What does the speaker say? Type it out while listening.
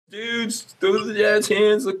Dudes doing the jazz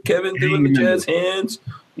hands. Look, Kevin doing the jazz hands.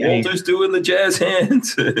 Walter's doing the jazz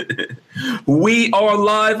hands. We are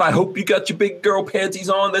live. I hope you got your big girl panties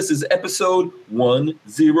on. This is episode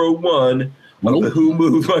 101 of the Who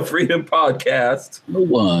Moved My Freedom podcast.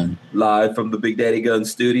 Live from the Big Daddy Gun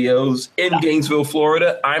Studios in Gainesville,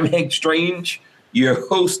 Florida. I'm Hank Strange, your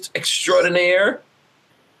host extraordinaire.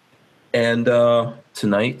 And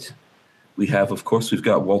tonight we have, of course, we've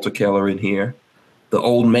got Walter Keller in here. The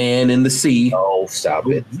old man in the sea. Oh, stop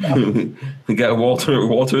it. We got Walter.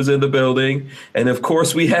 Walter's in the building. And, of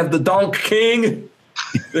course, we have the Donk King.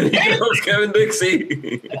 Kevin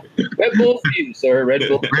Dixie. Red Bull for you, sir. Red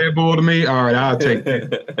Bull. Red Bull to me? All right, I'll take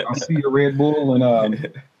that. I'll see your Red Bull, and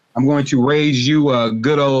I'm going to raise you a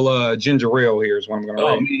good old ginger ale here is what I'm going to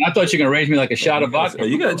raise. Man, I thought you were going to raise me like a shot of vodka.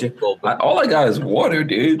 You got all I got is water,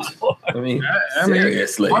 dude. I mean,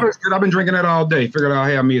 seriously. Water's good. I've been drinking that all day. Figured I'll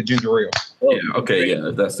have me a ginger ale. Yeah, okay, yeah,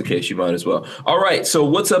 if that's the case, you might as well. All right, so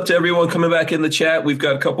what's up to everyone coming back in the chat? We've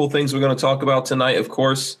got a couple of things we're going to talk about tonight, of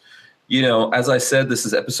course. You know, as I said, this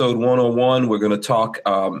is episode 101. We're going to talk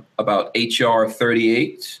about HR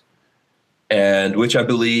 38, and which I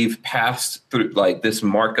believe passed through like this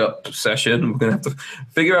markup session. We're going to have to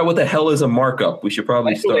figure out what the hell is a markup. We should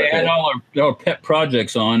probably start. They had all our pet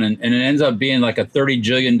projects on, and it ends up being like a $30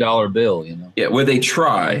 jillion bill, you know? Yeah, where they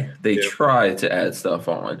try to add stuff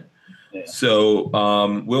on. Yeah. So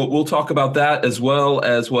we'll talk about that as well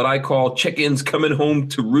as what I call chickens coming home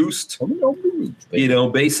to roost. You know,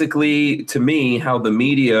 basically to me, how the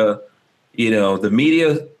media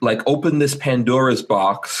like opened this Pandora's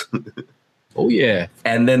box. Oh yeah,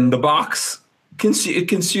 and then the box it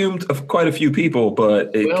consumed quite a few people, but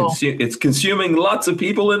it's consuming lots of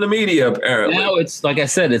people in the media apparently. Now it's like I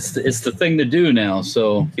said, it's the thing to do now.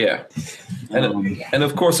 So yeah. And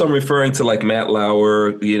of course, I'm referring to like Matt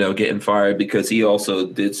Lauer, you know, getting fired because he also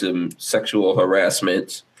did some sexual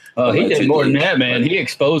harassment. He did more than that, man. He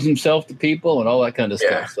exposed himself to people and all that kind of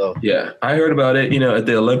stuff. So yeah, I heard about it, you know, at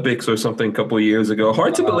the Olympics or something a couple of years ago.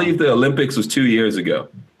 Hard to believe the Olympics was 2 years ago.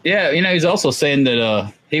 Yeah, you know, he's also saying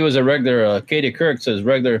that he was a regular. Katie Couric says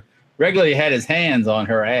regularly had his hands on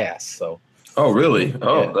her ass. So. Oh really?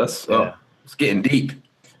 Oh, yeah. It's getting deep.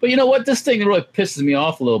 But you know what? This thing really pisses me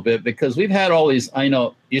off a little bit because we've had all these. I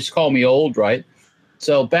know you just call me old, right?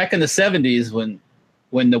 So back in the 70s,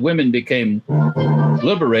 when the women became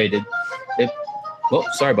liberated,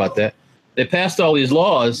 sorry about that. They passed all these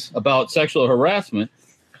laws about sexual harassment.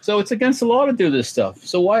 So it's against the law to do this stuff.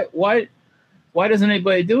 So why doesn't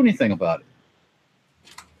anybody do anything about it?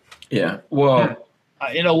 Yeah. Well,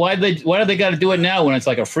 you know, why do they got to do it now when it's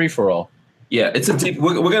like a free for all? Yeah, it's a deep.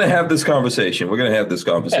 We're going to have this conversation. Yeah,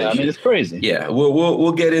 I mean, it's crazy. Yeah,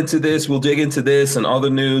 we'll get into this. We'll dig into this and other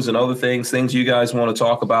news and other things you guys want to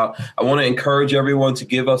talk about. I want to encourage everyone to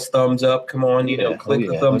give us thumbs up. Come on, click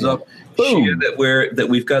the thumbs up. Boom. Share that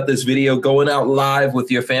we've got this video going out live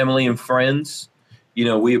with your family and friends. You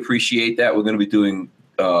know, we appreciate that. We're going to be doing.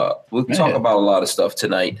 We'll talk about a lot of stuff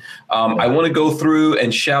tonight. I want to go through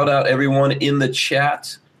and shout out everyone in the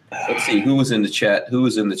chat. Let's see who was in the chat. Who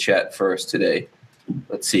was in the chat first today?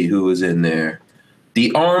 Let's see who was in there.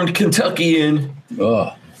 The Armed Kentuckian.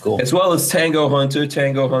 Oh, cool. As well as Tango Hunter.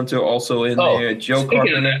 Tango Hunter also in there. Joe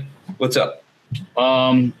Carpenter. What's up?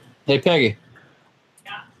 Hey, Peggy.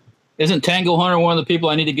 Yeah. Isn't Tango Hunter one of the people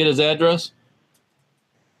I need to get his address?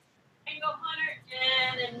 Tango Hunter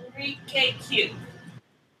and Enrique Q.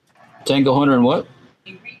 Tango Hunter and what?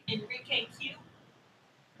 Enrique Q.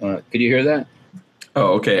 All right. Could you hear that?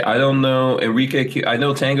 Oh, okay. I don't know. Enrique Q. I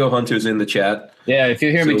know Tango Hunter's in the chat. Yeah, if you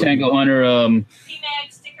hear me, Tango Hunter. T-Mag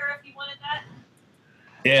sticker if you wanted that.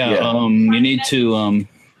 Yeah. You need to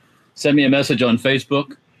send me a message on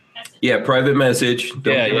Facebook. Yeah, private message.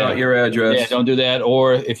 Don't give out your address. Yeah, don't do that.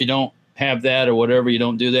 Or if you don't have that or whatever, you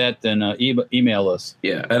don't do that, then email us.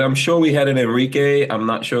 Yeah, and I'm sure we had an Enrique. I'm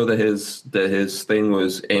not sure that his thing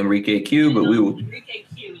was Enrique Q, but we will. Enrique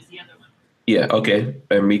Q is the other one. Yeah, okay,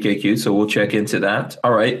 Enrique Q. So we'll check into that.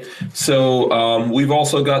 All right. So we've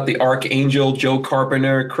also got the Archangel, Joe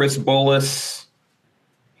Carpenter, Chris Bullis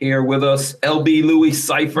here with us, LB Louis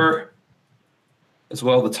Cypher, as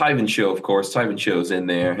well. The Tyven Show, of course. Tyven Show's in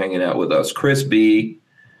there hanging out with us. Chris B.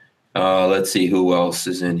 Let's see who else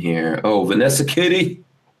is in here. Oh, Vanessa Kitty.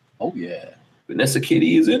 Oh, yeah. Vanessa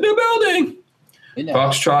Kitty is in the building.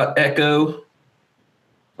 Foxtrot Echo.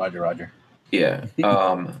 Roger. Yeah.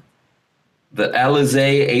 The Alize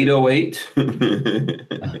 808.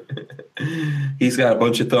 He's got a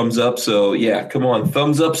bunch of thumbs up. So, yeah, come on.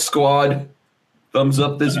 Thumbs up, squad. Thumbs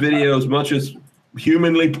up this video as much as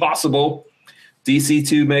humanly possible.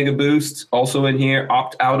 DC2 Mega Boost also in here.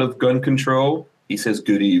 Opt out of gun control. He says,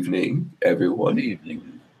 "Good evening, everyone." Good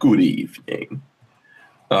evening. Good evening.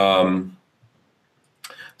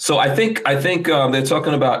 So I think they're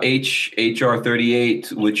talking about HR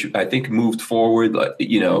 38, which I think moved forward.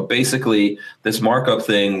 Basically this markup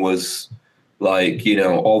thing was like,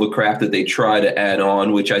 all the crap that they try to add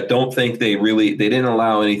on, which I don't think they didn't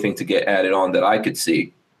allow anything to get added on that I could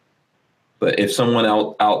see. But if someone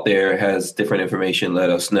out there has different information, let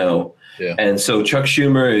us know. Yeah. And so Chuck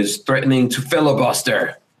Schumer is threatening to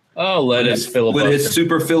filibuster. Oh, let us filibuster. With his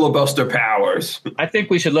super filibuster powers. I think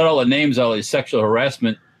we should let all the names, all these sexual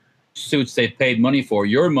harassment suits they paid money for,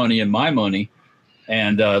 your money and my money,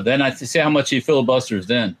 and then I see how much he filibusters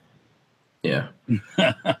then. Yeah.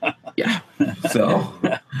 Yeah. So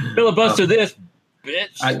filibuster this,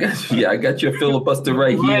 bitch. I got your filibuster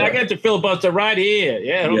right here. I got your filibuster right here.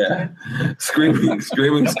 Yeah. Okay. Yeah. Screaming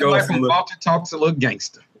skull. Like when Walter talks a little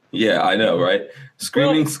gangster. Yeah, I know, right?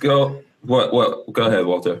 Screaming skull. What? Go ahead,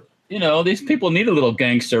 Walter. These people need a little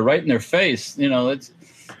gangster right in their face. It's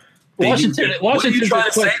Washington. What are you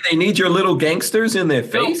trying to say? They need your little gangsters in their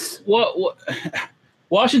face? What?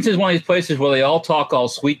 Washington's one of these places where they all talk all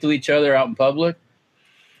sweet to each other out in public,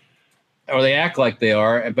 or they act like they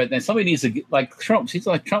are. But then somebody needs to, like Trump. He's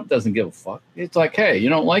like, Trump doesn't give a fuck. It's like, hey, you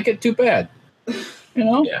don't like it? Too bad.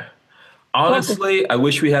 Yeah. Honestly, I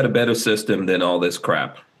wish we had a better system than all this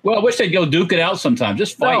crap. Well, I wish they'd go duke it out sometime.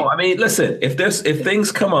 Just fight. No, I mean, listen. If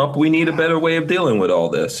things come up, we need a better way of dealing with all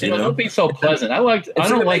this. Don't be so pleasant. I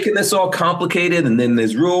don't like making this all complicated, and then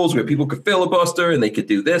there's rules where people could filibuster and they could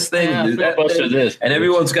do this thing and do that thing. And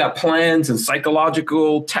everyone's got plans and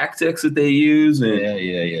psychological tactics that they use. And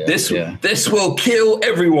yeah. This will kill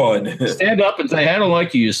everyone. Stand up and say, "I don't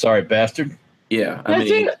like you, you sorry bastard." Yeah, That's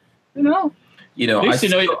it.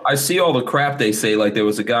 I see all the crap they say. Like there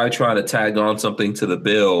was a guy trying to tag on something to the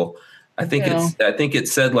bill. I think it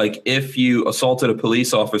said like if you assaulted a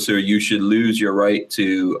police officer, you should lose your right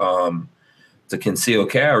to conceal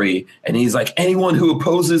carry. And he's like, anyone who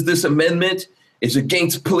opposes this amendment is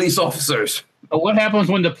against police officers. What happens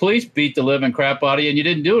when the police beat the living crap out of you and you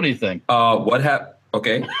didn't do anything? What happened?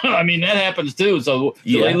 Okay. I mean, that happens too. So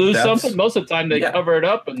do they lose something? Most of the time they cover it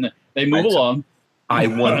up and they move along. I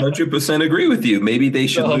 100% agree with you. Maybe they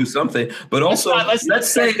should lose something, but also let's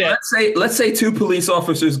say two police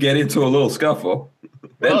officers get into a little scuffle.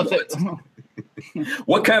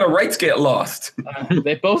 What kind of rights get lost?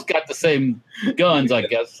 They both got the same guns, I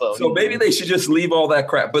guess. So maybe they should just leave all that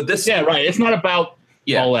crap. But this, right. It's not about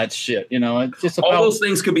all that shit. It's just about all those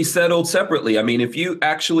things could be settled separately. I mean, if you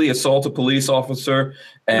actually assault a police officer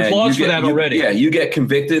and you get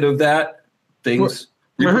convicted of that,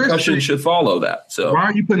 repercussions should follow that. So why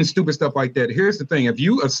are you putting stupid stuff like that? Here's the thing: if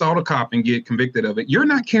you assault a cop and get convicted of it, you're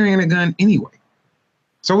not carrying a gun anyway.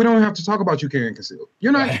 So we don't have to talk about you carrying concealed.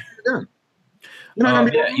 You're not carrying a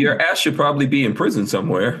gun. Your ass should probably be in prison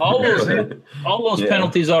somewhere. All those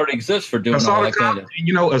penalties already exist for doing assault all that kind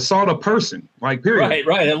of. Assault a person, like period.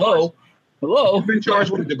 Right. Hello. You've been charged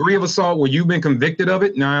with a degree of assault where you've been convicted of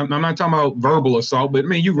it. Now, I'm not talking about verbal assault, but I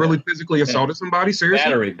mean, you really physically assaulted somebody.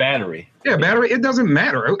 Seriously, battery. Yeah, battery. It doesn't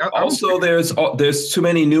matter. Also, there's too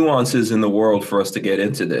many nuances in the world for us to get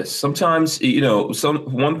into this. Sometimes,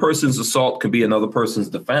 one person's assault could be another person's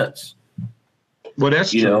defense. Well, that's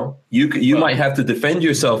true. You might have to defend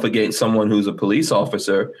yourself against someone who's a police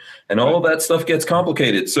officer, and all of that stuff gets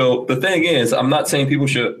complicated. So the thing is, I'm not saying people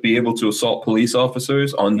should be able to assault police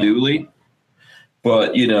officers unduly.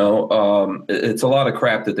 But, it's a lot of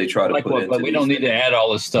crap that they try to put into. But we don't need to add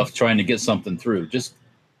all this stuff trying to get something through. Just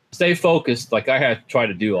stay focused, like I have to try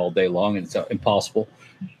to do all day long, and it's impossible.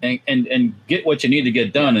 And get what you need to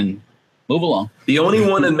get done and move along. The only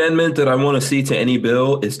one amendment that I want to see to any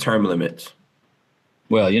bill is term limits.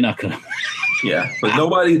 Well, you're not going to. Yeah, but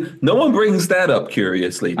no one brings that up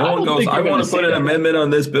curiously. No one goes, I want to put an amendment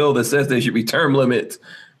on this bill that says there should be term limits.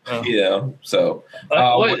 So.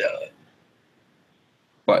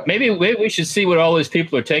 But maybe we should see what all these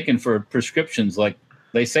people are taking for prescriptions. Like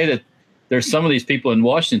they say that there's some of these people in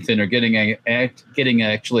Washington are getting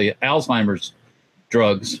actually Alzheimer's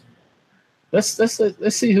drugs. Let's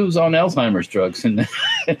see who's on Alzheimer's drugs and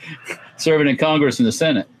serving in Congress and the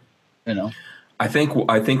Senate. I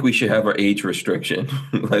think we should have our age restriction.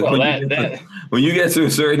 When you get to a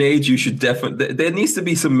certain age, you should definitely. There needs to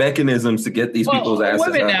be some mechanisms to get these people's asses out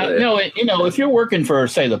of there. No, if you're working for,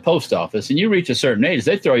 say, the post office and you reach a certain age,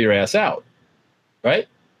 they throw your ass out, right?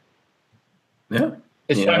 Yeah,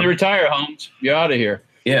 it's time to retire, Holmes. You're out of here.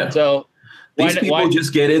 Yeah. So these people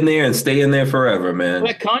just get in there and stay in there forever, man.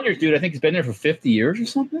 That Conyers dude, I think, has been there for 50 years or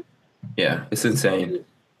something. Yeah, it's insane.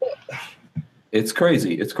 It's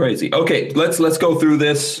crazy. It's crazy. Okay, let's go through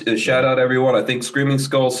this. Shout out everyone. I think Screaming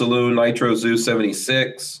Skull Saloon, Nitro Zoo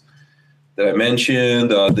 76 that I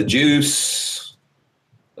mentioned. The Juice.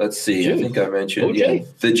 Let's see. Juice. I think I mentioned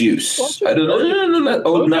OJ? The Juice. OJ? I don't know.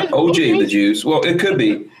 No, not OJ the Juice. Well, it could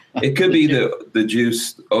be. It could be the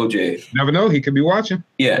Juice OJ. Never know. He could be watching.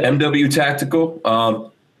 Yeah, MW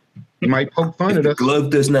Tactical. He might poke fun If at the us. glove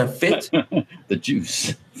does not fit, The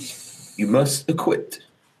Juice. you must acquit.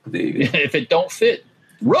 There you go. If it don't fit,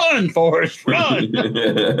 run, Forrest, run.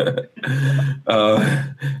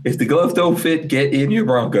 If the glove don't fit, get in your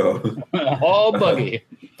Bronco. All buggy.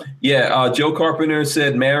 Yeah, Joe Carpenter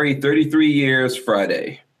said married 33 years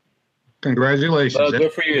Friday. Congratulations.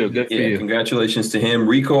 Good for you. Good for Yeah, you. congratulations to him.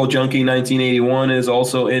 Recall Junkie 1981 is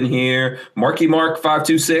also in here. Marky Mark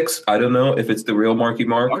 526. I don't know if it's the real Marky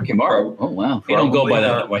Mark. Marky Mark. Oh wow. He don't go by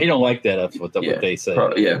that. Well, he don't like that. That's what they say.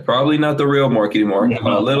 Probably not the real Marky Mark.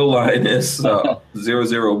 Little Linus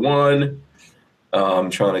 001. I'm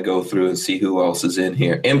trying to go through and see who else is in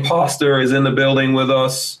here. Imposter is in the building with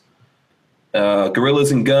us.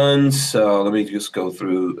 Gorillas and Guns. Let me just go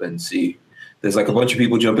through and see. There's like a bunch of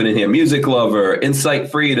people jumping in here. Music Lover,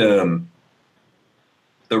 Insight Freedom,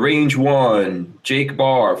 The Range One, Jake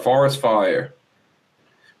Barr, Forest Fire.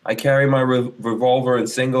 I carry my revolver in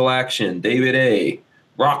single action. David A.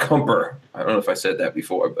 Rock Humper. I don't know if I said that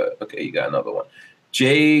before, but okay, you got another one.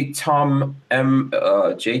 J. Tomer,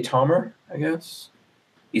 I guess.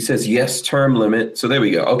 He says yes, term limit. So there we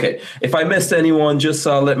go. Okay. If I missed anyone, just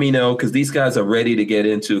let me know because these guys are ready to get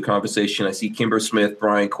into a conversation. I see Kimber Smith,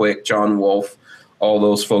 Brian Quick, John Wolf, all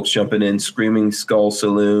those folks jumping in. Screaming Skull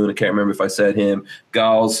Saloon. I can't remember if I said him.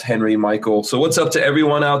 Giles, Henry, Michael. So what's up to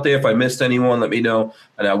everyone out there? If I missed anyone, let me know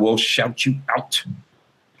and I will shout you out.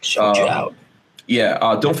 Shout you out. Yeah.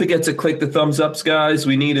 Don't forget to click the thumbs ups, guys.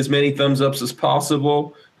 We need as many thumbs ups as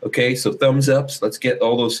possible. Okay, so thumbs ups. Let's get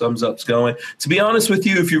all those thumbs ups going. To be honest with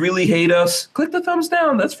you, if you really hate us, click the thumbs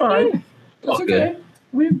down. That's fine. That's okay.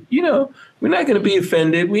 We're not going to be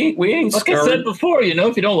offended. We ain't Like scared. I said before,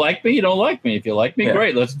 if you don't like me, you don't like me. If you like me,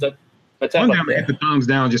 great. Let's have One a time I hit the thumbs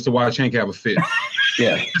down just to watch Hank have a fit.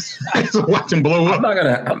 Yeah. Just to watch him blow up. I'm not gonna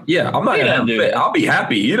have a fit. I'll be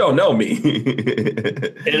happy. You don't know me.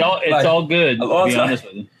 It's all good. To be honest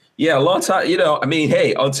with you. Yeah, a long time.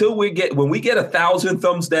 Hey, until when we get 1,000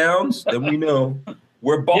 thumbs downs, then we know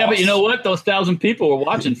we're boss. Yeah, but you know what? Those 1,000 people were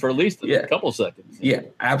watching for at least a couple seconds. Yeah,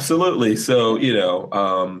 absolutely. So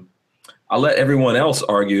I'll let everyone else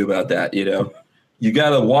argue about that. You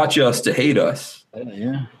got to watch us to hate us.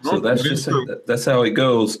 Yeah. So that's how it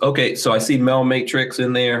goes. Okay, so I see Mel Matrix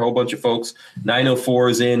in there, a whole bunch of folks. 904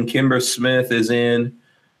 is in. Kimber Smith is in.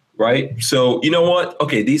 Right. So you know what?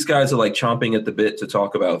 Okay, these guys are like chomping at the bit to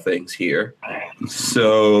talk about things here.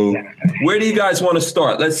 So where do you guys want to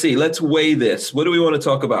start? Let's see. Let's weigh this. What do we want to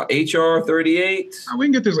talk about? HR 38? We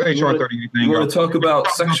can get this HR 38 thing. You want to talk about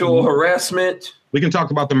sexual harassment? We can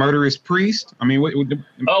talk about the murderous priest. I mean,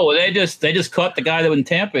 they just caught the guy that was in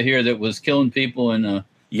Tampa here that was killing people and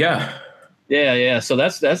Yeah. So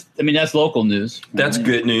that's local news. That's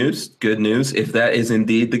good news. Good news. If that is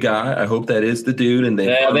indeed the guy, I hope that is the dude. And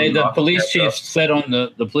the police chief said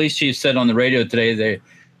on the radio today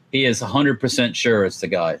he is 100% sure it's the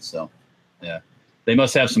guy. So yeah, they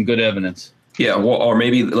must have some good evidence. Yeah, well, or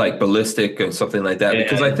maybe like ballistic or something like that.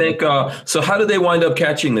 Because I think so. How did they wind up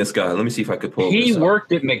catching this guy? Let me see if I could pull. He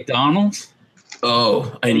worked at McDonald's.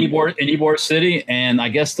 Oh, in Ybor City, and I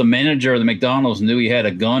guess the manager of the McDonald's knew he had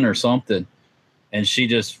a gun or something. And she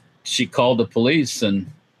called the police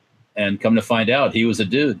and come to find out he was a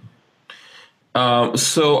dude.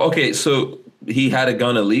 So he had a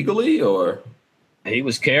gun illegally or? He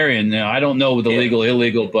was carrying. Now, I don't know the legal,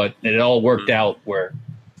 illegal, but it all worked out where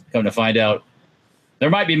come to find out. There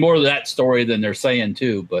might be more to that story than they're saying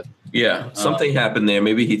too, but. Yeah, something happened there.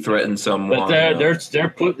 Maybe he threatened someone. But there was a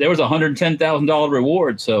 $110,000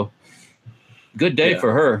 reward. So good day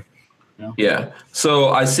for her. Yeah. So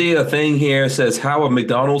I see a thing here says how a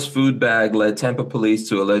McDonald's food bag led Tampa police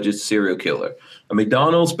to alleged serial killer. A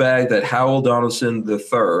McDonald's bag that Howell Donaldson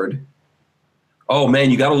III. Oh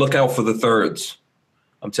man, you got to look out for the thirds.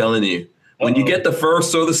 I'm telling you. When you get the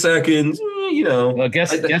first or the second, Well,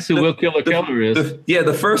 guess who Will Killer Keller is?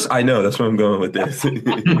 The first. I know that's where I'm going with this.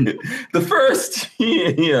 The first,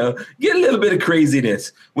 get a little bit of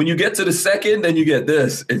craziness. When you get to the second, then you get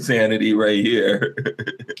this insanity right here.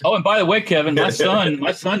 Oh, and by the way, Kevin, my son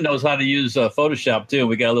knows how to use Photoshop too.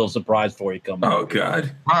 We got a little surprise for you coming. Oh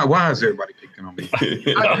God! Why is everybody picking on me?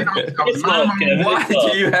 Why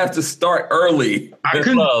do you have to start early? I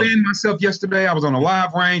couldn't stand myself yesterday. I was on a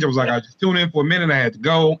live range. I was like, I just tuned in for a minute. I had to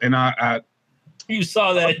go, and I You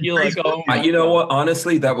saw that, you're like, oh my You know God. what?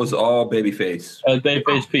 Honestly, that was all Babyface.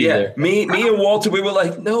 Babyface P Yeah, there. me and Walter, we were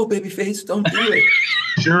like, no, Babyface, don't do it.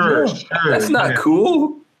 Sure, No, sure. That's not yeah,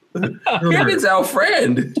 cool. sure. Kevin's our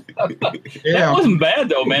friend. That Yeah, wasn't bad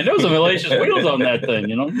though, man. There was some malicious wheels on that thing,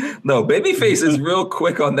 you know. No, Babyface is real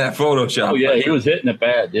quick on that Photoshop. Oh yeah, he was hitting it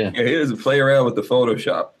bad. Yeah. Yeah, he doesn't play around with the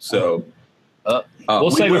Photoshop. So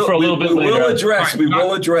We'll save it for a little bit we later. will address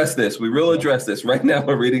this. We will address this. Right now,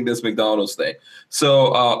 we're reading this McDonald's thing.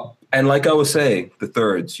 So, and like I was saying, the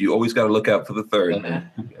thirds. You always got to look out for the third, man.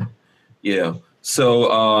 Yeah. So,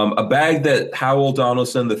 a bag that Howell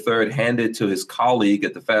Donaldson III handed to his colleague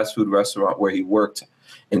at the fast food restaurant where he worked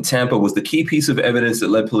in Tampa was the key piece of evidence that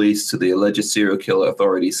led police to the alleged serial killer,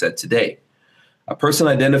 authorities said today. A person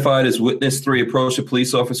identified as Witness 3 approached a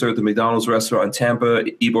police officer at the McDonald's restaurant in Tampa,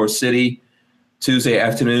 Ybor City, Tuesday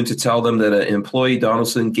afternoon to tell them that an employee,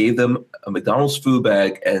 Donaldson, gave them a McDonald's food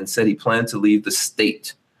bag and said he planned to leave the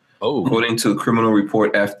state, according to a criminal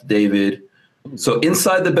report affidavit. So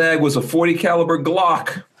inside the bag was a .40 caliber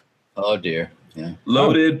Glock. Oh dear. Yeah.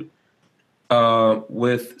 Loaded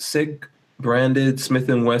with SIG branded Smith &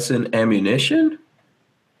 Wesson ammunition.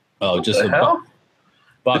 Oh, just a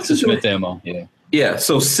box of Smith ammo. Yeah. Yeah,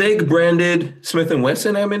 so SIG branded Smith &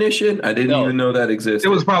 Wesson ammunition. I didn't even know that existed.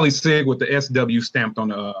 it was probably SIG with the SW stamped on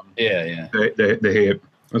the Yeah. the head.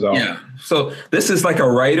 That's all. Yeah. So this is like a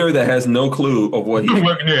writer that has no clue of what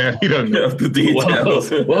Yeah, he doesn't know. of the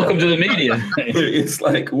details. Welcome to the media. It's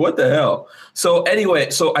like, what the hell? So anyway,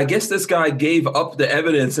 so I guess this guy gave up the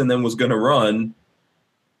evidence and then was going to run,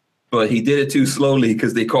 but he did it too slowly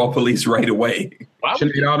because they called police right away.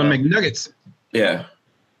 Should eat all the McNuggets. Yeah.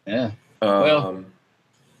 Yeah.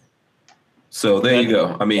 So there you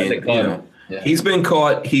go. I mean, you know, he's been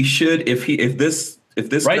caught. He should, if this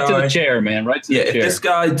Right guy, to the chair, man. Right to the chair. if this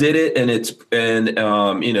guy did it and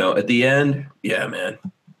you know, at the end, yeah, man.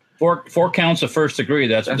 Four counts of first degree.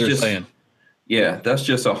 That's what they're saying. Yeah, that's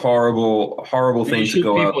just a horrible thing to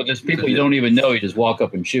go out. Just people you don't even know. You just walk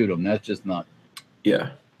up and shoot them. That's just not.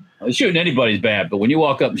 Yeah. Shooting anybody's bad, but when you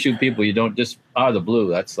walk up and shoot people, you don't just out of the blue.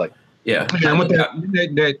 That's like. Yeah. And with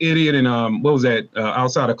that idiot in what was that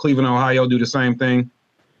outside of Cleveland, Ohio, do the same thing.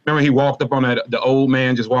 Remember he walked up on the old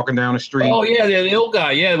man just walking down the street. Oh yeah, the old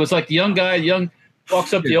guy. Yeah, it was like the young guy.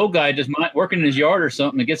 Walks up to the old guy just working in his yard or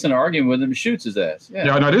something and gets in an argument with him and shoots his ass.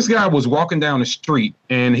 Yeah. No, this guy was walking down the street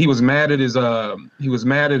and he was mad at his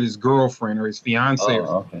girlfriend or his fiance.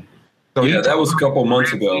 Oh, okay. So yeah, that was a couple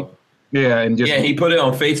months ago. Yeah, and he put it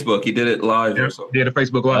on Facebook. He did it live or something. Did a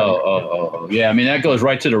Facebook live. Oh, yeah. I mean, that goes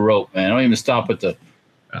right to the rope, man. I don't even stop at the.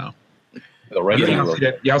 Go right to the rope.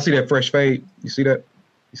 Y'all see that fresh fade? You see that?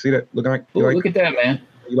 You see that? Look at that, man.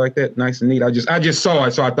 You like that? Nice and neat. I just saw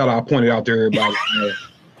it, so I thought I'd point it out to everybody.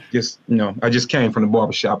 I just came from the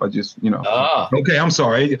barbershop. Okay, I'm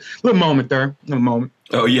sorry. Little moment there. Little moment.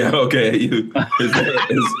 Oh yeah, okay.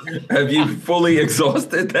 Have you fully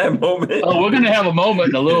exhausted that moment? Oh, we're gonna have a moment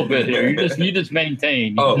in a little bit here. You just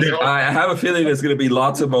maintain. I have a feeling there's gonna be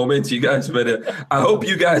lots of moments. You guys better. I hope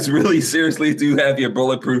you guys really seriously do have your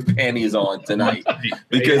bulletproof panties on tonight,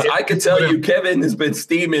 because I can tell you, Kevin has been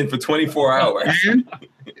steaming for 24 hours.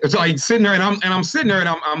 So I'm sitting there, and I'm sitting there,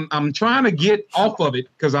 and I'm trying to get off of it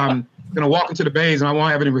because I'm gonna walk into the bays and I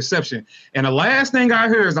won't have any reception. And the last thing I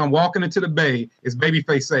hear as I'm walking into the bay is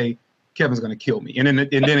Babyface say, "Kevin's gonna kill me," and then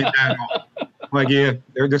it died off. Like, yeah,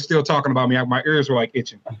 they're still talking about me. My ears were like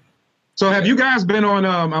itching. So have you guys been on?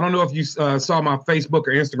 I don't know if you saw my Facebook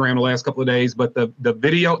or Instagram the last couple of days, but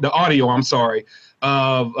the audio, I'm sorry,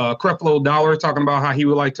 of Creflo Dollar talking about how he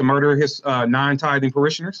would like to murder his non-tithing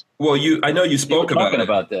parishioners. Well, I know you spoke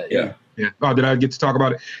about that. Yeah. Oh, did I get to talk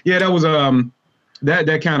about it? Yeah, that was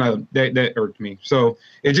that irked me. So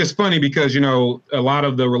it's just funny because, a lot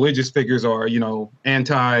of the religious figures are,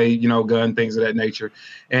 anti, gun, things of that nature.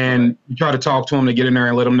 And you try to talk to them to get in there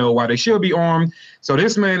and let them know why they should be armed. So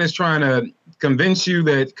this man is trying to convince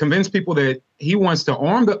people that he wants to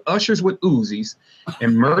arm the ushers with Uzis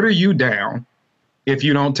and murder you down if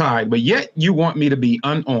you don't tithe. But yet you want me to be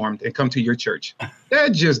unarmed and come to your church.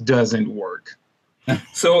 That just doesn't work.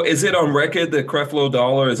 So is it on record that Creflo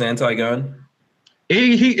Dollar is anti-gun?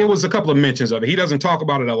 It was a couple of mentions of it. He doesn't talk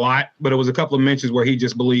about it a lot, but it was a couple of mentions where he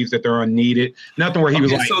just believes that they're unneeded. Nothing where he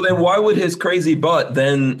was like. So then why would his crazy butt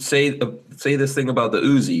then say this thing about the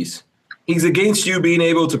Uzis? He's against you being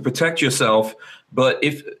able to protect yourself, but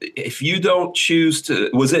if you don't choose to,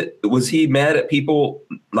 was he mad at people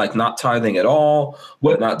like not tithing at all,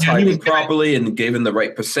 or not tithing properly, and gave him the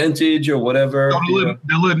right percentage or whatever?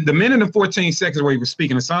 The minute and 14 seconds where he was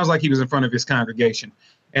speaking, it sounds like he was in front of his congregation.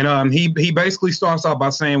 And he basically starts off by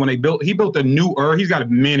saying when he built a new he's got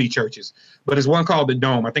many churches, but it's one called the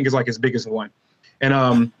Dome. I think it's like his biggest one. And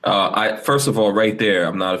I first of all, right there,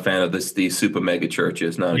 I'm not a fan of these super mega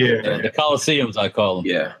churches. Not a good thing. The Colosseums, I call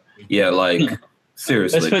them. Yeah, like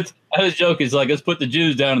seriously. I was joking. It's like, let's put the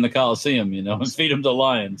Jews down in the Coliseum, and feed them to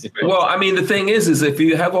lions. Well, I mean, the thing is if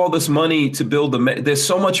you have all this money to build there's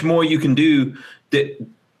so much more you can do. That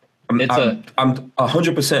I'm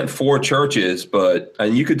 100% for churches,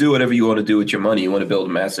 and you could do whatever you want to do with your money. You want to build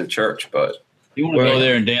a massive church, but you want to go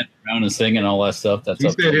there and dance around and sing and all that stuff. That's he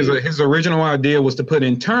said his original idea was to put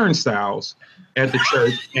in turnstiles at the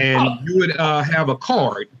church, and you would have a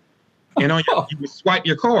card. And you would swipe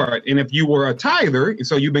your card, and if you were a tither,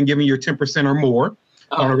 so you've been giving your 10% or more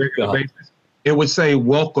on a regular basis, it would say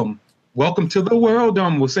 "Welcome to the world."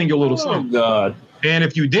 We'll sing you a little song. Oh God! And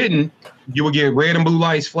if you didn't, you would get red and blue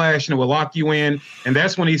lights flash, and it would lock you in. And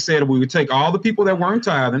that's when he said we would take all the people that weren't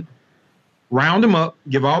tithing, round them up,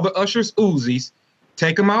 give all the ushers Uzis,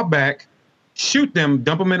 take them out back, shoot them,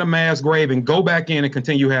 dump them in a mass grave, and go back in and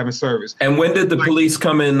continue having service. And when did the police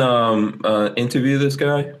come in interview this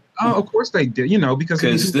guy? Oh, of course they did, because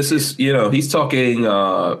this is, he's talking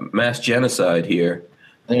mass genocide here.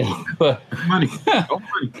 Money.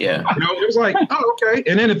 Yeah. It was like, oh, okay.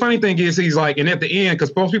 And then the funny thing is, he's like, and at the end,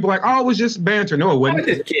 because most people are like, oh, it was just banter. No, it wasn't.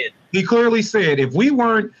 This kid. He clearly said, if we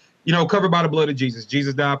weren't, covered by the blood of Jesus,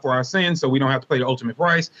 Jesus died for our sins, so we don't have to pay the ultimate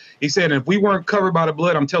price. He said, if we weren't covered by the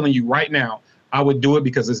blood, I'm telling you right now, I would do it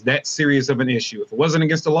because it's that serious of an issue. If it wasn't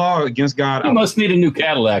against the law or against God, you must need a new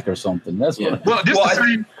Cadillac or something. That's what. Well, this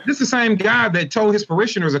is the same guy that told his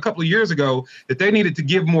parishioners a couple of years ago that they needed to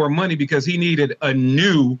give more money because he needed a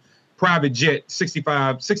new private jet,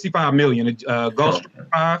 65 million, Gulfstream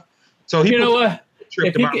 5. So he what?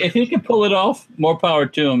 If he can pull it off, more power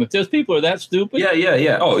to him. If those people are that stupid,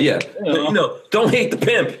 yeah. Oh yeah, don't hate the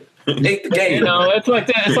pimp. Hate the game. It's like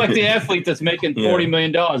that. It's like the athlete that's making $40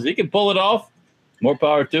 million. If he can pull it off, more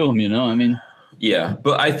power to him, I mean. Yeah,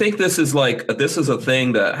 but I think this is a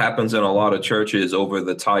thing that happens in a lot of churches over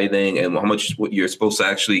the tithing and how much what you're supposed to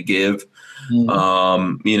actually give.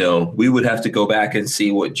 Mm-hmm. We would have to go back and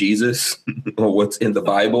see what Jesus or what's in the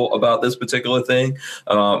Bible about this particular thing.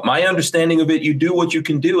 My understanding of it, you do what you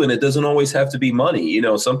can do, and it doesn't always have to be money.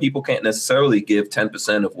 Some people can't necessarily give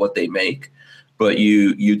 10% of what they make. But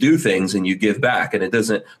you do things and you give back, and it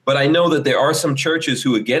doesn't. But I know that there are some churches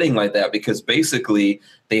who are getting like that because basically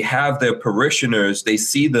they have their parishioners. They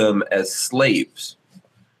see them as slaves.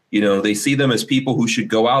 They see them as people who should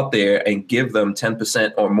go out there and give them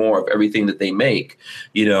 10% or more of everything that they make.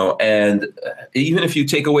 And even if you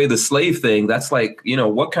take away the slave thing, that's like,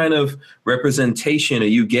 what kind of representation are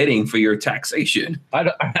you getting for your taxation?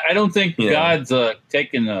 I don't think God's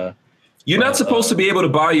taking a. You're not supposed to be able to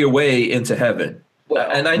buy your way into heaven. Well,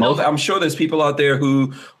 and I'm sure there's people out there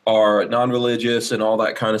who are non-religious and all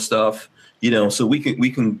that kind of stuff, so we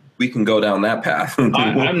can go down that path.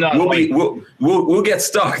 We'll get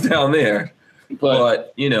stuck down there.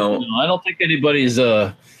 But I don't think anybody's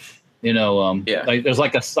like there's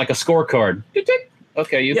like a scorecard.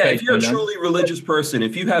 Okay, if you're a truly religious person,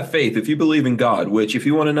 if you have faith, if you believe in God, which if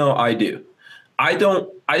you want to know, I do. I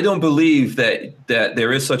don't believe that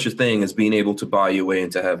there is such a thing as being able to buy your way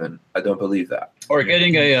into heaven. I don't believe that. Or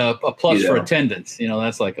getting a plus for attendance.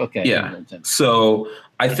 That's like, okay. Yeah. So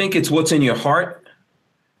I think it's what's in your heart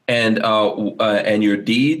and your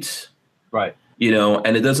deeds. Right.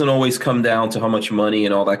 And it doesn't always come down to how much money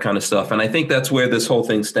and all that kind of stuff. And I think that's where this whole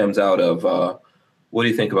thing stems out of. What do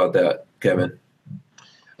you think about that, Kevin?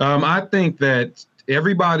 I think that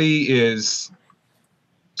everybody is.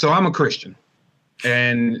 So I'm a Christian.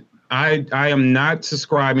 And I am not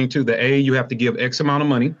subscribing to you have to give X amount of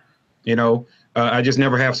money. I just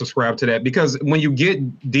never have subscribed to that because when you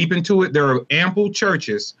get deep into it, there are ample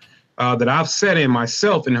churches that I've sat in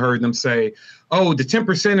myself and heard them say, oh, the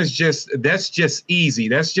 10% that's just easy.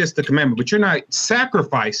 That's just the commandment. But you're not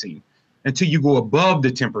sacrificing until you go above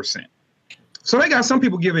the 10%. So they got some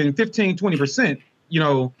people giving 15, 20%,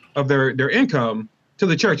 of their income to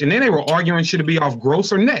the church. And then they were arguing, should it be off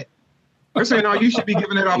gross or net? They're saying, no, you should be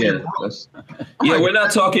giving it off your gross. We're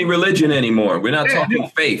not talking religion anymore. We're not talking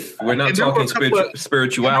faith. We're not talking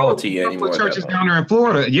spirituality anymore. A couple of churches down there in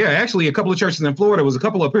Florida. Yeah, actually, a couple of churches in Florida. Was a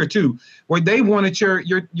couple up here too, where they wanted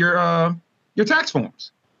your tax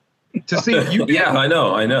forms to see if you. Yeah, I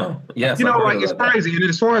know. Yes, it's crazy. And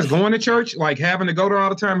as far as going to church, like having to go there all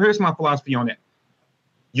the time, here's my philosophy on that.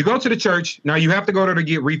 You go to the church. Now you have to go there to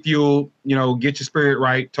get refueled, get your spirit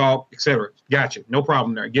right, talk, etc. Gotcha. No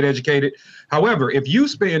problem there. Get educated. However, if you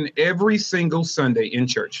spend every single Sunday in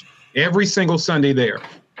church, every single Sunday there,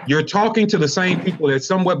 you're talking to the same people that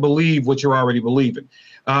somewhat believe what you're already believing.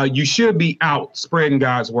 You should be out spreading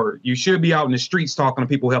God's word. You should be out in the streets talking to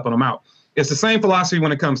people, helping them out. It's the same philosophy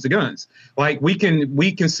when it comes to guns. Like we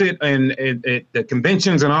can sit and at the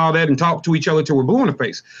conventions and all that and talk to each other till we're blue in the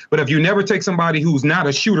face. But if you never take somebody who's not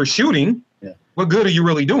a shooter shooting, what good are you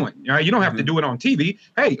really doing? Right? You don't have to do it on TV.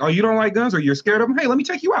 Hey, oh, you don't like guns or you're scared of them? Hey, let me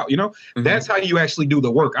take you out. That's how you actually do the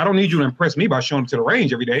work. I don't need you to impress me by showing up to the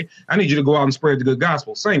range every day. I need you to go out and spread the good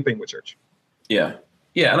gospel. Same thing with church. Yeah.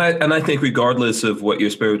 Yeah. And I think regardless of what your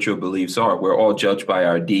spiritual beliefs are, we're all judged by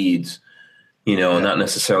our deeds, not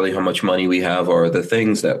necessarily how much money we have or the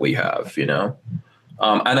things that we have,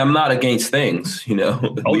 and I'm not against things,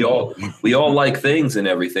 we all like things and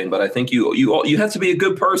everything, but I think you have to be a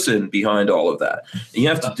good person behind all of that. And you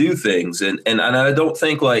have to do things. And I don't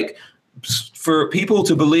think like for people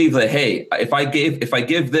to believe that, hey, if I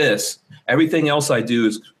give this, everything else I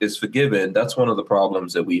do is forgiven. That's one of the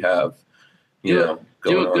problems that we have,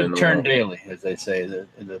 do a good turn daily, as they say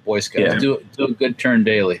in the Boy Scouts. Yeah. Do a good turn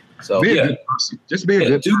daily. So be a good person. Just be a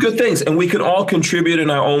good do good things, and we can all contribute in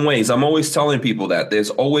our own ways. I'm always telling people that there's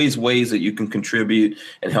always ways that you can contribute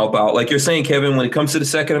and help out. Like you're saying, Kevin, when it comes to the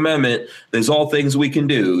Second Amendment, there's all things we can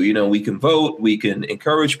do. We can vote, we can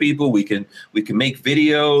encourage people, we can make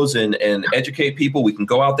videos and educate people. We can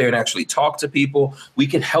go out there and actually talk to people. We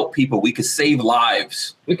can help people. We can save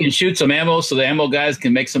lives. We can shoot some ammo so the ammo guys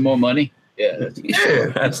can make some more money.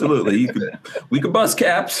 Yeah, absolutely. We could bust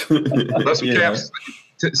caps. Bust some caps.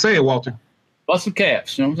 Say it, Walter. Bust some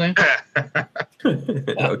caps. You know what I'm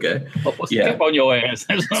saying? Okay. Bust a cap on your ass.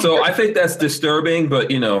 So I think that's disturbing,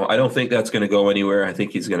 but I don't think that's going to go anywhere. I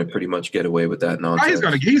think he's going to pretty much get away with that nonsense.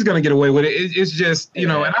 He's going to get away with it. It's just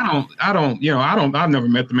and I've never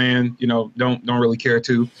met the man. Don't really care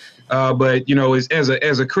to. But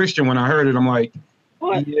as a Christian, when I heard it, I'm like,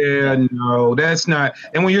 what? Yeah, no, that's not.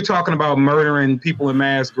 And when you're talking about murdering people in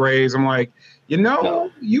mass graves, I'm like, you are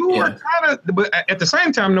kind of. But at the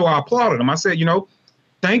same time, I applauded him. I said,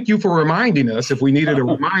 thank you for reminding us. If we needed a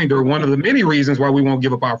reminder, one of the many reasons why we won't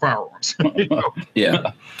give up our firearms.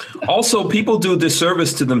 Yeah. Also, people do a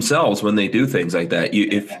disservice to themselves when they do things like that.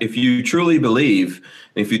 If you truly believe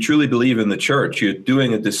in the church, you're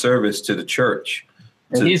doing a disservice to the church.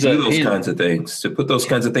 To do those kinds of things, to put those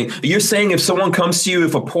kinds of things. You're saying if someone comes to you,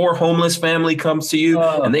 if a poor homeless family comes to you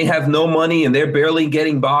and they have no money and they're barely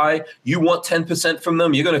getting by, you want 10% from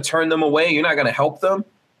them, you're going to turn them away. You're not going to help them.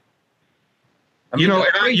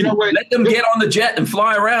 What? Let them get on the jet and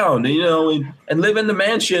fly around, and live in the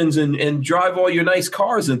mansions and drive all your nice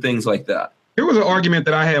cars and things like that. There was an argument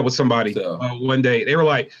that I had with somebody one day. They were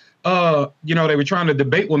like, they were trying to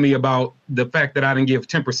debate with me about the fact that I didn't give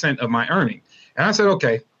 10% of my earning. And I said,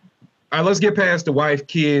 okay, all right, let's get past the wife,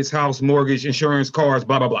 kids, house, mortgage, insurance, cars,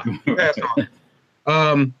 blah, blah, blah. Past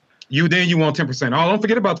all. You want 10%. Oh, don't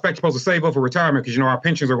forget about the fact you're supposed to save up for retirement because, our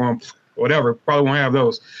pensions are going, whatever, probably won't have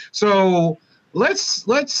those. So let's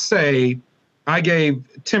say I gave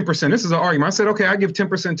 10%. This is an argument. I said, okay, I give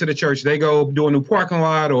 10% to the church. They go do a new parking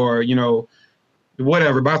lot or,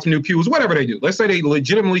 whatever, buy some new pews, whatever they do. Let's say they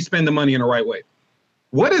legitimately spend the money in the right way.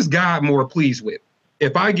 What is God more pleased with?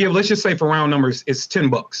 If I give, let's just say for round numbers, it's $10.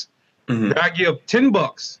 Mm-hmm. That I give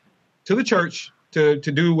 $10 to the church to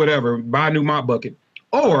do whatever, buy a new mop bucket,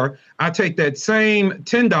 or I take that same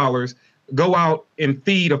 $10, go out and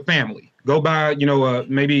feed a family, go buy,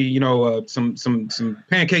 maybe some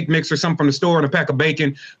pancake mix or something from the store and a pack of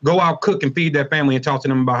bacon, go out, cook and feed that family and talk to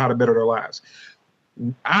them about how to better their lives.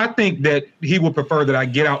 I think that he would prefer that I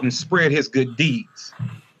get out and spread his good deeds.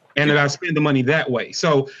 And that I spend the money that way.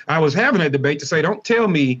 So I was having a debate to say, don't tell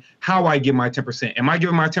me how I give my 10%. Am I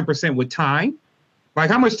giving my 10% with time? Like,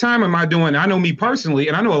 how much time am I doing? I know me personally,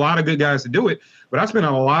 and I know a lot of good guys to do it, but I spend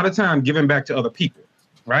a lot of time giving back to other people,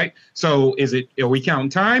 right? So are we counting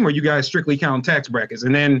time, or you guys strictly counting tax brackets?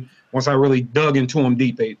 And then once I really dug into them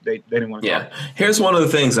deep, they didn't want to talk. Here's one of the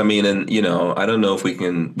things, I don't know if we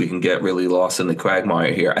can get really lost in the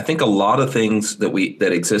quagmire here. I think a lot of things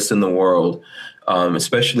that exist in the world,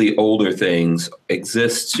 especially older things,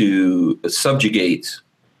 exist to subjugate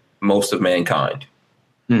most of mankind,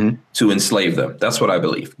 to enslave them. That's what I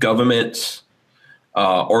believe. Governments,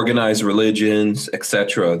 organized religions,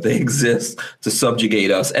 etc. They exist to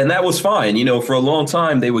subjugate us. And that was fine. For a long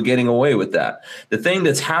time, they were getting away with that. The thing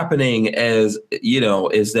that's happening is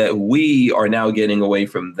that we are now getting away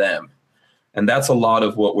from them. And that's a lot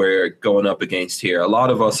of what we're going up against here. A lot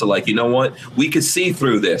of us are like, you know what? We could see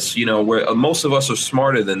through this. Where most of us are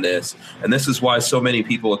smarter than this. And this is why so many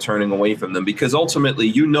people are turning away from them, because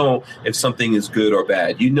ultimately, if something is good or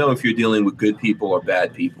bad. If you're dealing with good people or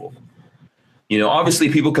bad people. You know, obviously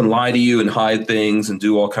people can lie to you and hide things and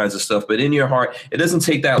do all kinds of stuff, but in your heart, it doesn't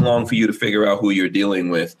take that long for you to figure out who you're dealing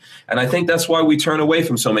with. And I think that's why we turn away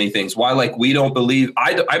from so many things. Why, like, we don't believe,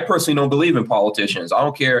 I personally don't believe in politicians. I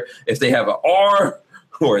don't care if they have an R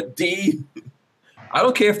or a D. I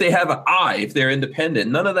don't care if they have an I, if they're independent.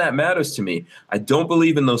 None of that matters to me. I don't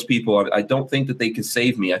believe in those people. I don't think that they can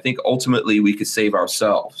save me. I think ultimately we could save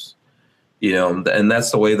ourselves. You know, and that's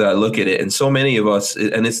the way that I look at it. And so many of us,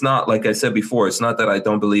 and it's not, like I said before, it's not that I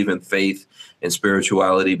don't believe in faith and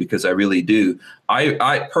spirituality, because I really do.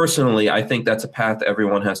 I personally, I think that's a path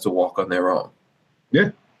everyone has to walk on their own. Yeah.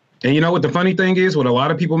 And you know what the funny thing is, what a lot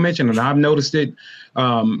of people mention, and I've noticed it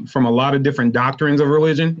from a lot of different doctrines of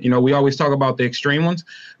religion. You know, we always talk about the extreme ones,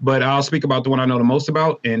 but I'll speak about the one I know the most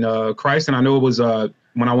about in Christ. And I know it was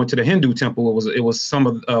when I went to the Hindu temple, it was some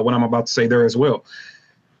of what I'm about to say there as well.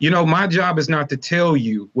 You know, my job is not to tell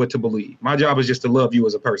you what to believe. My job is just to love you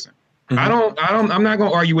as a person. Mm-hmm. I'm not going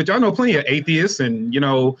to argue with you. I know plenty of atheists and, you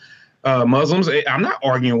know, Muslims. I'm not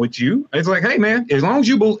arguing with you. It's like, hey, man, as long as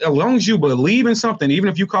you believe in something, even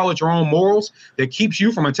if you call it your own morals that keeps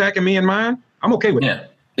you from attacking me and mine, I'm okay with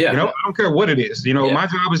that. Yeah. You know, I don't care what it is. You know, my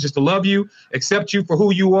job is just to love you, accept you for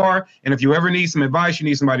who you are. And if you ever need some advice, you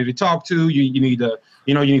need somebody to talk to, you need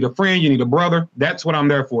a friend, you need a brother. That's what I'm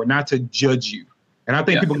there for, not to judge you. And I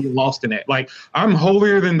think people get lost in that. Like, I'm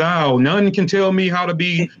holier than thou. None can tell me how to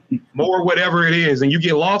be more, whatever it is. And you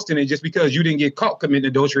get lost in it just because you didn't get caught committing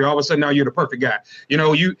adultery. All of a sudden, now you're the perfect guy. You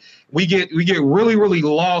know, we get really, really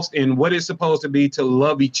lost in what it's supposed to be to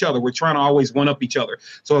love each other. We're trying to always one up each other.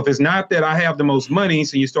 So if it's not that I have the most money,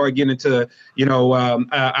 so you start getting into, you know,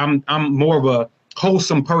 I'm more of a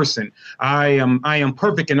wholesome person. I am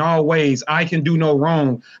perfect in all ways. I can do no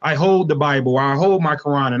wrong. I hold the Bible. I hold my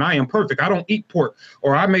Quran, and I am perfect. I don't eat pork,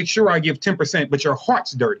 or I make sure I give 10%, but your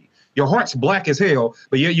heart's dirty. Your heart's black as hell,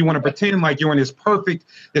 but yet you want to pretend like you're in this perfect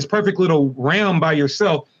little realm by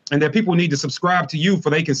yourself, and that people need to subscribe to you for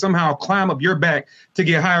they can somehow climb up your back to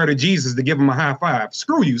get higher to Jesus to give him a high five.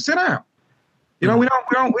 Screw you. Sit down. You know, we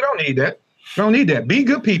don't need that. We don't need that. Be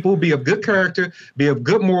good people, be of good character, be of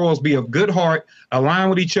good morals, be of good heart, align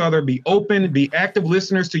with each other, be open, be active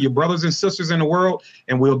listeners to your brothers and sisters in the world,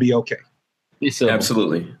 and we'll be okay.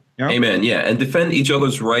 Absolutely. Yeah. Amen. Yeah. And defend each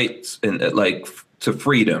other's rights and like to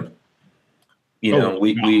freedom. You know,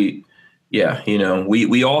 we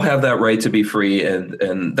all have that right to be free.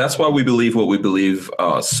 And that's why we believe what we believe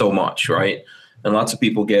so much. Right. And lots of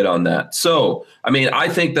people get on that. So, I mean, I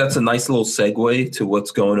think that's a nice little segue to what's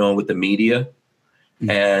going on with the media.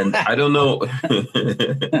 And I don't know.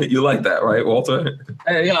 You like that, right, Walter?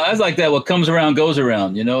 Yeah, I like that. What comes around goes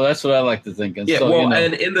around. You know, that's what I like to think. And yeah, so, well, you know,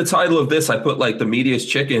 and in the title of this, I put like the media's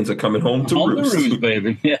chickens are coming home to roost.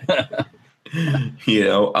 Baby. Yeah. You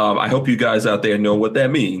know, I hope you guys out there know what that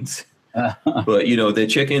means. But, you know, the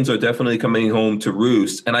chickens are definitely coming home to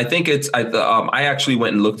roost. And I think I actually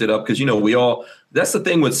went and looked it up because, you know, that's the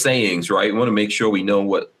thing with sayings, right? We want to make sure we know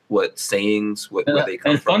what sayings, where they come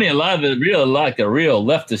from. And funny, a lot of it real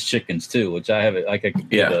leftist chickens too, which I could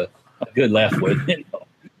get a good laugh with. You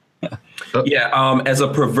know? Yeah. As a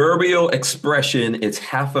proverbial expression, it's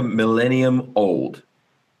half a millennium old.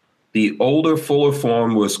 The older, fuller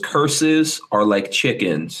form was curses are like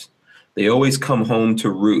chickens. They always come home to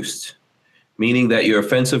roost, meaning that your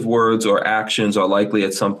offensive words or actions are likely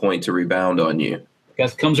at some point to rebound on you.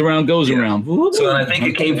 Guess comes around, goes around. So I think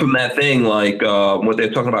it came from that thing, like what they're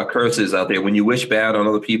talking about curses out there. When you wish bad on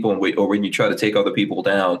other people or when you try to take other people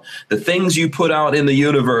down, the things you put out in the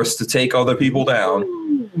universe to take other people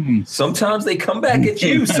down, sometimes they come back at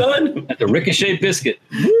you, son. The ricochet biscuit.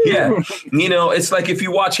 Yeah. You know, it's like if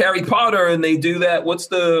you watch Harry Potter and they do that. What's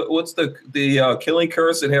the killing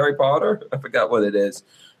curse in Harry Potter? I forgot what it is.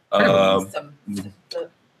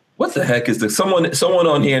 What the heck is this? Someone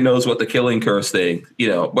on here knows what the killing curse thing, you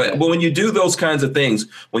know, but when you do those kinds of things,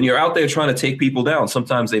 when you're out there trying to take people down,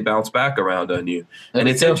 sometimes they bounce back around on you. And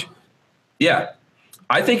I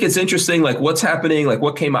think it's interesting, like what's happening, like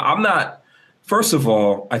what came out. First of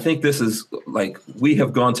all, I think this is like, we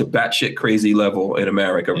have gone to batshit crazy level in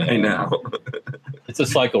America right now. It's a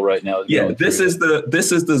cycle right now. Yeah. Is it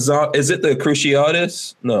the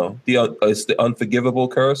Cruciatus? No, it's the unforgivable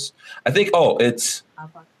curse. I think, it's,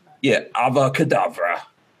 yeah, avacadabra.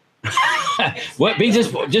 What?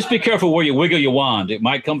 Just be careful where you wiggle your wand. It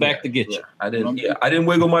might come back to get you. I didn't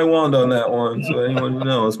wiggle my wand on that one. So anyone who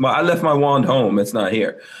knows, I left my wand home. It's not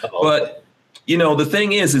here. Uh-oh. But you know, the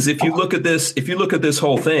thing is if you look at this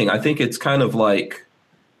whole thing, I think it's kind of like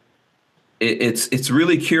it's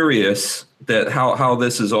really curious that how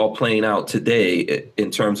this is all playing out today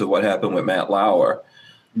in terms of what happened with Matt Lauer.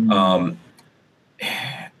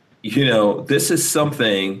 you know, this is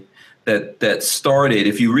something that started.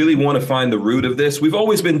 If you really want to find the root of this, we've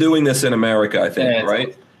always been doing this in America, I think,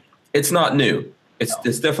 right? It's not new.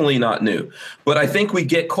 It's definitely not new. But I think we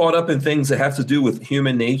get caught up in things that have to do with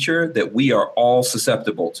human nature that we are all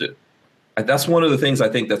susceptible to. That's one of the things I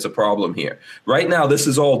think that's a problem here. Right now, this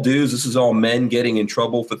is all dudes. This is all men getting in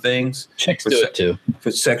trouble for things. Chicks do it too.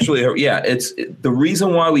 For sexually, yeah. The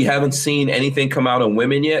reason why we haven't seen anything come out on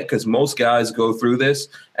women yet, because most guys go through this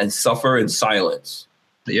and suffer in silence.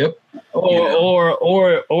 Yep. Or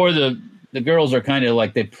the girls are kind of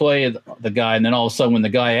like they play the guy, and then all of a sudden when the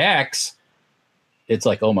guy acts, it's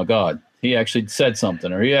like, oh my God, he actually said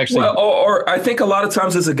something, or he actually. Well, or I think a lot of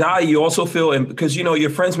times as a guy, you also feel, because you know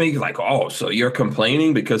your friends make you like, oh, so you're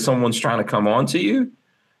complaining because someone's trying to come on to you.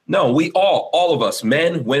 No, we all of us,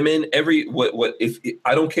 men, women, if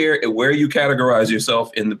I don't care where you categorize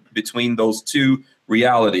yourself in between those two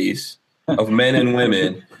realities of men and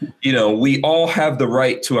women, you know, we all have the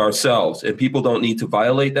right to ourselves, and people don't need to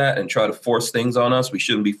violate that and try to force things on us. We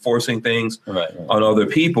shouldn't be forcing things on other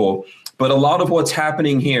people. But a lot of what's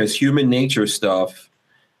happening here is human nature stuff.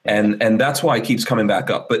 And that's why it keeps coming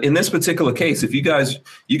back up. But in this particular case, if you guys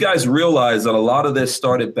realize that a lot of this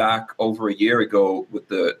started back over a year ago with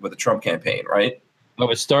the Trump campaign, right? Oh,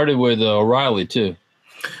 it started with O'Reilly too.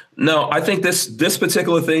 No, I think this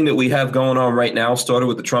particular thing that we have going on right now started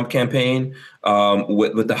with the Trump campaign,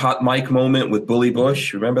 with the hot mic moment with Billy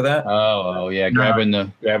Bush. Remember that? Oh yeah, grabbing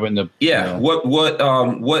the. Yeah.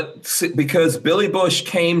 Because Billy Bush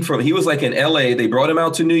he was like in L.A. They brought him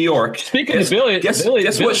out to New York. Speaking of Billy, guess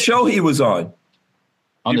what show he was on?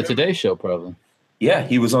 On the Today Show, probably. Yeah,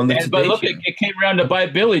 he was on the Today But look, Show. it came around to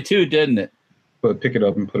bite Billy too, didn't it? But pick it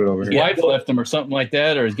up and put it over here. His wife left him or something like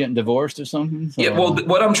that, or he's getting divorced or something. So. Yeah, well,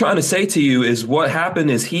 what I'm trying to say to you is what happened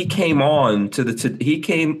is he came on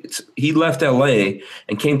he left LA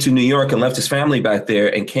and came to New York and left his family back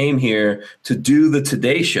there and came here to do the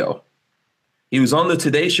Today Show. He was on the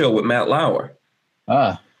Today Show with Matt Lauer.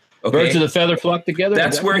 Okay. Birds of the feather flock together.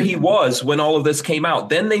 That's where he was when all of this came out.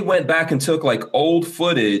 Then they went back and took like old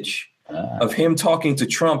footage of him talking to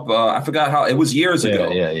Trump. I forgot how it was years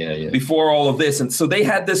ago. Yeah. Before all of this. And so they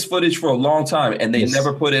had this footage for a long time and they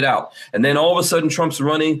never put it out. And then all of a sudden Trump's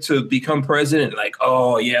running to become president. Like,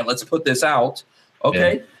 oh yeah, let's put this out.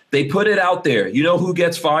 Okay. Yeah. They put it out there. You know who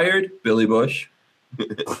gets fired? Billy Bush.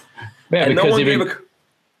 And no one gave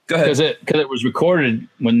Go ahead. Because it was recorded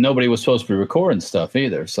when nobody was supposed to be recording stuff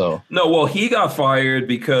either. So no, well, he got fired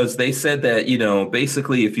because they said that, you know,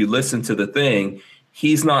 basically if you listen to the thing,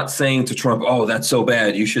 he's not saying to Trump, oh, that's so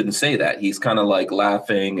bad, you shouldn't say that. He's kind of like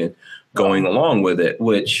laughing and going along with it,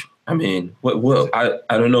 which, I mean, I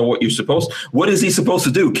don't know what what is he supposed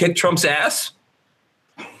to do? Kick Trump's ass?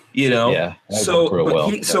 You know? Yeah.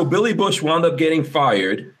 So Billy Bush wound up getting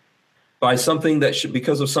fired by something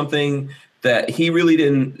because of something that he really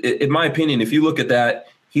didn't, in my opinion, if you look at that,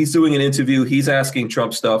 he's doing an interview, he's asking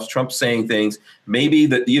Trump stuff, Trump's saying things, maybe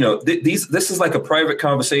that, you know, this is like a private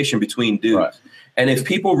conversation between dudes. Right. And if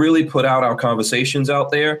people really put out our conversations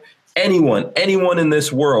out there, anyone in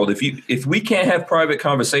this world, if we can't have private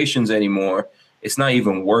conversations anymore, it's not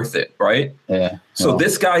even worth it, right? Yeah. So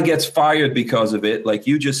this guy gets fired because of it. Like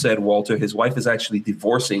you just said, Walter, his wife is actually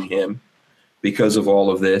divorcing him because of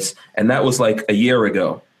all of this. And that was like a year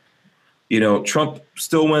ago. You know, Trump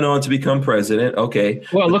still went on to become president. Okay.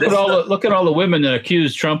 Well, look at all the women that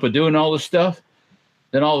accused Trump of doing all this stuff.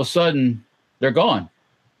 Then all of a sudden they're gone.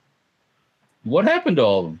 What happened to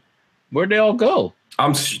all of them? Where'd they all go?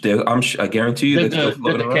 I guarantee you. Did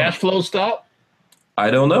the cash flow stop?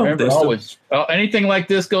 I don't know. Remember, always anything like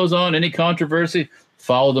this goes on, any controversy,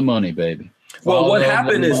 follow the money, baby. Well, what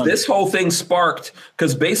happened is this whole thing sparked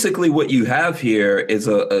because basically what you have here is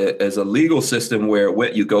a legal system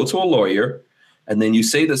where you go to a lawyer and then you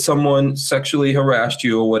say that someone sexually harassed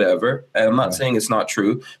you or whatever. And I'm not saying it's not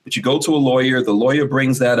true, but you go to a lawyer, the lawyer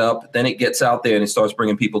brings that up, then it gets out there and it starts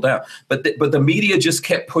bringing people down. But the media just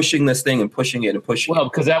kept pushing this thing and pushing it and pushing it. Well,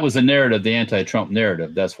 because that was the narrative, the anti-Trump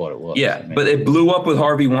narrative. That's what it was. Yeah, I mean, but it blew up with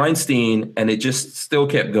Harvey Weinstein and it just still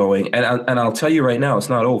kept going. And I'll tell you right now, it's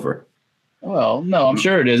not over. Well, no, I'm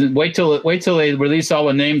sure it isn't. Wait till they release all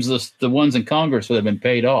the names of the ones in Congress that have been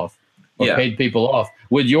paid off or paid people off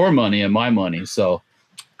with your money and my money. So,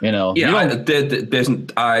 you know, I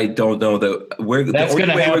don't know the only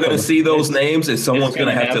way we're going to see those names is someone's going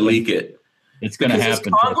to have to leak it. It's going to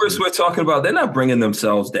happen. Congress we're talking about, they're not bringing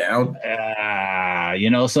themselves down. You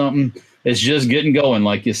know something? It's just getting going,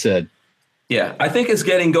 like you said. Yeah, I think it's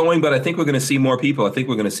getting going, but I think we're going to see more people. I think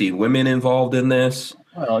we're going to see women involved in this.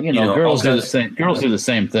 Well, you know girls do the same. Girls do the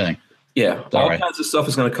same thing. Yeah, all Sorry. kinds of stuff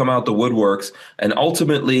is going to come out the woodworks, and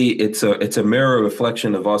ultimately, it's a mirror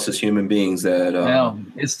reflection of us as human beings. That Now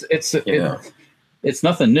it's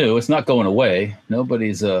nothing new. It's not going away.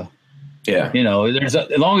 Nobody's yeah, there's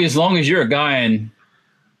as long as you're a guy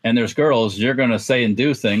and there's girls, you're going to say and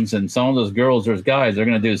do things, and some of those girls, there's guys, they're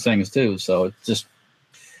going to do things too. So it's just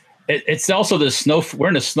it's also this we're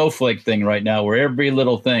in a snowflake thing right now, where every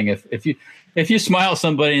little thing, if you smile at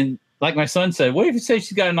somebody, and like my son said, what if you say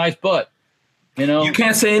she's got a nice butt? You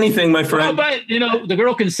can't say anything, my friend. Well, but the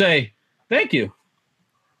girl can say thank you,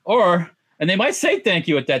 and they might say thank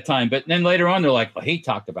you at that time, but then later on they're like, well, he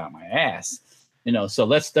talked about my ass, so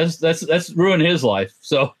let's ruin his life.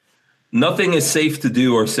 So nothing is safe to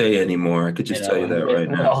do or say anymore. I could just tell you that right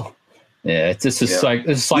now. Yeah, it's just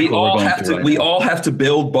a cycle. We all have to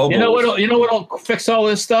build bubbles. You know what'll fix all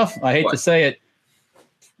this stuff? I hate to say it.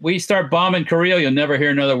 We start bombing Korea, you'll never hear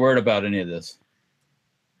another word about any of this.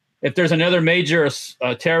 If there's another major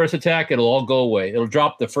terrorist attack, it'll all go away. It'll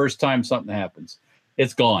drop the first time something happens.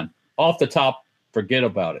 It's gone. Off the top, forget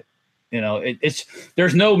about it.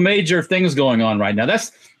 There's no major things going on right now.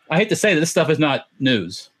 I hate to say that this stuff is not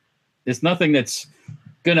news. It's nothing that's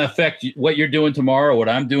going to affect what you're doing tomorrow, what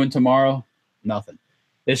I'm doing tomorrow. Nothing.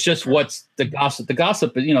 It's just what's the gossip. The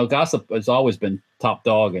gossip, gossip has always been top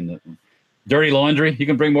dog. And the dirty laundry, you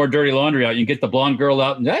can bring more dirty laundry out. You can get the blonde girl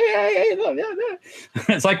out and hey, look, yeah.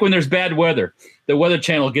 It's like when there's bad weather. The Weather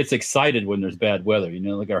Channel gets excited when there's bad weather.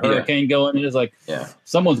 Like a hurricane going. It's like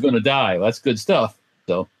someone's going to die. That's good stuff.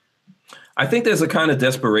 So I think there's a kind of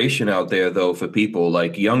desperation out there, though, for people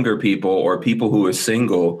like younger people or people who are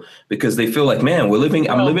single, because they feel like, man, I'm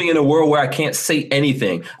living in a world where I can't say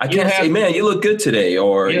anything. I can't say, man, you look good today,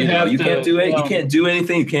 or you can't do it. You can't do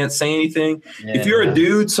anything. You can't say anything. Yeah. If you're a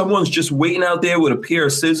dude, someone's just waiting out there with a pair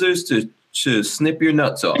of scissors to snip your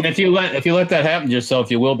nuts off. And if you let that happen to yourself,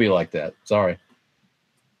 you will be like that. Sorry.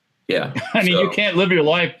 Yeah. I mean, you can't live your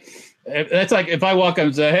life. That's like if I walk up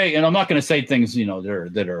and say, hey, and I'm not going to say things,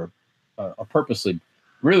 that are purposely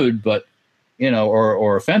rude, but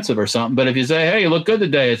or offensive or something. But if you say, "Hey, you look good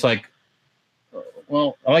today," it's like,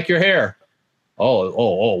 "Well, I like your hair."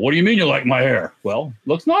 Oh, what do you mean you like my hair? Well,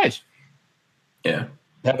 looks nice. Yeah.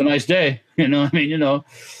 Have a nice day.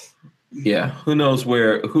 Yeah. Who knows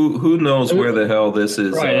where? Who knows where the hell this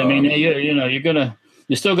is? Right. I mean,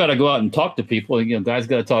 you still got to go out and talk to people. Guys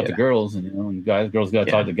got to talk to girls, and girls got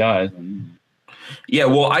to talk to guys. Yeah,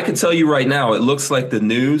 well, I can tell you right now, it looks like the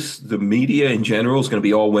news, the media in general is going to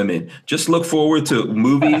be all women. Just look forward to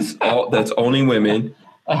movies that's only women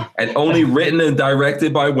and only written and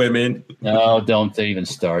directed by women. No, don't even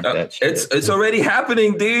start that shit. It's already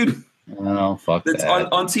happening, dude. No, fuck that.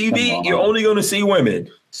 On TV, you're only going to see women.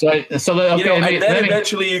 Okay, and then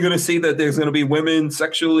eventually you're going to see that there's going to be women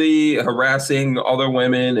sexually harassing other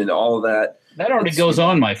women and all of that. That already goes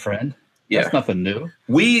on, my friend. Yeah. That's nothing new.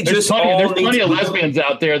 There's plenty of lesbians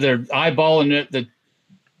out there. They're eyeballing it,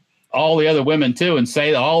 all the other women too, and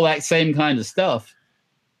say all that same kind of stuff.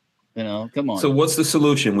 Come on. So what's the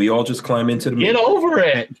solution? We all just climb into the get over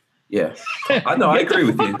it. Yeah, I know. I agree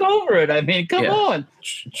with you. Get over it. I mean, come on.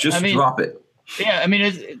 Just drop it. Yeah, I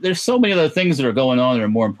mean, there's so many other things that are going on that are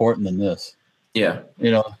more important than this. Yeah.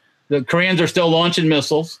 The Koreans are still launching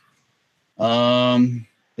missiles.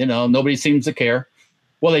 Nobody seems to care.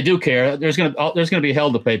 Well, they do care. There's gonna be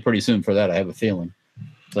hell to pay pretty soon for that. I have a feeling.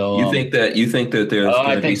 So you think that there's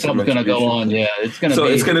I think something's gonna go on. Yeah, it's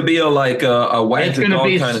gonna be a wag the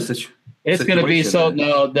dog kind of situation. It's gonna be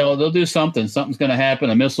they'll do something. Something's gonna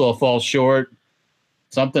happen. A missile will fall short.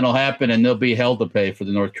 Something will happen, and there'll be hell to pay for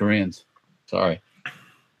the North Koreans. Sorry.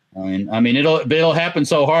 I mean, it'll happen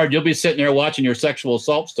so hard. You'll be sitting there watching your sexual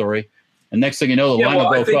assault story. And next thing you know, the line will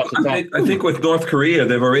go across the top. I think with North Korea,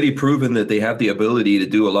 they've already proven that they have the ability to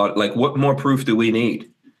do a lot. Like, what more proof do we need?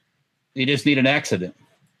 You just need an accident.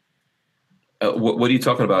 What are you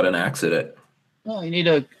talking about, an accident? Well, you need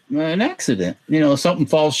an accident. Something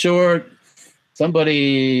falls short.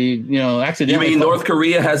 Somebody, accidentally. You mean North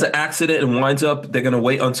Korea has an accident and winds up, they're going to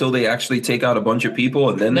wait until they actually take out a bunch of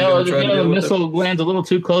people and then they're going to try to do it? The missile lands a little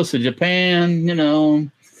too close to Japan,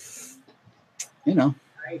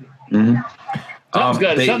 Mm-hmm.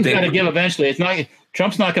 Something's got to give eventually. It's not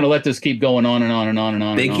Trump's not going to let this keep going on and on and on and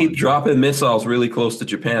on. They keep dropping missiles really close to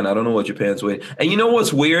Japan. I don't know what Japan's waiting. And you know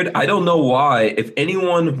what's weird? I don't know why. If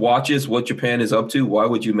anyone watches what Japan is up to, why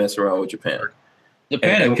would you mess around with Japan?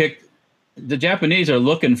 The Japanese are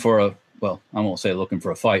looking for I won't say looking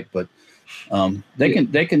for a fight, but they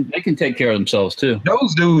can take care of themselves too.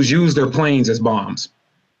 Those dudes use their planes as bombs.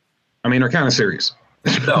 I mean, they're kind of serious.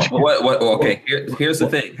 No, what? Okay, here's the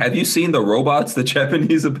thing. Have you seen the robots the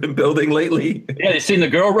Japanese have been building lately? Yeah, you seen the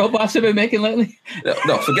girl robots they've been making lately?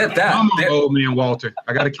 No, forget that. I'm an old man, Walter.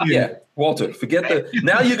 I got a kid. Yeah, Walter, forget the.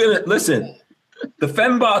 Now you're gonna listen. The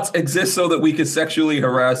fembots exist so that we can sexually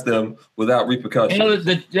harass them without repercussions.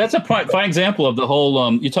 You know, that's a fine example of the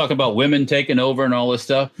whole. You talk about women taking over and all this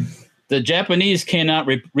stuff. The Japanese cannot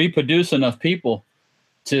reproduce enough people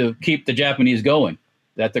to keep the Japanese going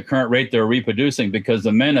at the current rate they're reproducing, because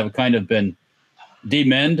the men have kind of been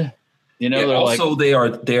demenned. You know, they're also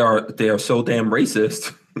like, they are so damn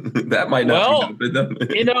racist. That might not be them.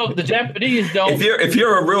 You know, the Japanese don't. If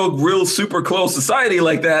you're a real super close society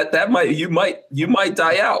like that, you might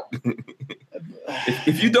die out.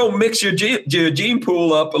 if you don't mix your gene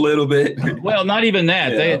pool up a little bit. Well, not even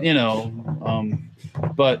that. Yeah. They,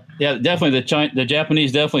 but yeah, definitely the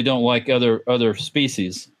Japanese definitely don't like other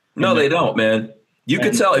species. No, they don't, man. You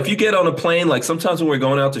can tell if you get on a plane. Like sometimes when we're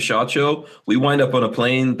going out to SHOT Show, we wind up on a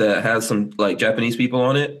plane that has some like Japanese people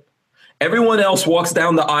on it. Everyone else walks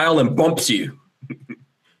down the aisle and bumps you.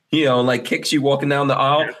 You know, like kicks you walking down the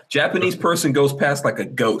aisle. Japanese person goes past like a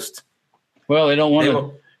ghost. Well, they don't want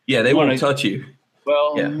to. Yeah, they won't touch you.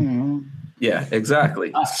 Well, yeah, yeah,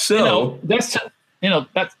 exactly. So that's them.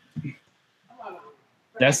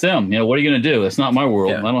 You know, what are you going to do? It's not my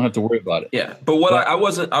world. Yeah. I don't have to worry about it. Yeah, but I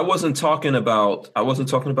wasn't talking about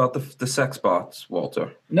the sex bots,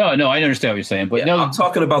 Walter. No, I understand what you're saying, but I'm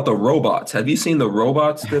talking about the robots. Have you seen the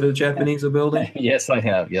robots that the Japanese are building? Yes, I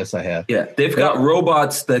have. Yeah, they've got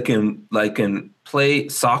robots that can play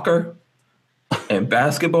soccer and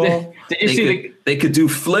basketball. Did you see they could do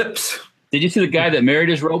flips. Did you see the guy that married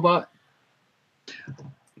his robot?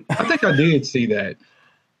 I think I did see that.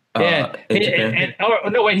 Yeah,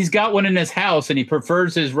 he's got one in his house, and he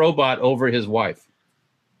prefers his robot over his wife.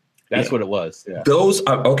 That's what it was. Yeah. Those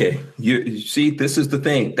are okay. You see, this is the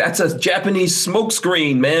thing. That's a Japanese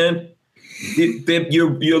smokescreen, man.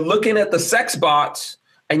 You're looking at the sex bots,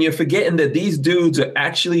 and you're forgetting that these dudes are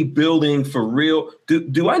actually building for real.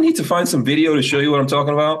 Do I need to find some video to show you what I'm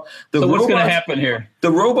talking about? So what's going to happen here?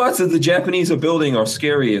 The robots that the Japanese are building are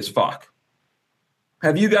scary as fuck.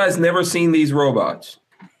 Have you guys never seen these robots?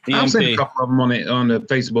 I've seen a couple of them on the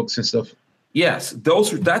Facebooks and stuff. Yes,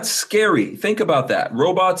 that's scary. Think about that.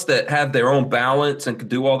 Robots that have their own balance and can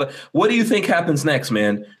do all that. What do you think happens next,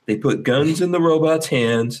 man? They put guns in the robots'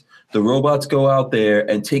 hands. The robots go out there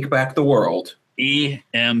and take back the world.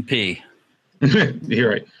 EMP. You're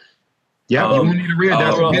right. Yeah, you need to read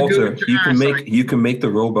that. Walter, you can make the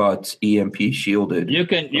robots EMP shielded. You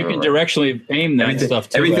can directionally aim that stuff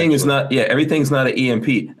too. Everything's not an EMP.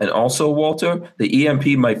 And also, Walter, the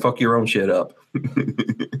EMP might fuck your own shit up.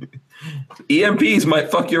 EMPs might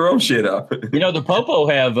fuck your own shit up. You know, the Popo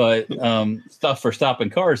have stuff for stopping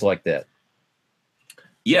cars like that.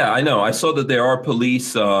 Yeah, I know. I saw that there are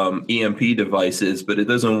police EMP devices, but it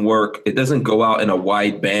doesn't work. It doesn't go out in a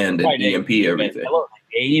wide band and EMP everything.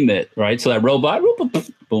 Aim it, right? So that robot,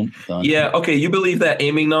 boom, done. Yeah, okay, you believe that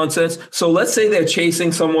aiming nonsense? So let's say they're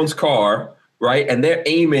chasing someone's car, right? And they're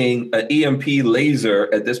aiming an EMP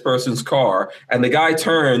laser at this person's car, and the guy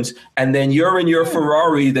turns, and then you're in your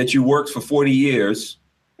Ferrari that you worked for 40 years.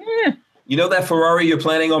 You know that Ferrari you're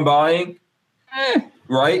planning on buying?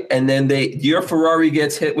 Right? And then your Ferrari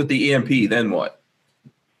gets hit with the EMP, then what?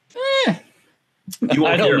 You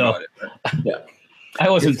won't hear about it. Yeah. I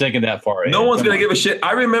wasn't thinking that far. No one's going to give a shit.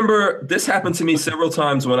 I remember this happened to me several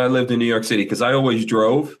times when I lived in New York City because I always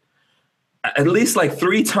drove. At least like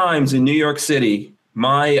 3 times in New York City,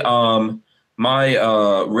 my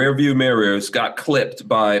rear view mirrors got clipped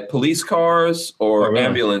by police cars or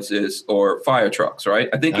ambulances or fire trucks, right?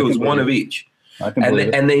 I think it was one of each.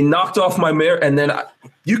 And they knocked off my mirror, and then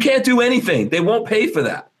you can't do anything. They won't pay for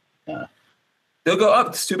that. They'll go up.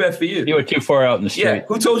 It's too bad for you. You were too far out in the street. Yeah.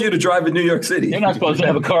 Who told you to drive in New York City? You're not supposed to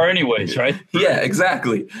have a car anyways, right? Yeah,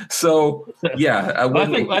 exactly. So, yeah.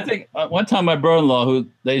 I think one time my brother-in-law, who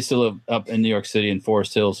they used to live up in New York City in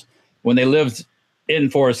Forest Hills, when they lived in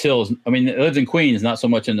Forest Hills, I mean, it lived in Queens, not so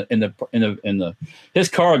much in the. His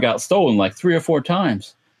car got stolen like 3 or 4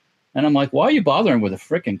 times, and I'm like, why are you bothering with a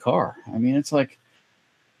freaking car? I mean, it's like,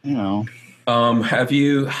 you know.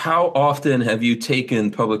 How often have you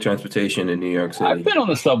taken public transportation in New York City? I've been on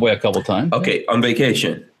the subway a couple times. Okay, on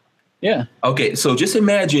vacation. Yeah. Okay, so just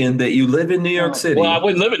imagine that you live in New York City. Well, I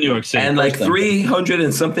wouldn't live in New York City. And like 300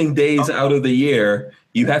 and something days out of the year,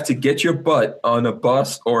 you have to get your butt on a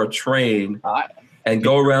bus or a train and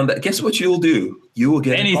go around that. Guess what you'll do? You will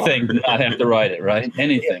get anything to not have to ride it, right?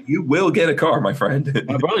 Anything. You will get a car, my friend.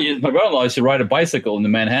 My brother-in-law used to ride a bicycle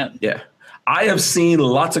in Manhattan. Yeah. I have seen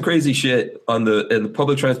lots of crazy shit in the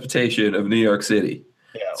public transportation of New York City.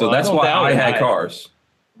 Yeah, So well, that's don't why doubt I it. had cars.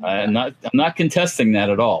 I'm not contesting that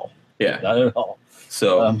at all. Yeah. Not at all.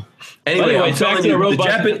 So anyway, anyway, I'm back telling to the you,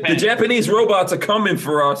 robots in the Japan. Japanese robots are coming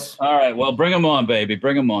for us. All right, well, bring them on, baby.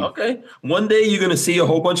 Bring them on. Okay. One day you're going to see a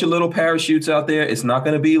whole bunch of little parachutes out there. It's not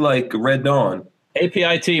going to be like Red Dawn.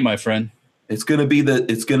 APIT, my friend. It's going to be like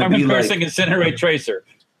Cursing Incinerate Tracer.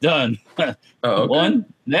 Done. oh, okay. One.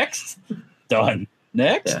 Next. Done.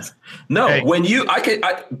 Next. Yeah. No, Hey. when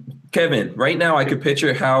Kevin, right now I could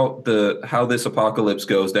picture how this apocalypse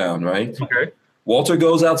goes down, right? Okay. Walter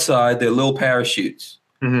goes outside, they're little parachutes.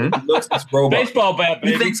 Mm-hmm. He looks at this robot. Baseball bat,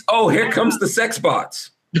 He baby. thinks, oh, here comes the sex bots.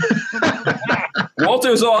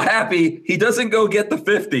 Walter's all happy. He doesn't go get the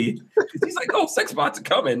 50. He's like, oh, sex bots are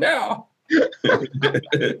coming now. How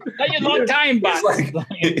you long time, bots? It's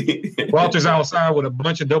like- Walter's outside with a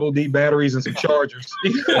bunch of double D batteries and some chargers.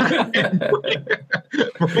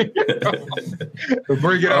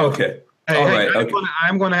 Bring it on. Okay. Hey, All hey, right, okay.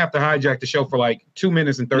 I'm going to have to hijack the show for like 2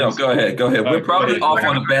 minutes and 30 No, seconds. go ahead. Go ahead. We're probably off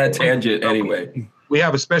on a bad tangent anyway. We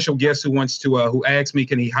have a special guest who wants to, who asked me,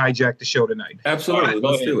 can he hijack the show tonight? Absolutely. All right,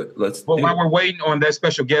 Let's do it. Let's Well, do while it. we're waiting on that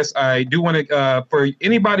special guest, I do want to, for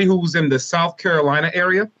anybody who's in the South Carolina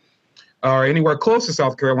area or anywhere close to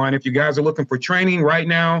South Carolina, if you guys are looking for training right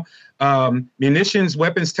now, Munitions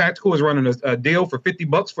Weapons Tactical is running a deal for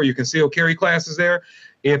 $50 for your concealed carry classes there.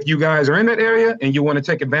 If you guys are in that area and you want to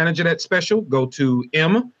take advantage of that special, go to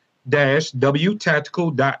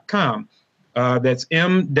m-wtactical.com. That's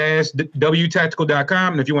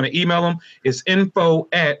m-wtactical.com. And if you want to email them, it's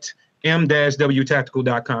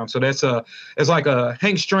info@m-wtactical.com. So that's it's like a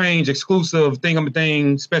Hank Strange exclusive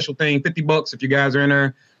thing, special thing, $50. If you guys are in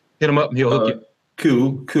there, hit him up and he'll hook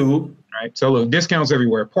you. Cool. All right. So look, discounts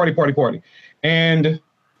everywhere. Party. And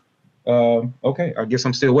okay, I guess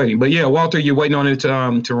I'm still waiting. But yeah, Walter, you're waiting on it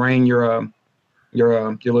to rain your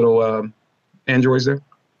little androids there.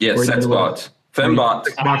 Yeah, Where sex you- bots.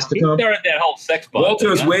 Fembots. Box to He come. started that whole sex bot.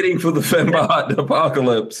 Walter's thing, huh? waiting for the fembot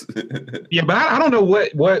apocalypse. Yeah, but I don't know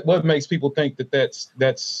what makes people think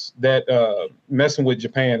that messing with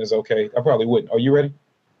Japan is okay. I probably wouldn't. Are you ready?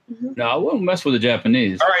 No, I wouldn't mess with the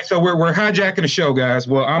Japanese. All right, so we're hijacking the show, guys.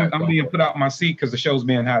 Well, I'm All right, being put out my seat because the show's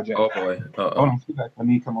being hijacked. Oh boy. Hold on, sit back. Let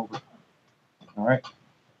me come over. All right.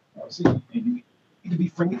 Let's see. You need to be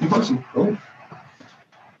friendly person. Go ahead.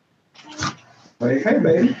 Hey,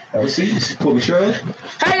 baby. Have a seat. Pull the show.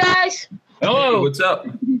 Hi guys. Hello. What's up?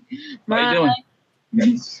 How you My, doing?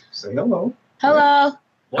 Yes. Say hello. hello.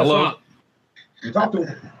 What's Hello. up? You talk to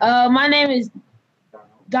him. My name is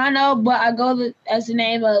Dono, but I go as the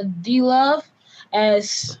name of D Love,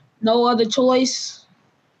 as no other choice.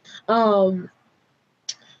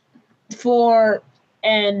 For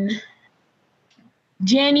in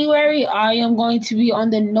January, I am going to be on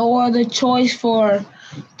the No Other Choice for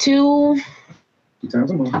two 2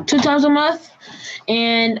 times a month. 2 times a month,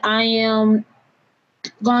 and I am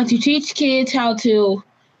going to teach kids how to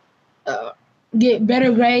get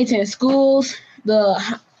better grades in schools,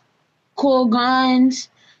 the cool guns,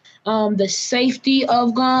 the safety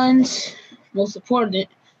of guns, most important.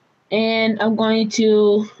 And I'm going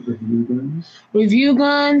to review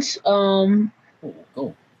guns. Oh.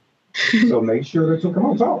 So make sure that you come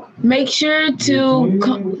on talk. Make sure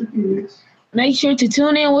to make sure to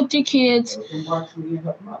tune in with your kids and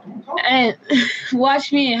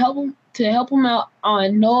watch me and help them out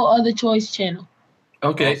on No Other Choice channel.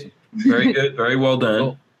 Okay. Awesome. Very good. Very well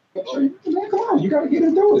done. Cool. Come on, you gotta get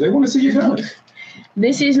into it. They want to see you guns.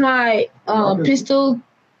 This is my pistol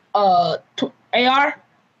AR.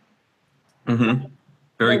 Mm-hmm.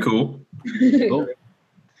 Very cool. Cool.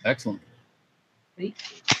 Excellent.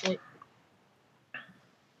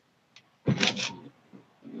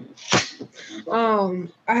 I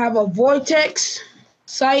have a Vortex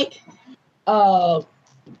sight,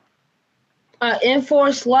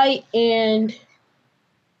 Enforce light, and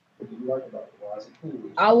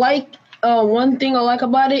I like one thing I like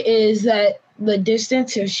about it is that the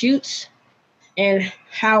distance it shoots and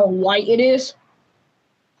how light it is,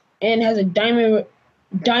 and it has a diamond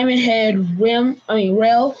head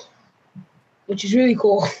rail, which is really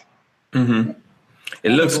cool. Mm-hmm.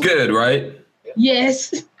 It looks good, right?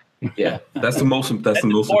 Yes. Yeah. That's the most. That's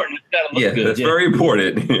important. It's gotta look Yeah, good. that's very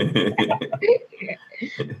important.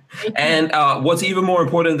 And what's even more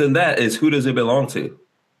important than that is who does it belong to?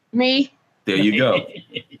 Me. There you go.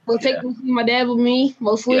 We'll take my dad with me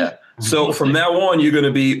mostly. Yeah. So from now on, you're going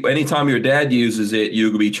to be, anytime your dad uses it,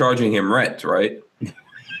 you'll be charging him rent, right?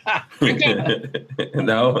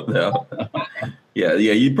 No. Yeah.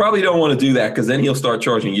 You probably don't want to do that because then he'll start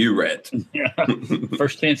charging you rent.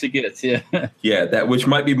 First chance he gets, yeah, Yeah, that which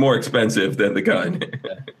might be more expensive than the gun.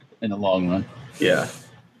 in the long run. Yeah.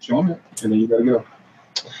 Show them it, and then you gotta go.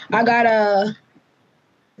 I got a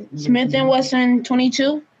Smith & Wesson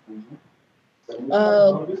 22.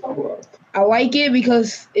 I like it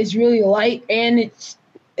because it's really light and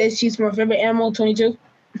it shoots my favorite ammo, 22.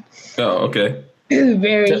 Oh, okay. It's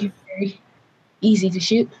very easy to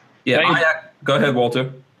shoot. Yeah. Go ahead,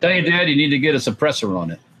 Walter. Tell your dad you need to get a suppressor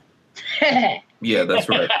on it. Yeah, that's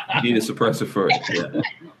right. You need a suppressor first. Yeah.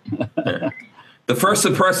 The first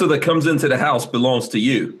suppressor that comes into the house belongs to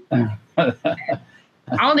you. I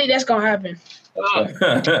don't think that's gonna happen.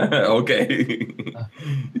 Okay.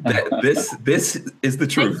 This is the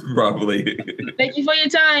truth, probably. Thank you for your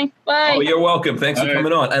time. Bye. Oh, you're welcome. Thanks for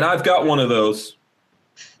coming on. And I've got one of those.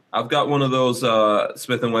 I've got one of those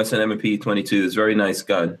Smith & Wesson M&P 22s. Very nice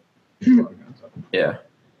gun. Yeah.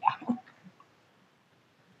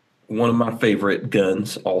 One of my favorite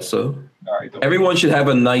guns also. All right. Everyone should have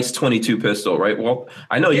a nice 22 pistol, right? Well,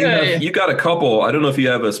 I know you got a couple. I don't know if you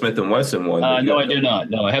have a Smith & Wesson one. No, I do not.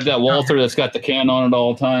 No, I have that Walther that's got the can on it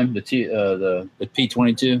all the time, the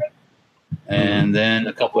P22, and then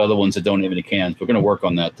a couple other ones that don't have any cans. We're going to work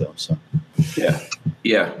on that though. So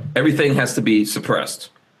yeah. Everything has to be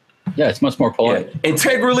suppressed. yeah, it's much more polite. Yeah.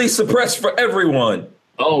 Integrally suppressed for everyone.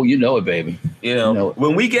 Oh, you know it, baby. You know it.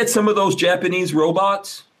 When we get some of those Japanese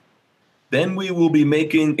robots, then we will be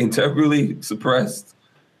making integrally suppressed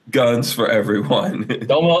guns for everyone.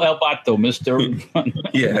 Domo el bato, Mr.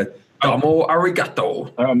 Yeah. Domo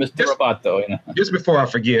arigato. Mr. Roboto. You know. Just before I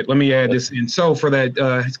forget, let me add this in. So for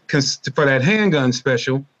that handgun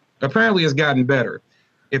special, apparently it's gotten better.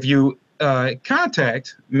 If you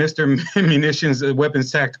contact Mr. Munitions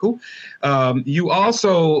Weapons Tactical, you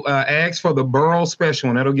also ask for the Burl special,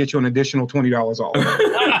 and that'll get you an additional $20 off.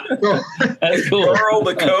 That's cool. Burl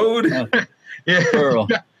the code. Yeah. Burl.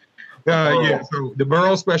 Yeah. So the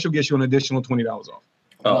Burl special gets you an additional $20 off.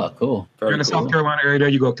 Oh, cool. If you're in the South Carolina area, there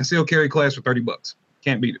you go. Concealed carry class for $30.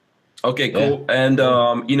 Can't beat it. Okay, cool. Yeah. And,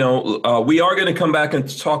 we are going to come back and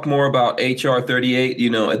talk more about HR 38.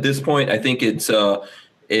 You know, at this point, I think it's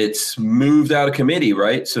moved out of committee,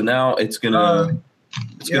 right? So now it's going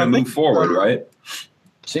to move forward, right?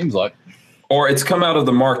 Seems like. Or it's come out of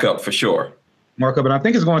the markup for sure. Markup, and I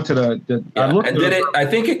think it's going to the did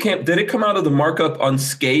it come out of the markup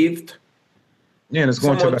unscathed? Yeah, and it's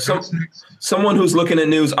going to someone who's looking at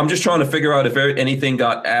news. I'm just trying to figure out if anything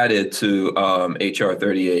got added to HR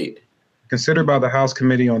 38. Considered by the House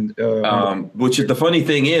Committee on which is the funny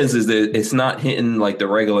thing is that it's not hitting like the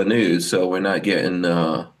regular news, so we're not getting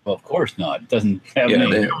well, of course not. It doesn't have any.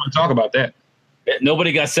 We don't want to talk about that.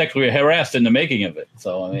 Nobody got sexually harassed in the making of it,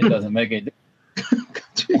 so I mean, it doesn't make any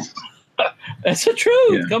That's the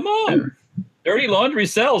truth. Yeah. Come on. Yeah. Dirty laundry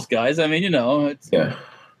sells, guys. I mean, it's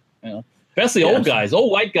especially old guys,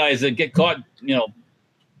 old white guys that get caught,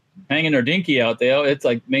 hanging their dinky out there. It's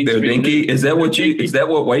like mainstream. Their dinky? Is that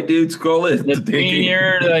what white dudes call it? The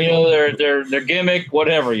beard, their gimmick,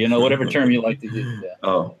 whatever, whatever term you like to use. Yeah.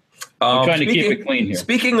 Oh. I'm trying to keep it clean here.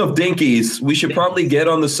 Speaking of dinkies, we should probably get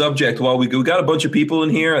on the subject while we got a bunch of people in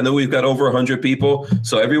here. I know we've got over 100 people.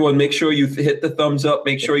 So everyone, make sure you hit the thumbs up.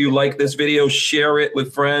 Make sure you like this video. Share it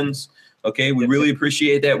with friends. Okay, we really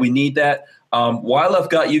appreciate that. We need that. While I've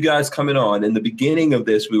got you guys coming on, in the beginning of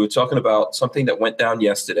this, we were talking about something that went down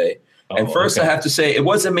yesterday. And first, I have to say, it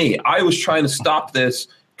wasn't me. I was trying to stop this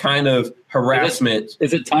kind of harassment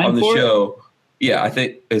is it time on the for show. It? Yeah, I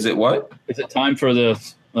think. Is it what? Is it time for the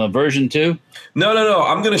version 2? No.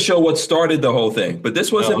 I'm going to show what started the whole thing. But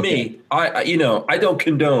this wasn't me. I don't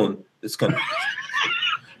condone this kind of.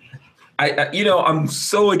 I'm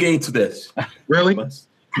so against this. Really? No.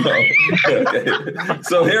 Okay.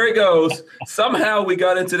 So here it goes. Somehow we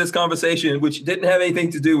got into this conversation, which didn't have anything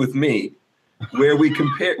to do with me, where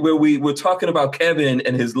we were talking about Kevin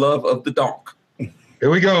and his love of the donk. Here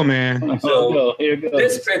we go, man. So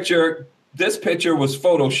this picture was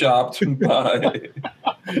photoshopped by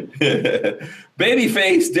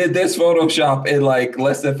Babyface. Did this Photoshop in like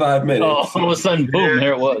less than 5 minutes. Oh, all of a sudden, boom!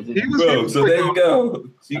 There it was. Boom. So there you go.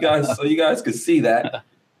 So you guys could see that.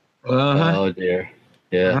 Uh-huh. Oh dear.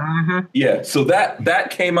 Yeah. Uh-huh. Yeah. So that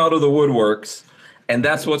came out of the woodworks, and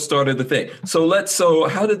that's what started the thing. So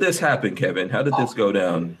how did this happen, Kevin? How did this go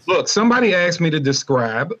down? Look, somebody asked me to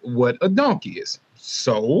describe what a donkey is.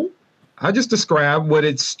 So I just described what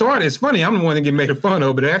it started. It's funny, I'm the one that get made fun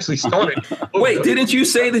of, but it actually started. Wait, didn't you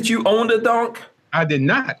say that you owned a donk? I did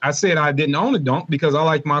not. I said I didn't own a donk because I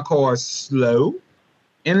like my cars slow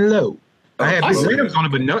and low. I had big rims on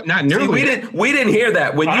it, but not See, nearly. we didn't hear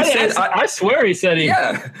that when you said. I swear he said he.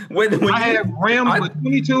 Yeah, when I have rims, but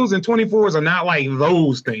 22s and 24s are not like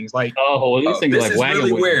those things. Like, Oh, well, these things this like is wagon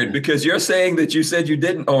really wheels. weird because you're saying that you said you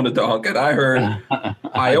didn't own a donk, and I heard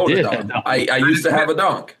I own a did. donk. I used to have a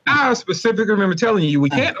donk. I specifically remember telling you we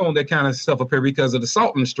can't own that kind of stuff up here because of the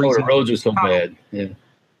salt in the Oh, streets. the roads are so bad. Yeah.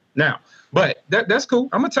 Now, but that's cool.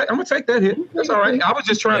 I'm gonna take that hit. That's all right. I was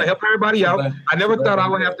just trying to help everybody out. I never thought I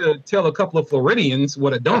would have to tell a couple of Floridians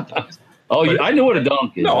what a donk is. Oh, I know what a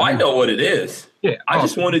donk is. No, I know what it is. Yeah, I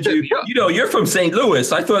just wanted you. You know, you're from St.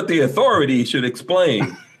 Louis. I thought the authority should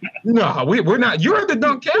explain. No, we're not. You're the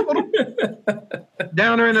dunk capital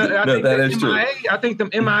down there in the. I think that the is true. MIA, I think the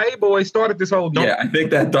MIA boys started this whole dunk. Yeah, I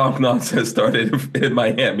think that donk nonsense started in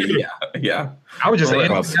Miami. Yeah. I was just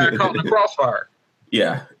saying, Well, got caught in the crossfire.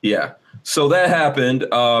 Yeah. So that happened.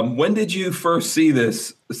 When did you first see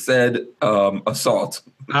this said assault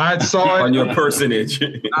I saw it on your personage?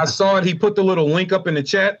 I saw it. He put the little link up in the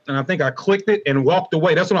chat, and I think I clicked it and walked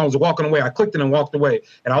away. That's when I was walking away. I clicked it and walked away,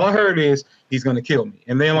 and all I heard is he's going to kill me.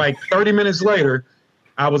 And then, like 30 minutes later,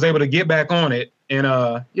 I was able to get back on it, and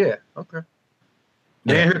yeah, okay.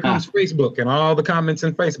 Then here comes Facebook and all the comments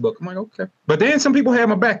in Facebook. I'm like, okay. But then some people had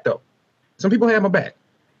my back, though. Some people had my back.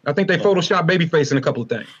 I think they photoshopped Babyface in a couple of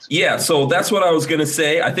things. Yeah, so that's what I was gonna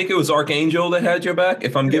say. I think it was Archangel that had your back.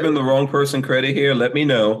 If I'm giving the wrong person credit here, let me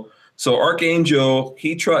know. So Archangel,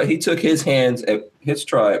 he took his hands at his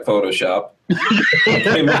try at Photoshop.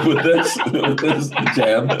 Came up with this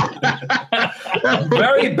jam.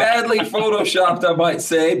 Very badly photoshopped, I might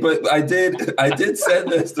say, but I did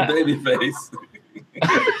send this to Babyface.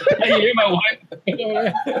 Hey, you hear my wife?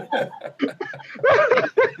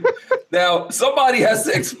 Now, somebody has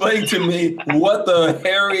to explain to me what the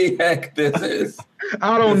hairy heck this is.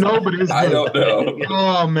 I don't know, but it's I good. don't know.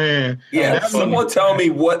 Oh, man. Yeah, That someone tell me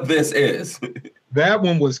what this is. That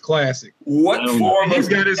one was classic. What form He's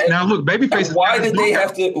of got his, now look, Babyface. and why did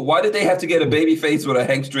they have to get a Babyface with a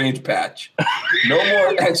Hank Strange patch? No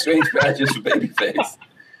more Hank Strange patches for Babyface.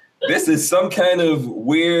 This is some kind of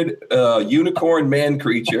weird unicorn man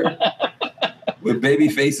creature with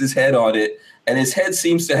Babyface's head on it, and his head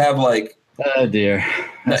seems to have like. Oh dear,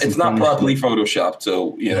 It's not properly photoshopped,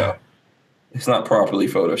 so you know, it's not properly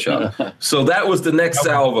photoshopped. So that was the next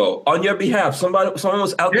salvo on your behalf. Someone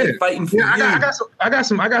was out there fighting for you. I got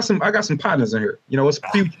some partners in here. You know, it's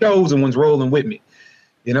a few chosen ones rolling with me.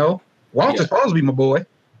 You know, Walter's supposed to be my boy.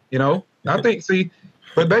 You know, I think. See,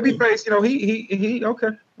 but Babyface, you know, he okay.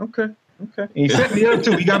 And he set me up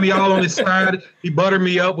too. He got me all on his side. He buttered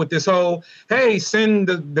me up with this whole, hey, send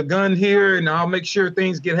the gun here and I'll make sure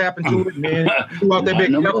things happen to it. And then he threw out that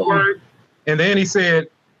big F word. And then he said,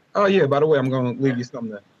 oh yeah, by the way, I'm gonna leave you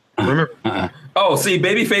something there. Remember? Oh, see,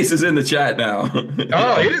 Babyface is in the chat now.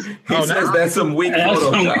 Oh, it is. He says that's some weak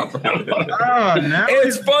Photoshop. Now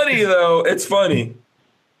It's funny though. It's funny.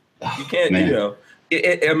 You can't, you know.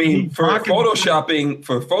 I mean, for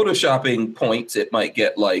photoshopping points, it might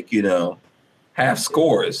get like, you know, half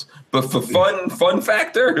scores. But for fun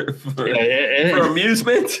factor, for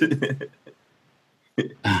amusement,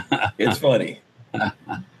 it's funny.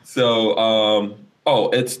 So,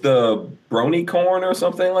 it's the brony corn or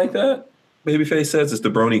something like that. Babyface says it's the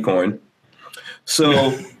brony corn.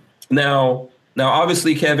 So now,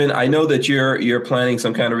 obviously, Kevin, I know that you're planning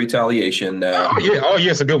some kind of retaliation now. Oh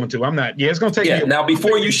yeah, it's a good one too. I'm not. Yeah, it's gonna take. Yeah. Now,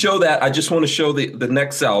 before you show that, I just want to show the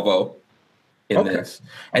next salvo in this.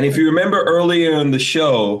 And if you remember earlier in the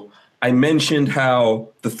show, I mentioned how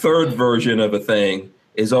the third version of a thing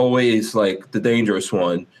is always like the dangerous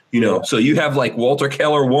one. You know, so you have like Walter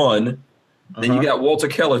Keller 1, then you got Walter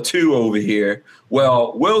Keller 2 over here.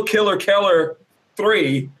 Well, Will Killer Keller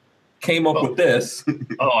 3 came up with this.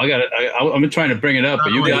 Oh, I got it. I'm trying to bring it up,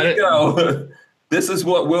 but you got it. Go. This is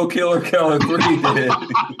what Will Killer Keller 3 did.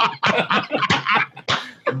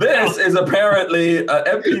 This is apparently an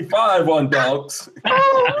MP5 on Dogs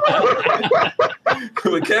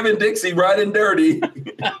with Kevin Dixie riding dirty.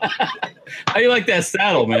 How you like that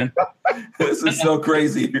saddle, man? This is so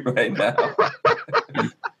crazy right now.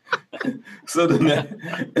 So man,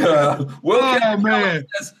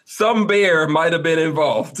 some bear might have been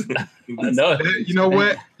involved. No. You know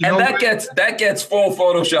what? That gets full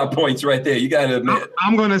Photoshop points right there. You got to admit.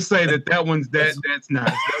 I'm gonna say that one's that's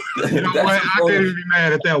nice. You know what? I can't even be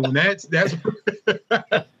mad at that one. That's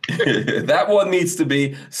that one needs to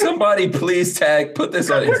be somebody. Please put this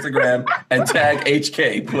on Instagram and tag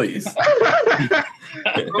HK, please.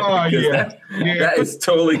 Oh yeah, that is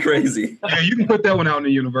totally crazy. Yeah, you can put that one out in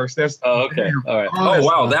the universe. That's okay. All right. Oh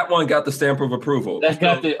wow, that one got the stamp of approval. I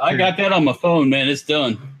got that on my phone, man. It's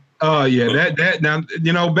done. Oh yeah, that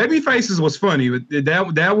now Baby Faces was funny, but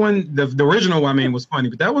that one, the original, I mean, was funny,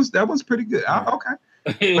 but that one's pretty good. Okay.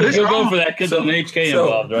 You'll go for that because there's an HK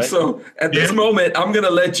involved, right? So at this moment, I'm gonna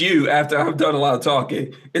let you, after I've done a lot of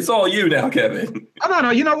talking, it's all you now, Kevin. Oh, no,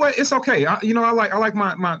 you know what? It's okay. I like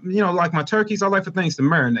my like my turkeys. I like for things to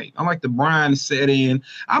marinate. I like the brine to set in.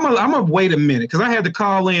 I'm a wait a minute because I had to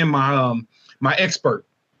call in my my expert,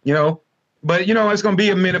 But it's gonna be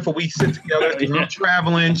a minute for we sit together. I'm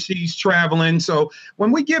traveling, she's traveling. So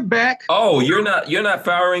when we get back, you're not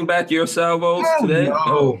firing back your salvos today.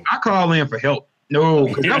 No, I call in for help. No,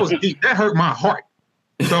 because that was deep. That hurt my heart.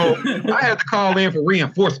 So I had to call in for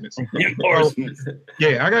reinforcements. Reinforcements.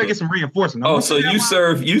 Yeah, I gotta get some reinforcements. So you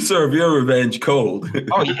serve your revenge cold.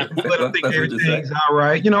 Oh yeah, but I think everything's all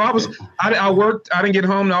right. I worked. I didn't get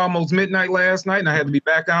home to almost midnight last night, and I had to be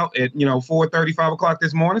back out at 4:30, 5 o'clock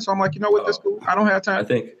this morning. So I'm like, you know what, that's cool. I don't have time.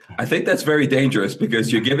 I think that's very dangerous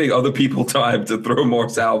because you're giving other people time to throw more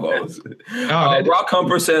salvos. Rock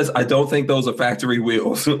Humper says, I don't think those are factory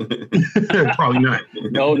wheels. Probably not.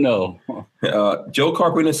 No. Joe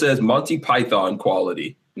Carpenter says Monty Python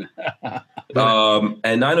quality. And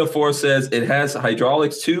 904 says it has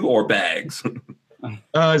hydraulics too or bags.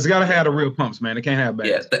 It's got to have the real pumps, man. It can't have bags.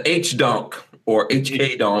 Yeah, the H Dunk or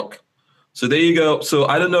HK Dunk. So there you go. So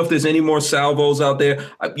I don't know if there's any more salvos out there.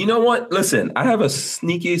 You know what? Listen, I have a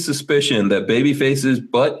sneaky suspicion that Babyface's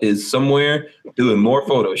butt is somewhere doing more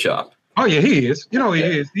Photoshop. Oh, yeah, he is. He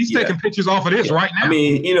is. He's taking pictures off of this right now. I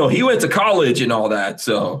mean, he went to college and all that.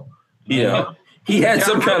 So, he had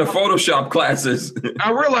some kind of Photoshop classes.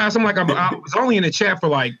 I realized I was only in the chat for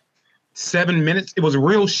like 7 minutes. It was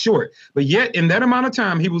real short. But yet in that amount of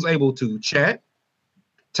time, he was able to chat,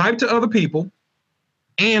 type to other people,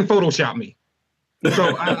 and Photoshop me.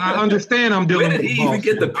 So I understand I'm dealing with. Where did he even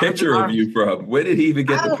get the picture of you from? Where did he even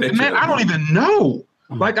get the picture? Man, I don't even know.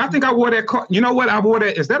 Like, I think I wore that. You know what? I wore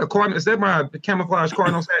that. Is that a Cardinal? Is that my camouflage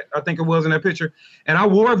Cardinals hat? I think it was in that picture. And I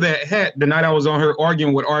wore that hat the night I was on here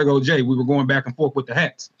arguing with Argo J. We were going back and forth with the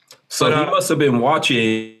hats. So he must have been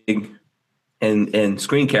watching and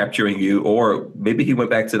screen capturing you, or maybe he went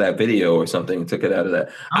back to that video or something and took it out of that.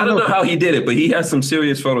 I don't know how he did it, but he has some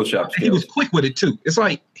serious Photoshop skills. He was quick with it too. It's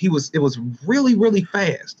like it was really, really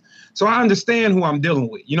fast. So I understand who I'm dealing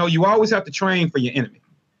with. You always have to train for your enemy.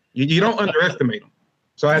 You don't underestimate them.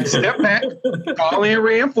 So I had to step back, call in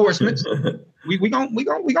reinforcements. We gonna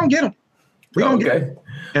get him. We gonna get him.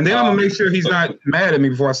 And then I'm gonna make sure he's not mad at me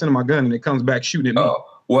before I send him my gun and it comes back shooting at me.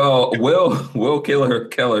 Well, Will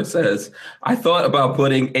Keller says, I thought about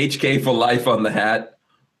putting HK for life on the hat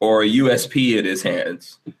or a USP in his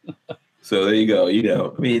hands. So there you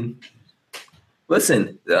go. I mean,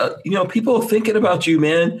 listen, people are thinking about you,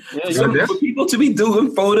 man. For people to be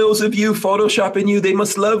doing photos of you, photoshopping you, they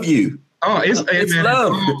must love you. Oh, it's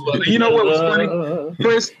love. You know what was funny?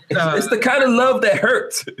 Chris, it's the kind of love that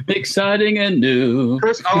hurts. Exciting and new.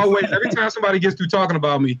 Chris always, every time somebody gets through talking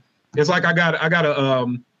about me, it's like I got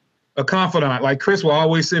a confidant. Like Chris will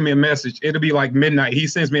always send me a message. It'll be like midnight. He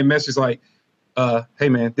sends me a message like, hey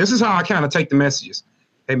man, this is how I kind of take the messages.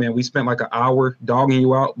 Hey man, we spent like an hour dogging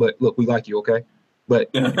you out, but look, we like you, okay?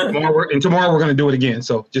 But tomorrow we're going to do it again.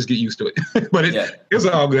 So just get used to it. But it's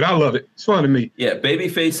all good. I love it. It's fun to me. Yeah.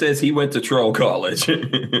 Babyface says he went to troll college.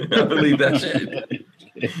 I believe that shit.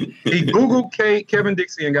 He Googled Kevin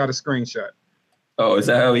Dixie and got a screenshot. Oh, is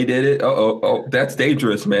that how he did it? Oh, that's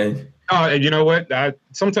dangerous, man. You know what?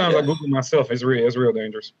 Sometimes I Google myself. It's real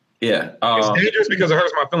dangerous. Yeah. It's dangerous because it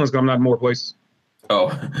hurts my feelings because I'm not in more places. Oh,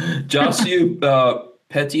 Josu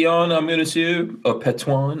Petion, I'm going to assume, or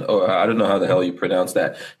Petuan, or I don't know how the hell you pronounce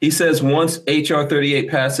that. He says once HR 38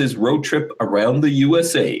 passes, road trip around the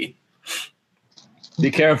USA.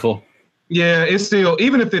 Be careful. Yeah, it's still,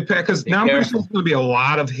 even if it passes, because now I'm pretty sure there's going to be a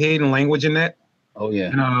lot of hidden language in that. Oh,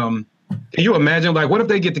 yeah. And, can you imagine, like, what if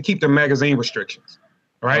they get to keep their magazine restrictions,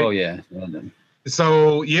 right? Oh, yeah.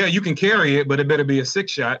 So, yeah, you can carry it, but it better be a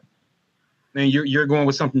 6-shot. And you're going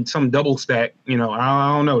with some double stack. I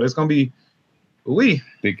don't know. There's going to be,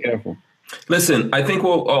 be careful. Listen, I think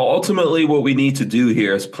ultimately what we need to do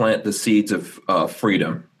here is plant the seeds of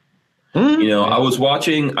freedom.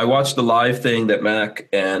 Mm-hmm. I watched the live thing that Mac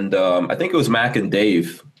and I think it was Mac and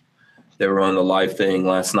Dave. They were on the live thing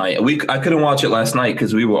last night. I couldn't watch it last night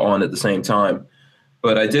because we were on at the same time,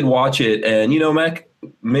 but I did watch it. And, Mac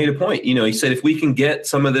made a point. He said, if we can get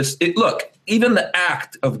some of this, look, even the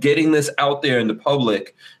act of getting this out there in the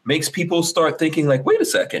public makes people start thinking like, wait a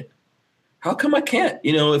second. How come I can't?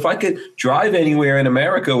 If I could drive anywhere in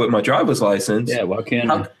America with my driver's license. Yeah, why can't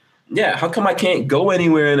I? Yeah, how come I can't go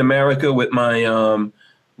anywhere in America with my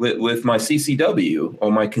with my CCW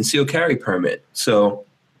or my concealed carry permit? So,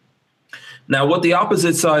 Now, what the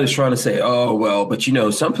opposite side is trying to say, oh, well, but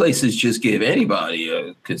some places just give anybody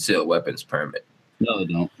a concealed weapons permit. No, they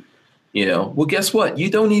don't. Well, guess what? You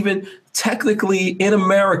don't even technically in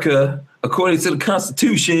America, according to the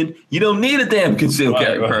Constitution, you don't need a damn concealed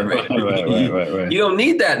carry permit. Right. You don't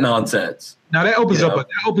need that nonsense. Now that opens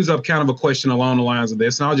up kind of a question along the lines of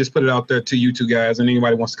this, and I'll just put it out there to you two guys, and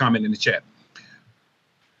anybody wants to comment in the chat.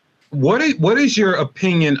 What is your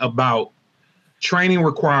opinion about training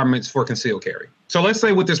requirements for concealed carry? So let's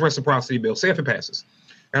say with this reciprocity bill, say if it passes,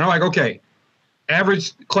 and I'm like, okay,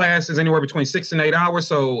 average class is anywhere between 6 and 8 hours,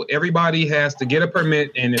 so everybody has to get a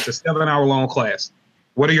permit, and it's a 7-hour long class.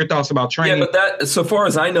 What are your thoughts about training? Yeah, but that, so far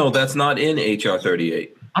as I know, that's not in HR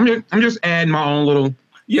 38. I'm just adding my own little.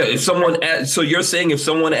 Yeah, if someone adds, so you're saying if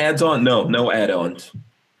someone adds on, no add-ons.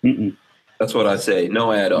 Mm-mm. That's what I say,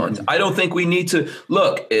 no add-ons. I don't think we need to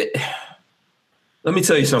look. Let me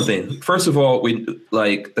tell you something. First of all, we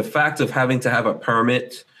like the fact of having to have a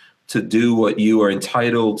permit to do what you are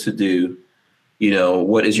entitled to do.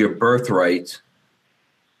 What is your birthright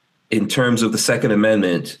in terms of the Second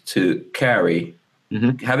Amendment to carry.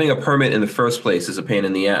 Mm-hmm. Having a permit in the first place is a pain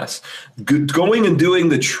in the ass. Going and doing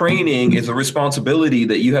the training is a responsibility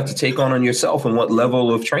that you have to take on yourself and what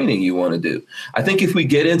level of training you want to do. I think if we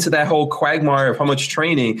get into that whole quagmire of how much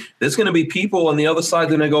training, there's going to be people on the other side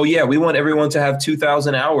that are going to go, yeah, we want everyone to have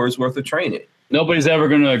 2,000 hours worth of training. Nobody's ever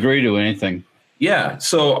going to agree to anything. Yeah.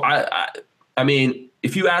 So, I mean,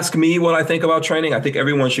 if you ask me what I think about training, I think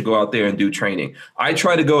everyone should go out there and do training. I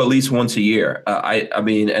try to go at least once a year. I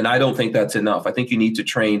mean, and I don't think that's enough. I think you need to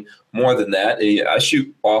train more than that. I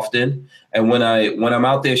shoot often. And when I'm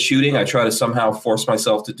out there shooting, I try to somehow force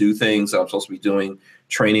myself to do things I'm supposed to be doing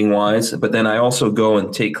training wise. But then I also go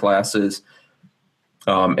and take classes,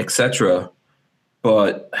 etc.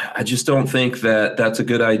 But I just don't think that that's a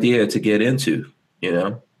good idea to get into,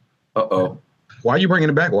 Uh-oh. Why are you bringing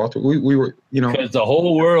it back, Walter? We were, because the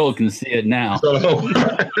whole world can see it now.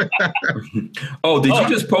 Oh, did you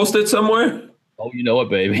just post it somewhere? Oh, you know it,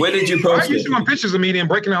 baby. Where did you post it? I used to want pictures of me and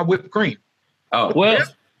breaking out whipped cream. Oh, well, yeah.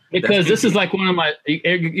 Because this is like one of my.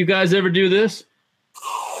 You guys ever do this?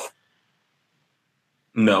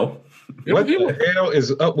 No. What the hell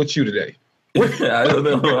is up with you today? I don't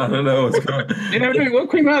know what's going on. You never do whipped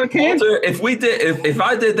cream out of the can? Walter, if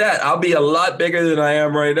I did that, I'll be a lot bigger than I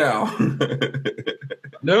am right now.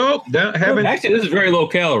 Nope, haven't. Actually, this is very low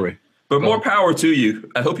calorie. But more power to you.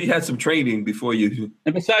 I hope you had some training before you.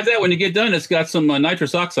 And besides that, when you get done, it's got some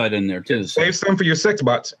nitrous oxide in there too. So. Save some for your sex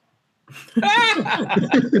bots.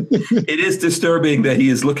 It is disturbing that he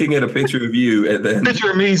is looking at a picture of you and then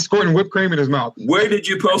picture of me squirting whipped cream in his mouth. Where did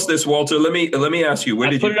you post this, Walter? Let me ask you. Where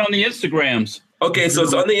did you put it on the Instagrams? Okay, so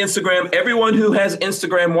it's on the Instagram. Everyone who has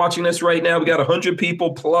Instagram watching this right now, we got 100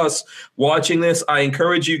 people plus watching this. I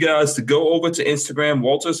encourage you guys to go over to Instagram.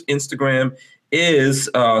 Walter's Instagram is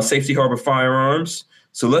Safety Harbor Firearms.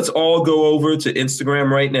 So let's all go over to Instagram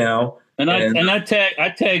right now. And I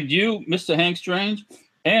tagged you, Mr. Hank Strange.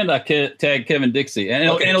 And I tagged Kevin Dixie and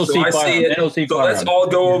NOC so I see it. NOC so let's all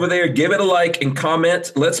go over there, give it a like and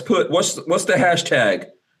comment. Let's put what's the hashtag?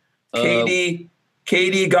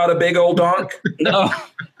 KD got a big old donk. No.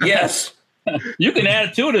 Yes. You can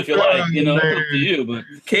add to it if you like. It's up to you. But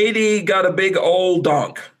KD got a big old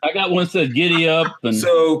donk. I got one that said giddy up and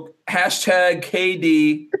so hashtag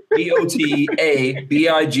KD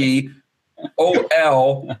BOTABIG.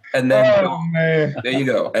 OL and then there you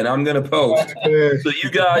go. And I'm gonna post. So you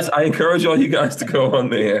guys, I encourage all you guys to go on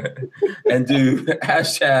there and do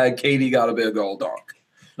hashtag Katie got a big old donk.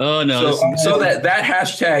 Oh no! So that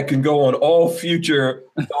hashtag can go on all future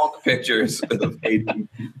donk pictures of Katie.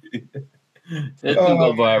 It can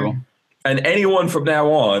go viral. And anyone from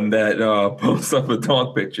now on that posts up a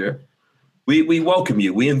donk picture, we welcome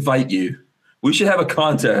you. We invite you. We should have a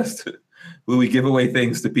contest. Where we give away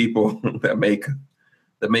things to people that make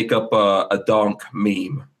up a donk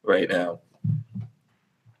meme right now.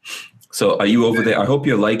 So are you over there? I hope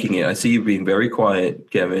you're liking it. I see you being very quiet,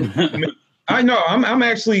 Kevin. I know. I'm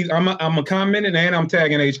actually a commenting and I'm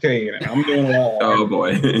tagging HK in it. I'm doing it all. Oh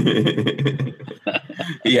boy.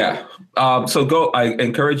 Yeah. So go. I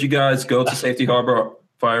encourage you guys go to Safety Harbor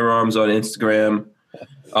Firearms on Instagram.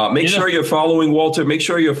 Make sure you're following Walter. Make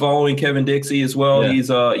sure you're following Kevin Dixie as well. Yeah. He's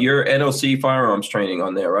your NOC firearms training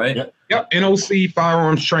on there, right? Yep. NOC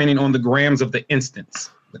firearms training on the grams of the instance,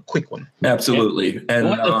 the quick one. Absolutely. And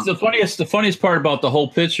the funniest part about the whole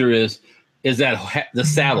picture is that the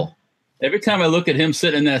saddle. Every time I look at him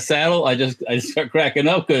sitting in that saddle, I just start cracking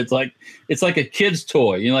up because it's like a kid's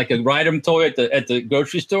toy, like a ride 'em toy at the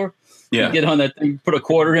grocery store. Yeah. You get on that thing, put a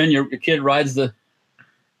quarter in, your kid rides the.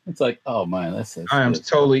 It's like, oh man, that's I am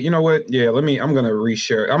totally. You know what? Yeah, I'm gonna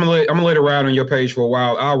reshare it. I'm gonna let it ride on your page for a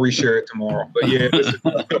while. I'll reshare it tomorrow. But yeah,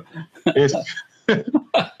 it's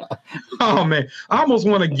oh man, I almost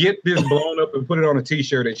want to get this blown up and put it on a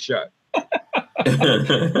T-shirt and shot.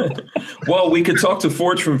 Well, we could talk to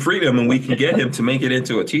Forge from Freedom and we can get him to make it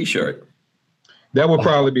into a T-shirt. That would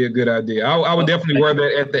probably be a good idea. I would definitely wear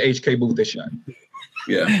that at the HK booth at shot.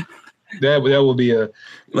 Yeah. That will be a.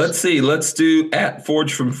 Let's see. Let's do at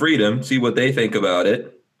Forge from Freedom. See what they think about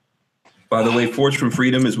it. By the way, Forge from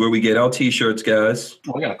Freedom is where we get our T-shirts, guys.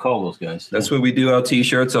 I gotta call those guys. That's where we do our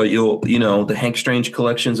T-shirts. So the Hank Strange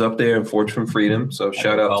collection's up there and Forge from Freedom. So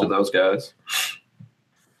shout out to those guys.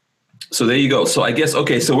 So there you go. So I guess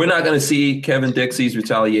so we're not going to see Kevin Dixie's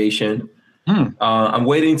retaliation. I'm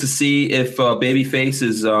waiting to see if Babyface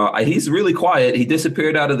is. He's really quiet. He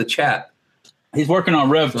disappeared out of the chat. He's working on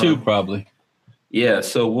Rev 2, probably. Yeah,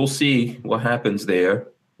 so we'll see what happens there.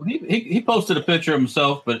 He posted a picture of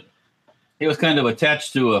himself, but he was kind of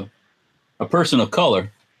attached to a person of color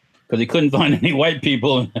because he couldn't find any white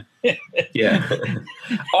people. Yeah.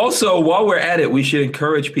 Also, while we're at it, we should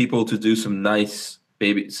encourage people to do some nice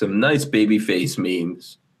Babyface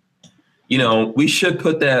memes. We should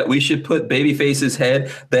put Babyface's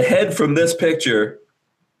head, the head from this picture.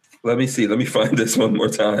 Let me see. Let me find this one more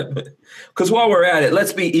time. Because while we're at it,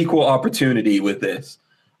 let's be equal opportunity with this.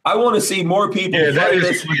 I want to see more people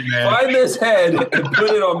find this head and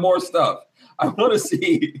put it on more stuff. I want to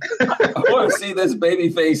see this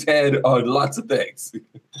Babyface head on lots of things.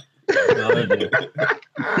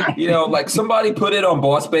 Like somebody put it on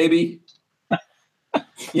Boss Baby. I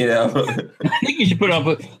think you should put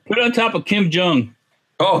it on top of Kim Jong.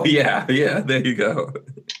 Oh yeah, there you go.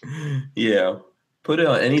 Yeah. Put it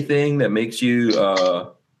on anything that makes you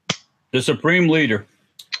the supreme leader.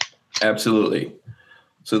 Absolutely.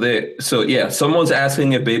 So someone's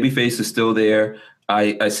asking if Babyface is still there.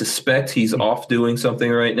 I suspect he's off doing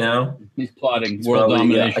something right now. He's plotting world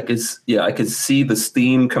domination. I could see the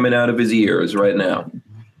steam coming out of his ears right now.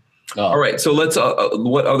 Oh. All right, so let's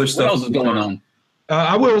what other stuff else is going on?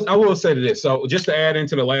 I will say to this. So just to add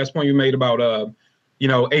into the last point you made about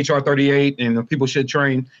HR 38 and people should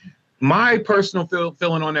train. My personal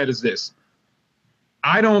feeling on that is this.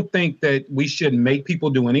 I don't think that we should make people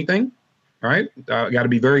do anything. All right. Got to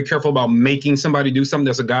be very careful about making somebody do something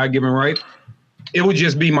that's a God-given right. It would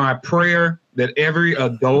just be my prayer that every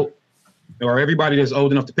adult or everybody that's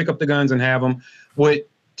old enough to pick up the guns and have them would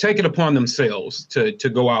take it upon themselves to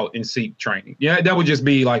go out and seek training. Yeah, that would just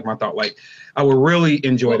be like my thought. Like, I would really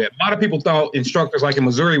enjoy that. A lot of people thought instructors like in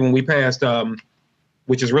Missouri when we passed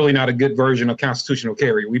which is really not a good version of constitutional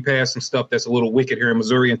carry. We passed some stuff that's a little wicked here in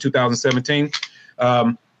Missouri in 2017.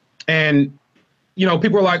 And,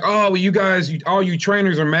 people are like, oh, well, you guys, all you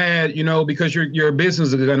trainers are mad, because your business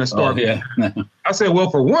is going to start. Oh, yeah. I said, well,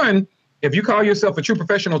 for one, if you call yourself a true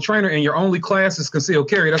professional trainer and your only class is concealed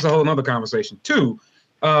carry, that's a whole nother conversation. Two,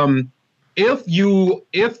 if you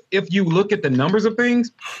look at the numbers of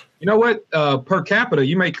things, you know what, per capita,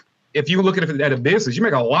 if you look at it at a business, you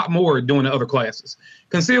make a lot more doing the other classes.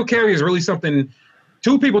 Concealed carry is really something.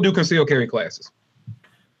 2 people do concealed carry classes.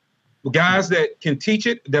 Guys that can teach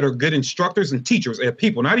it, that are good instructors and teachers and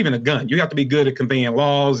people, not even a gun. You have to be good at conveying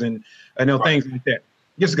laws and things like that.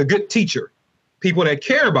 Just a good teacher. People that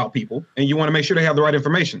care about people, and you want to make sure they have the right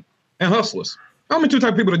information. And hustlers. I'm 2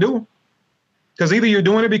 type of people to do them. Because either you're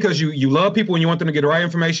doing it because you love people and you want them to get the right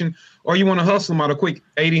information, or you want to hustle them out a quick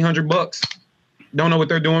 $80-100. Don't know what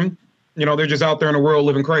they're doing. They're just out there in the world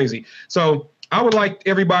living crazy. So I would like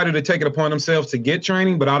everybody to take it upon themselves to get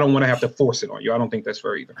training, but I don't want to have to force it on you. I don't think that's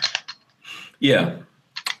fair either. Yeah,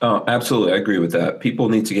 absolutely. I agree with that. People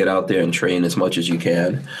need to get out there and train as much as you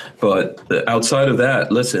can. But outside of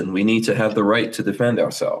that, listen, we need to have the right to defend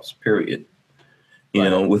ourselves, period.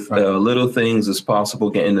 With little things as possible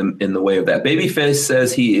get in the way of that. Babyface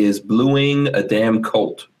says he is bluing a damn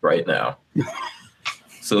cult right now.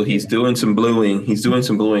 So he's doing some bluing. He's doing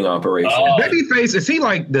some bluing operations. Babyface, is he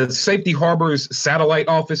like the Safety Harbor's satellite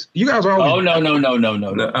office? You guys are always. Oh, no.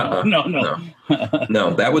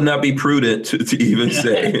 No, that would not be prudent to even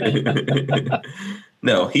say.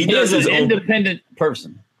 No, he does his own independent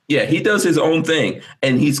person. Yeah, he does his own thing,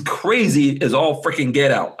 and he's crazy as all freaking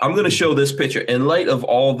get out. I'm going to show this picture. In light of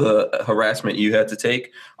all the harassment you had to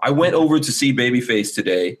take, I went over to see Babyface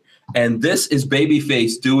today, and this is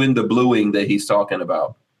Babyface doing the bluing that he's talking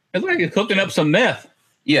about. It's like he's cooking up some meth.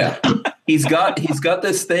 Yeah, he's got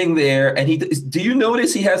this thing there, and do you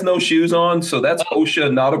notice he has no shoes on? So that's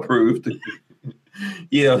OSHA not approved.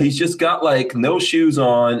 He's just got like no shoes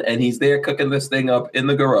on, and he's there cooking this thing up in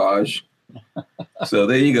the garage. So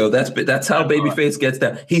there you go. That's how Babyface gets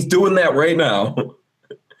down. He's doing that right now.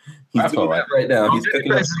 He's That's doing all right. that right now. He's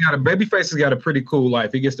picking up. Babyface has got a pretty cool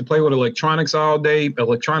life. He gets to play with electronics all day,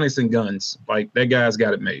 electronics and guns. Like that guy's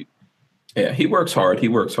got it made. Yeah, he works hard. He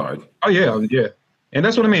works hard. Oh yeah. And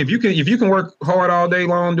that's what I mean. If you can work hard all day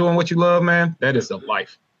long doing what you love, man, that is the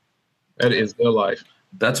life. That is the life.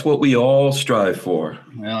 That's what we all strive for.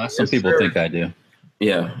 Well, some people think I do.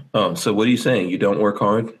 Yeah. Oh, so what are you saying? You don't work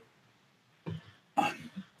hard?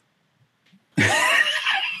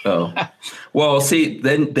 Oh. Well, see,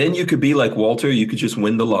 then you could be like Walter. You could just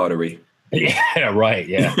win the lottery. Yeah, right.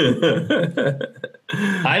 Yeah.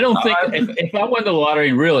 I don't think if I won the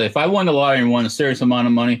lottery, really, if I won the lottery and won a serious amount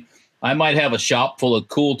of money, I might have a shop full of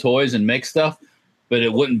cool toys and make stuff, but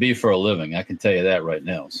it wouldn't be for a living. I can tell you that right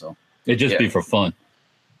now. So it'd just be for fun.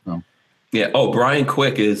 So. Yeah. Oh, Brian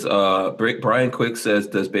Quick Brian Quick says,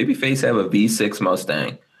 does Babyface have a V6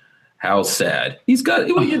 Mustang? How sad. He's got,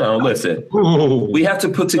 listen, we have to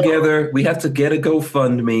put together, we have to get a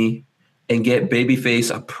GoFundMe and get Babyface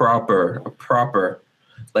a proper,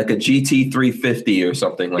 like a GT 350 or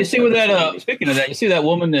something like that. You see with that, speaking of that, you see that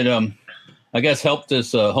woman that, I guess helped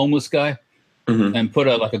this homeless guy and put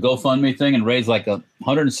a GoFundMe thing and raised like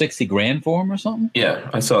 $160,000 for him or something? Yeah,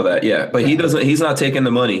 I saw that. Yeah. But he's not taking the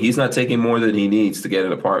money. He's not taking more than he needs to get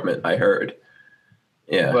an apartment, I heard.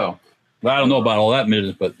 Yeah. Well, I don't know about all that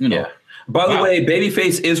business, but Yeah. By the way,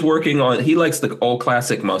 Babyface is working on. He likes the all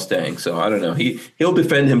classic Mustang, so I don't know. He'll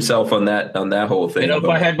defend himself on that whole thing. If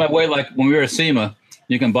I had my way, like when we were at SEMA,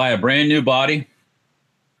 you can buy a brand new body,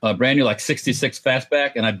 a brand new 66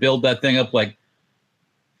 fastback, and I build that thing up like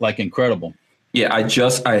incredible. Yeah, I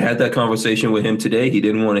had that conversation with him today. He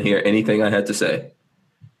didn't want to hear anything I had to say.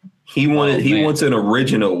 He wants an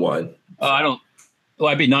original one. I don't. Well,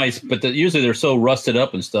 I'd be nice, but usually they're so rusted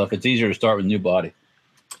up and stuff. It's easier to start with a new body.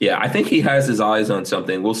 Yeah, I think he has his eyes on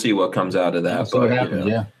something. We'll see what comes out of that. What happens,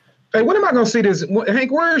 yeah. Hey, when am I going to see this?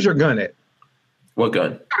 Hank, where's your gun at? What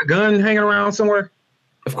gun? Got a gun hanging around somewhere?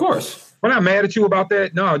 Of course. We're not mad at you about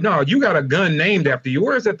that. No, you got a gun named after you.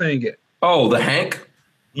 Where's that thing at? Oh, the Hank?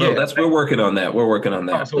 Yeah. No, we're working on that. We're working on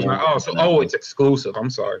that. It's exclusive. I'm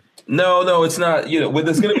sorry. No, it's not.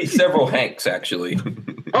 There's going to be several Hanks, actually.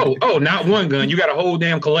 Oh, not one gun. You got a whole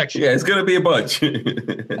damn collection. Yeah, it's going to be a bunch.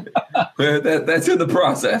 That's in the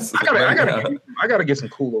process. I gotta get some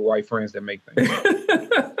cooler white friends that make things.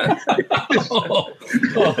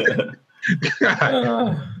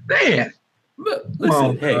 Man.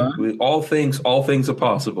 Listen, hey, all things are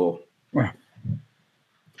possible.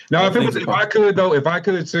 Now, if I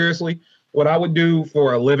could seriously, what I would do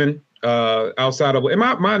for a living outside of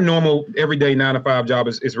my normal everyday 9-to-5 job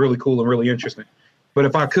is really cool and really interesting. But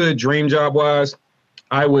if I could, dream job wise,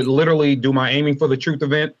 I would literally do my Aiming for the Truth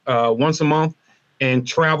event once a month and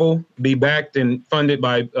travel, be backed and funded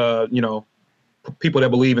by people that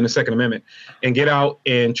believe in the Second Amendment, and get out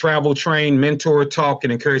and travel, train, mentor, talk,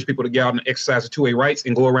 and encourage people to get out and exercise the 2A rights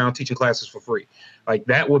and go around teaching classes for free. Like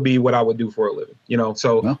that would be what I would do for a living,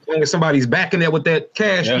 So as long as somebody's backing that with that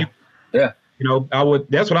cash, that's what I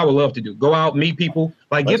would love to do. Go out, meet people,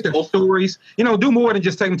 get their stories, do more than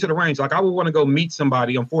just take them to the range. Like I would want to go meet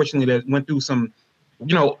somebody, unfortunately, that went through some,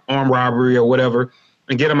 armed robbery or whatever,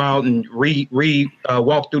 and get them out and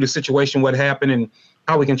walk through the situation, what happened, and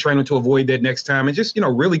how we can train them to avoid that next time, and just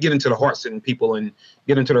really get into the hearts of people and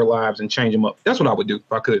get into their lives and change them up. That's what I would do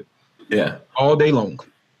if I could. Yeah, all day long.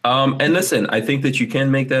 And listen, I think that you can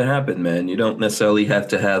make that happen, man. You don't necessarily have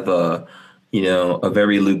to have a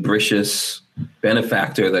very lubricious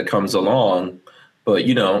benefactor that comes along, but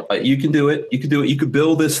you can do it. You can do it. You could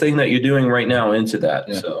build this thing that you're doing right now into that.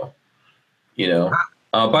 Yeah. So,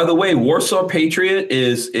 by the way, Warsaw Patriot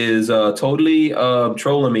is totally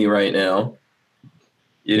trolling me right now.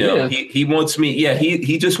 He wants me. Yeah,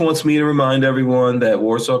 he just wants me to remind everyone that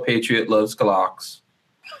Warsaw Patriot loves Glocks.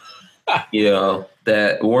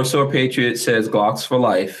 That Warsaw Patriot says Glocks for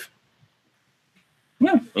life.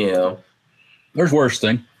 Yeah. There's worse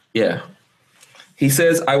thing. Yeah. He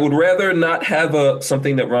says, I would rather not have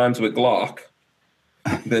something that rhymes with Glock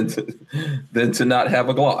than to not have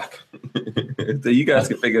a Glock. So you guys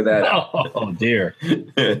can figure that out. Oh dear.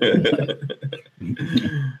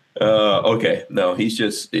 Okay. No, he's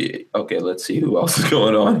just okay. Let's see who else is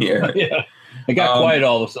going on here. Yeah. It got quiet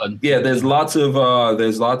all of a sudden. Yeah, there's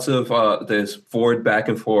Ford back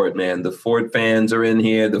and forth, man. The Ford fans are in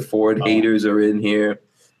here. The Ford haters are in here.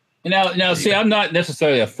 Now, see, I'm not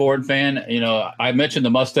necessarily a Ford fan. I mentioned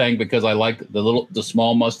the Mustang because I like the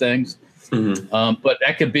small Mustangs. Mm-hmm. But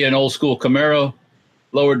that could be an old school Camaro,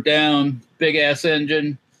 lowered down, big ass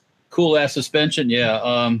engine, cool ass suspension.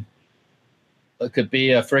 Yeah. It could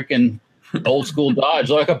be a freaking Old school Dodge,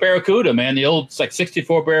 like a Barracuda, man. The old, it's like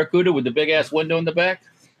 64 Barracuda with the big ass window in the back.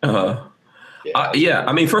 Yeah.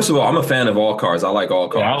 I mean, first of all, I'm a fan of all cars. I like all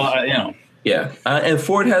cars. Yeah, Yeah, and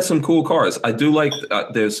Ford has some cool cars. I do like.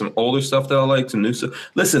 There's some older stuff that I like. Some new stuff.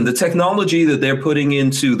 Listen, the technology that they're putting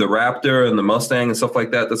into the Raptor and the Mustang and stuff like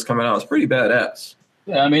that that's coming out is pretty badass.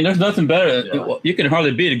 Yeah, I mean, there's nothing better. Yeah. You can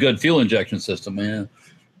hardly beat a good fuel injection system, man.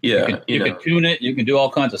 Yeah, you can tune it. You can do all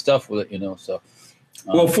kinds of stuff with it, So,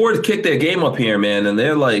 well, Ford kicked their game up here, man, and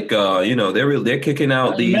they're like, they're kicking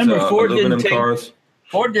out these aluminum cars.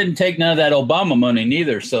 Ford didn't take none of that Obama money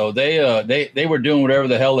neither, so they were doing whatever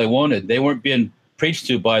the hell they wanted. They weren't being preached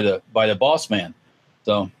to by the boss man.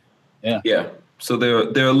 So, yeah. Yeah. So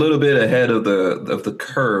they're a little bit ahead of the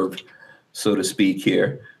curve, so to speak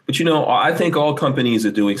here. But I think all companies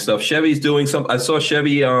are doing stuff. Chevy's doing some. I saw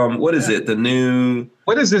Chevy. What is it? The new.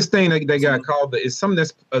 What is this thing that they got called? It's something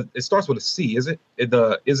that's. It starts with a C. Is it?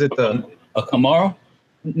 Is it the a Camaro?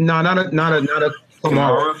 No, not a Camaro.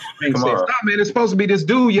 No, man, it's supposed to be this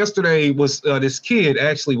dude yesterday was this kid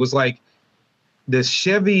actually was like this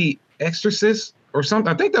Chevy Exorcist or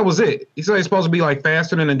something. I think that was it. He said it's supposed to be like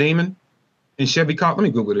faster than a demon. And Chevy cop. Let me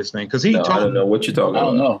Google this thing because I don't know what you're talking about. I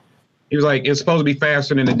don't know. He was like, it's supposed to be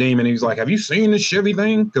faster than a demon. He was like, have you seen this Chevy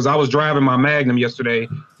thing? Because I was driving my Magnum yesterday,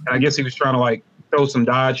 and I guess he was trying to like throw some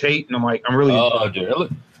Dodge hate, and I'm like, I'm really. Oh, dude.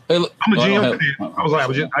 I'm a GM fan. I was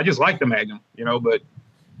like, I just like the Magnum, but.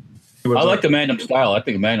 I like the Magnum style. I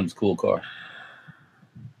think the Magnum's a cool car.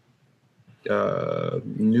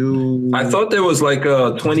 New. I thought there was like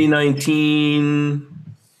a 2019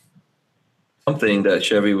 something that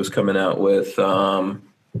Chevy was coming out with.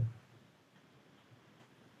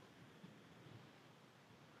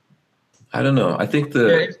 I don't know. I think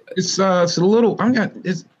it's a little.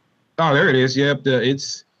 Oh, there it is. Yep.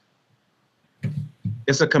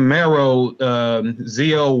 It's a Camaro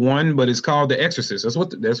ZL1, but it's called the Exorcist. That's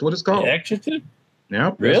what it's called. The Exorcist?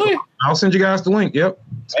 Yep. Really? I'll send you guys the link. Yep.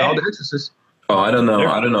 It's called the Exorcist. Oh, I don't know.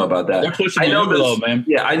 I don't know about that. They're pushing the envelope, man.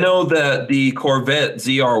 Yeah, I know that the Corvette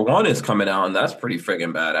ZR1 is coming out, and that's pretty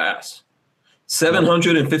friggin' badass.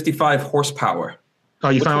 755 horsepower. Oh,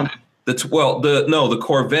 you found it? The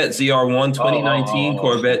Corvette ZR1 2019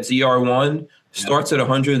 Corvette ZR1 starts at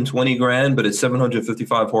 120 grand, but it's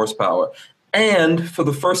 755 horsepower. And for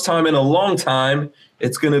the first time in a long time,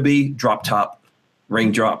 it's going to be drop top,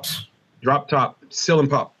 raindrops. Drop top, seal and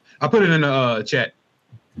pop. I put it in the chat.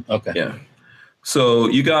 Okay. Yeah. So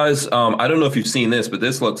you guys, I don't know if you've seen this, but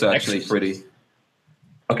this looks actually pretty.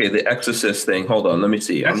 Okay, the Exorcist thing. Hold on, let me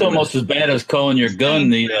see. That's almost as bad as calling your gun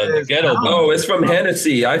the ghetto blaster. Oh, it's from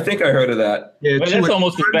Hennessy. I think I heard of that. Yeah, that's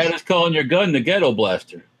almost as bad as calling your gun the ghetto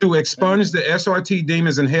blaster. To expunge the SRT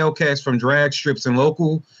demons and Hellcats from drag strips and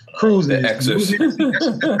local cruises, the Exorcist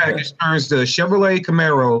package turns the Chevrolet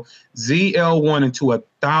Camaro ZL1 into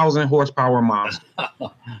 1,000 horsepower monster.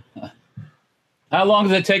 How long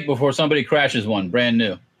does it take before somebody crashes one brand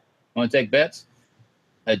new? Want to take bets?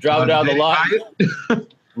 I drive it out of the lot.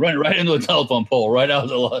 Run right into a telephone pole, right out of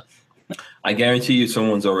the lot. I guarantee you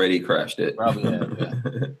someone's already crashed it. Probably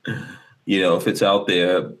have, yeah. If it's out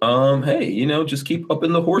there, hey, just keep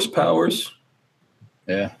upping the horsepowers.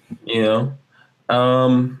 Yeah.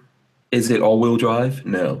 Is it all-wheel drive?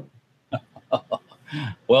 No.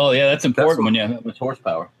 Well, yeah, that's important when you have much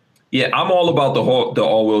horsepower. Yeah, I'm all about the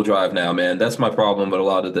all-wheel drive now, man. That's my problem with a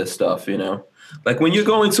lot of this stuff, Like when you're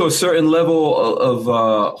going to a certain level of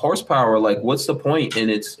horsepower, like what's the point? And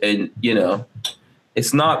it's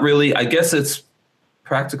not really. I guess it's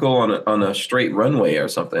practical on a straight runway or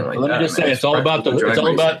something like that. Let me just say, it's all about the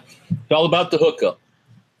hookup.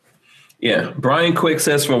 Yeah, Brian Quick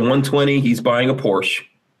says for 120, he's buying a Porsche.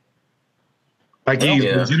 Like he's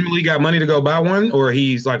legitimately got money to go buy one, or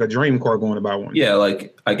he's like a dream car going to buy one. Yeah,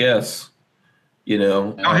 like I guess. I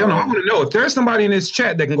want to know if there's somebody in this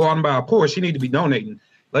chat that can go out and buy a Porsche. You need to be donating.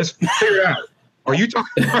 Let's figure it out. Are you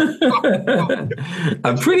talking?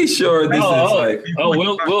 I'm pretty sure this is like.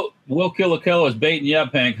 Will Killer is baiting you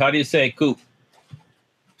up, Hank. How do you say coupe?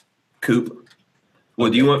 Coupe. Well,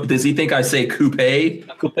 do you want? Does he think I say coupe?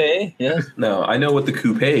 Coupe, yes. No, I know what the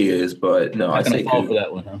coupe is, but no, I say coupe for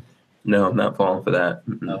that one, huh? No, I'm not falling for that.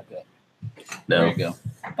 Mm-mm. Okay. No. There you go.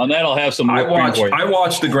 On that, I'll have some. I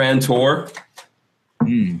watched the Grand Tour.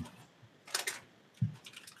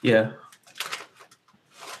 Yeah.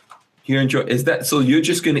 You enjoy? Is that so? You're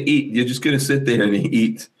just gonna eat? You're just gonna sit there and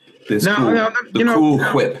eat this cool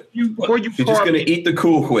whip? You're just gonna eat the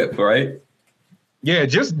cool whip, right? Yeah,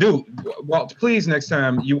 just do. Well, please, next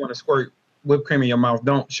time you want to squirt whipped cream in your mouth,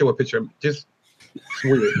 don't show a picture. Just It's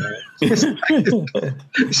weird, man.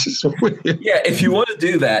 It's just weird. Yeah, if you want to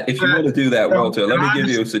do that, Walter, let me give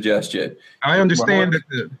you a suggestion. I understand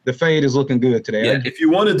that the fade is looking good today. Yeah, if you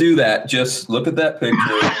want to do that, just look at that picture.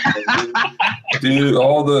 And do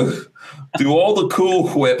all the cool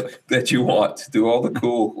whip that you want. Do all the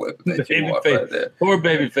cool whip that you want right there. Poor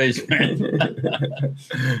baby face, man. You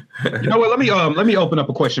know what? Let me open up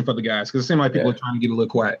a question for the guys because it seems like people are trying to get a little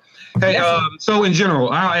quiet. Hey, so in general,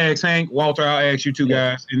 I'll ask Hank, Walter, I'll ask you two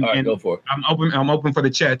guys. All right, go for it. I'm open for the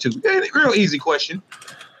chat too. Real easy question.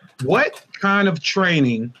 What kind of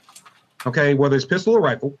training, okay, whether it's pistol or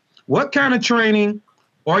rifle, what kind of training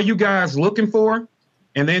are you guys looking for?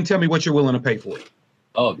 And then tell me what you're willing to pay for it.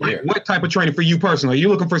 Oh, dear. What type of training for you personally? Are you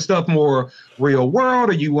looking for stuff more real world?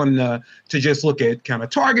 Or you want to just look at kind of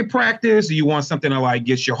target practice? Do you want something that like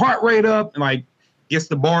gets your heart rate up and like gets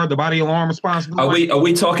the body alarm response? Are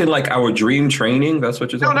we talking like our dream training? That's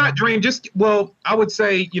what you're talking about? No, not dream. Just, well, I would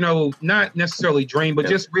say, not necessarily dream, but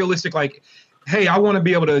just realistic. Like, hey, I want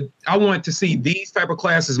to see these type of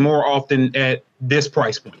classes more often at this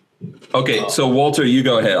price point. Okay, so Walter, you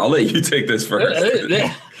go ahead. I'll let you take this first.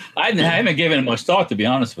 I haven't given it much thought, to be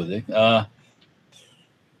honest with you.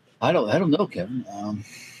 I don't know, Kevin.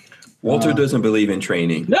 Walter doesn't believe in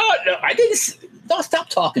training. No, I didn't. Don't stop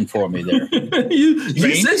talking for me there.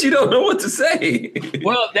 you said you don't know what to say.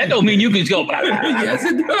 Well, that don't mean you can just go. Yes,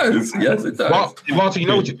 it does. Yes, it does. Walter, you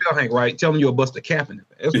know what you tell Hank, right? Tell him you'll bust a cap in it.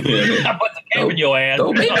 I bust a cap in your ass.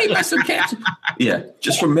 Don't make me bust some caps. Yeah,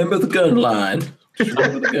 just remember the gun line.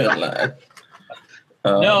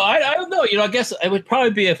 No, I don't know. I guess it would probably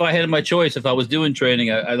be if I had my choice. If I was doing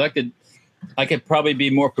training, I could probably be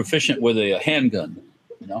more proficient with a handgun.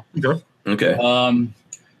 Sure. Okay.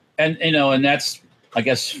 And that's, I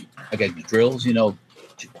guess drills.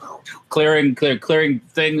 Clearing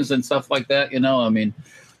things and stuff like that. I mean,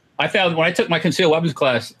 I found when I took my concealed weapons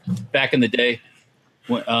class back in the day,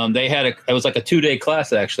 when they had it was like a 2-day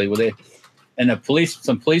class actually, where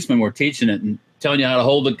some policemen were teaching it and telling you how to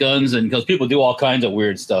hold the guns, and because people do all kinds of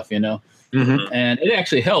weird stuff, Mm-hmm. and it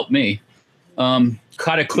actually helped me.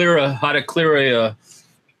 How to clear a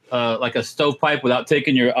like a stovepipe without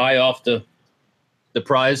taking your eye off the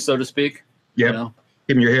prize, so to speak. Yeah,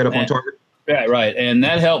 keeping your head up on target. Yeah, right, and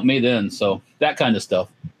that helped me then. So that kind of stuff.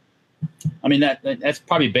 I mean, that's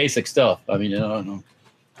probably basic stuff. I mean, I don't know.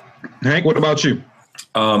 Hank, what about you?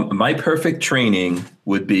 My perfect training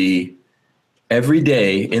would be every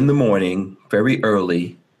day in the morning, very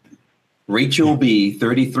early. Rachel B,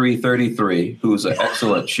 3333, who's an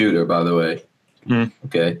excellent shooter, by the way.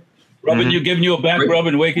 Okay. Rubbing you, giving you a back rub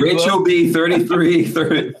and waking you up? Rachel B,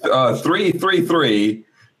 333,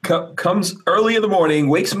 comes early in the morning,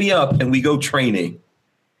 wakes me up, and we go training.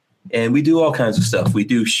 And we do all kinds of stuff. We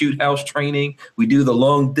do shoot house training. We do the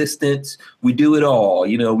long distance. We do it all.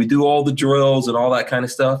 We do all the drills and all that kind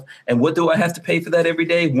of stuff. And what do I have to pay for that every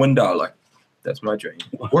day? $1. That's my training.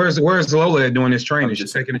 Where's Lola at doing this training? Is she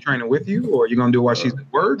taking the training with you, or are you going to do it while she's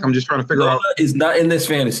at work? I'm just trying to figure out. Lola is not in this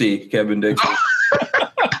fantasy, Kevin Dixon.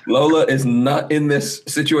 Lola is not in this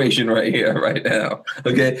situation right here, right now.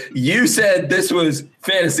 Okay. You said this was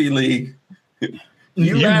fantasy league.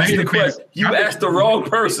 You asked the question. You asked the wrong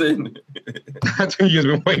person. I think you've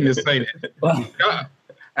been waiting to say that. Well,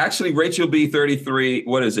 actually, Rachel B 33.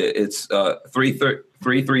 What is it? It's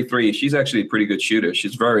 333. She's actually a pretty good shooter.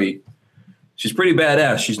 She's pretty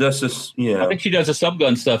badass. She's just I think she does the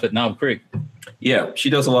subgun stuff at Knob Creek. Yeah, she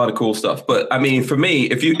does a lot of cool stuff. But I mean, for me,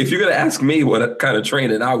 if you're gonna ask me what kind of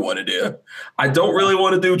training I want to do, I don't really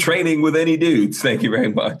want to do training with any dudes. Thank you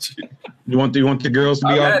very much. You want the girls to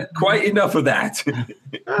be I've had quite enough of that. All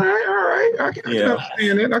right. I can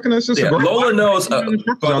understand it. I can understand. Lola knows. By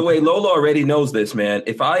the way, Lola already knows this, man.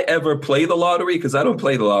 If I ever play the lottery, because I don't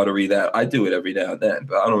play the lottery, that I do it every now and then,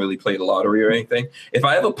 but I don't really play the lottery or anything. If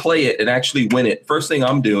I ever play it and actually win it, first thing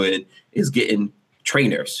I'm doing is getting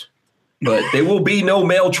trainers. But there will be no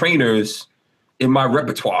male trainers in my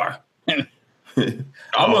repertoire. I'm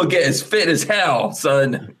gonna get as fit as hell,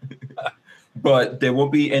 son. But there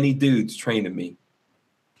won't be any dudes training me.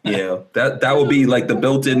 That will be like the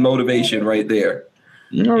built-in motivation right there.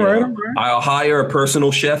 All right. I'll hire a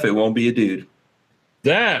personal chef. It won't be a dude.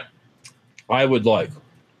 That I would like.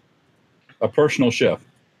 A personal chef.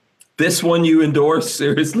 This one you endorse,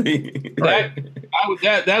 seriously? That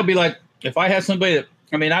would be like if I had somebody that,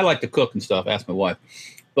 I mean, I like to cook and stuff. Ask my wife,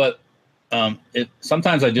 but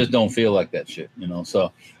sometimes I just don't feel like that shit,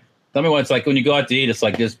 So tell me what it's like when you go out to eat. It's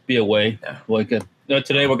like just be away. Yeah. Like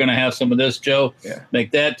today we're gonna have some of this, Joe. Yeah.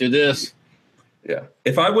 Make that. Do this. Yeah.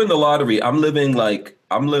 If I win the lottery, I'm living like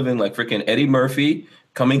freaking Eddie Murphy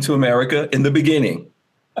Coming to America in the beginning.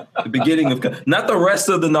 The beginning of not the rest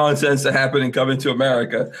of the nonsense that happened in Coming to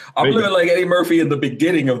America. I'm living like Eddie Murphy in the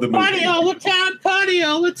beginning of the movie. Party all the time, party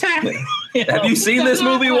all the time. Have you seen this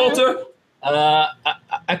movie, Walter?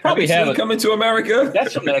 I probably have. haven't. Coming to America.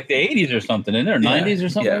 That's from like the 80s or something, in there, 90s or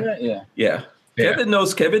something like that. Yeah. Yeah. Kevin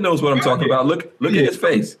knows what I'm talking about. Look at his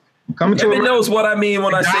face. Kevin knows what I mean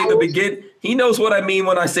when I say the begin. He knows what I mean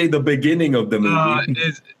when I say the beginning of the movie.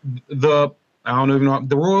 I don't even know.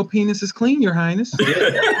 The royal penis is clean, Your Highness.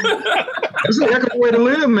 That's a heck of a way to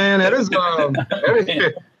live, man. That is.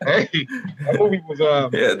 Hey, that movie was.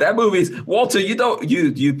 Yeah, that movie's Walter.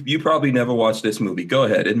 You probably never watched this movie. Go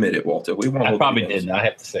ahead, admit it, Walter. I probably didn't. I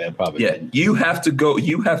have to say, I probably. Yeah, didn't. you have to go.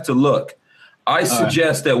 You have to look. I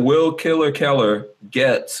suggest that Will Killer Keller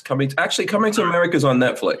gets coming to America's on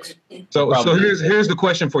Netflix. So here's the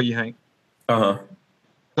question for you, Hank.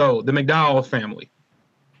 So the McDowell family.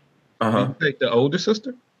 Do you take the older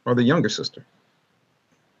sister or the younger sister?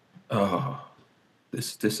 Oh,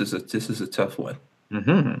 this is a tough one.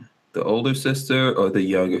 Mm-hmm. The older sister or the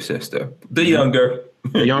younger sister? The younger.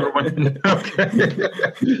 The younger one. Okay.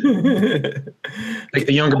 Like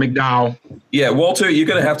the younger McDowell. Yeah, Walter, you're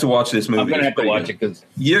gonna have to watch this movie. I'm gonna have to watch it because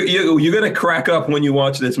you're gonna crack up when you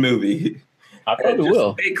watch this movie. I probably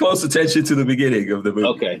will. Pay close attention to the beginning of the movie.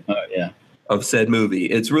 Okay. Yeah. Of said movie.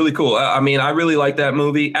 It's really cool. I mean, I really like that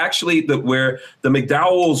movie. Actually, where the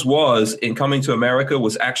McDowell's was in Coming to America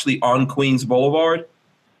was actually on Queens Boulevard.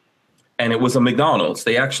 And it was a McDonald's.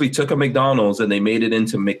 They actually took a McDonald's and they made it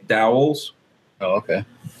into McDowell's. Oh, okay.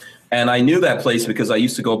 And I knew that place because I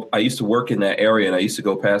used to work in that area and I used to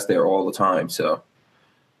go past there all the time. So,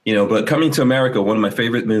 but Coming to America, one of my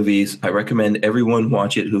favorite movies. I recommend everyone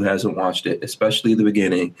watch it who hasn't watched it, especially the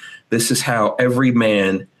beginning. This is how every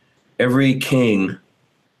king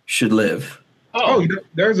should live. Oh,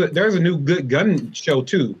 there's a new good gun show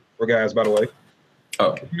too for guys, by the way.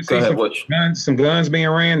 Oh, go ahead. Some guns being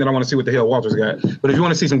ran. Then I want to see what the hell Walter's got. But if you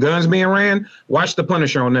want to see some guns being ran, watch The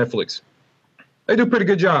Punisher on Netflix. They do a pretty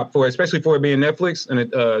good job for it, especially for it being Netflix and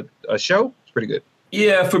a show. It's pretty good.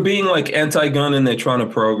 Yeah, for being like anti-gun and they're trying to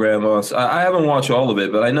program us. I haven't watched all of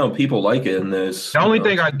it, but I know people like it. And there's the only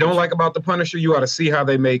thing I don't like about The Punisher, you ought to see how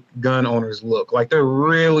they make gun owners look. Like they're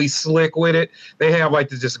really slick with it. They have like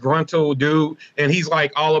this disgruntled dude, and he's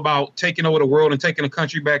like all about taking over the world and taking the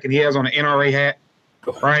country back, and he has on an NRA hat,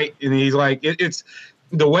 right? And he's like, it's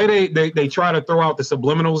the way they try to throw out the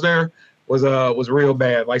subliminals there was real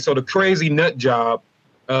bad. Like so, the crazy nut job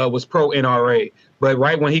was pro NRA. But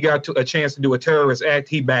right when he got a chance to do a terrorist act,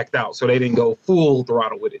 he backed out. So they didn't go full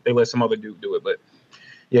throttle with it. They let some other dude do it. But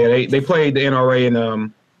yeah, they played the NRA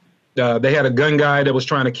and they had a gun guy that was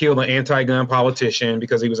trying to kill the anti-gun politician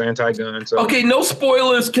because he was anti-gun. So okay, no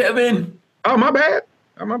spoilers, Kevin. Oh, my bad.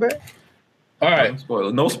 All right,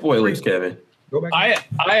 no spoilers, Kevin. Go back.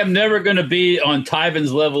 I am never going to be on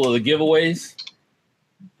Tyven's level of the giveaways,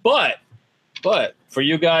 but for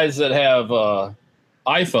you guys that have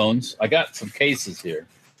iPhones, I got some cases here.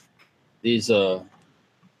 These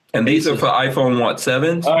and these are for iPhone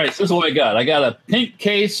 7s? All right, so this is what I got. I got a pink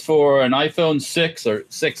case for an iPhone 6 or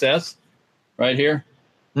 6S right here.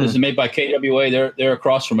 This is made by KWA. They're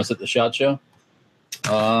across from us at the SHOT Show.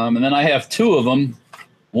 And then I have two of them,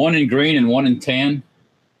 one in green and one in tan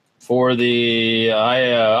for the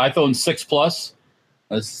iPhone 6 Plus,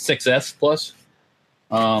 6S Plus.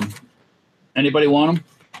 Anybody want them?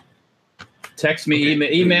 Text me,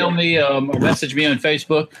 email me, or message me on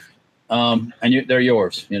Facebook, and they're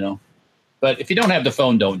yours. But if you don't have the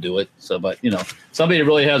phone, don't do it. So, but somebody that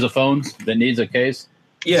really has a phone that needs a case.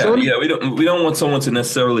 Yeah, we don't want someone to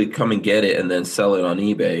necessarily come and get it and then sell it on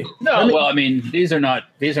eBay. No, well, I mean, these are not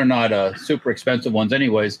super expensive ones,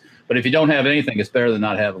 anyways. But if you don't have anything, it's better than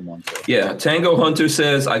not having one. So. Yeah, Tango Hunter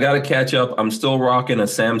says I got to catch up. I'm still rocking a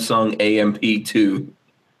Samsung AMP2.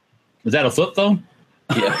 Is that a flip phone?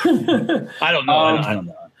 Yeah. I don't know. I don't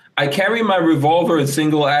know. I carry my revolver in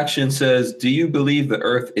single action says, do you believe the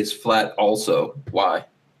earth is flat also? Why?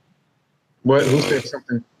 What? Who said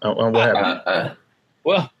something? What happened?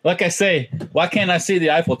 Well, like I say, why can't I see the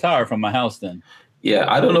Eiffel Tower from my house then?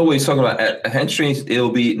 Yeah, I don't know what he's talking about. At Henstrings, it'll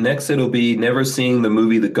be never seeing the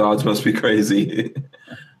movie The Gods Must Be Crazy.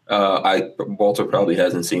 Walter probably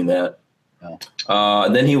hasn't seen that. No.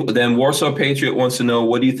 Then Warsaw Patriot wants to know,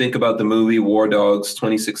 what do you think about the movie War Dogs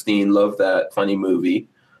 2016? Love that funny movie.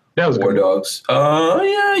 That was War good. Dogs.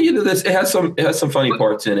 Yeah, this it has some funny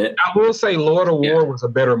parts in it. I will say Lord of War was a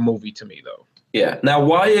better movie to me though. Yeah. Now,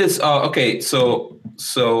 why is okay? So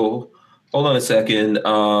hold on a second.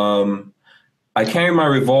 I carry my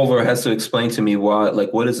revolver has to explain to me why.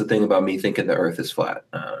 Like, what is the thing about me thinking the Earth is flat?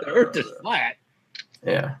 The Earth is flat.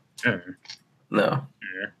 Yeah. No.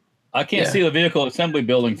 I can't Yeah. see the vehicle assembly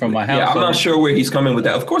building from my house. Yeah, I'm not sure where he's coming with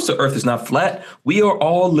that. Of course, the Earth is not flat. We are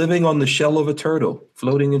all living on the shell of a turtle,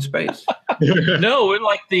 floating in space. No, we're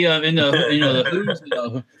like the in the the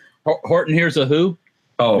Who's Horton Hears a Who.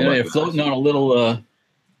 Oh, my They're goodness. floating on a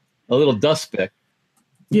little dust speck.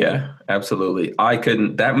 Yeah, absolutely. I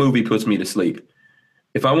couldn't. That movie puts me to sleep.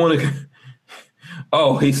 If I want to.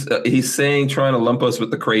 Oh, he's saying trying to lump us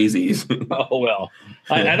with the crazies. Oh well,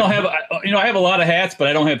 I don't have I have a lot of hats, but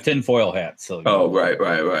I don't have tinfoil hats. So Oh, right.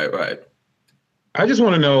 I just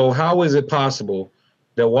want to know, how is it possible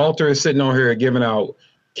that Walter is sitting on here giving out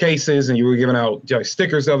cases, and you were giving out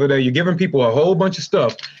stickers the other day? You're giving people a whole bunch of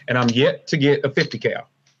stuff, and I'm yet to get a 50 cal.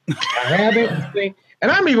 I haven't seen,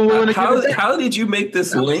 and I'm even willing to give it. How did you make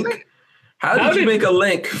this link? How did you make a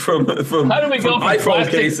link from How do we go from iPhone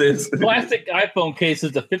cases? plastic iPhone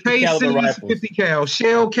cases to 50 Cases, caliber rifles? 50 cal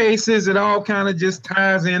shell cases, it all kind of just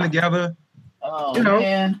ties in together. Oh You know,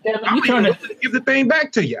 man, Kevin, I'm you trying to? willing to give the thing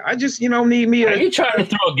back to you. I just, need me Are a. you trying to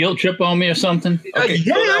throw a guilt trip on me or something? Okay,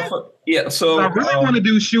 Yeah. So I really want to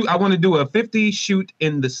do shoot. I want to do a 50 shoot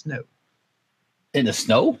in the snow. In the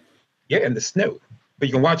snow? Yeah, in the snow. But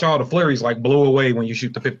you can watch all the flurries like blow away when you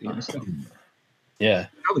shoot the 50 in the snow. Yeah,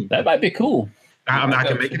 that might be cool. I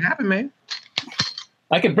can make it happen, man.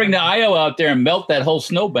 I could bring the IO out there and melt that whole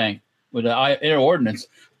snowbank with the air ordnance.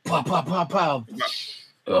 Pow, pow, pow, pow.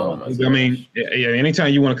 Oh, my I mean, yeah,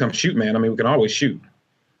 anytime you want to come shoot, man, we can always shoot.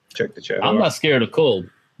 Check the chat. I'm not scared of cold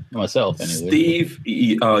myself, anyway. Steve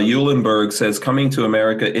Eulenberg says, "Coming to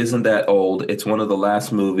America isn't that old. It's one of the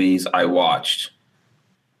last movies I watched."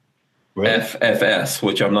 Really? FFS,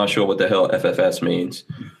 which I'm not sure what the hell FFS means.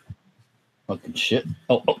 Fucking shit.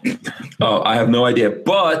 Oh. Oh, I have no idea.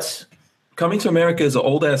 But Coming to America is an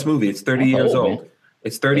old ass movie. It's 30 That's years old, old. man.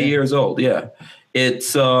 It's 30 years old. Yeah,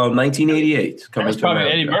 it's 1988. Coming That's to probably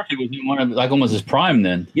America. Eddie Murphy was in one of almost his prime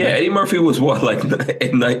then. Yeah, Eddie Murphy was what, like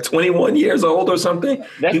 21 years old or something?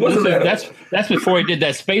 That's He wasn't that old. that's before he did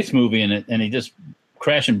that space movie in it, and he just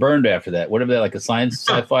crashed and burned after that. Whatever that, like a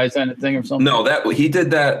sci-fi kind of thing or something. No, he did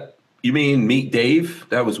that. You mean Meet Dave?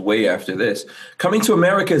 That was way after this. Coming to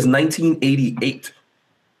America is 1988.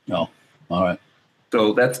 No. All right.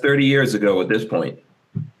 So that's 30 years ago at this point.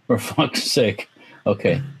 For fuck's sake.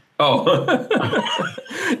 Okay. Oh,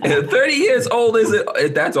 30 years old is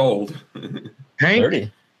it? That's old. Hank,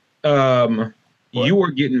 30. What? you were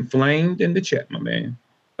getting flamed in the chat, my man.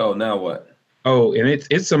 Oh, now what? Oh, and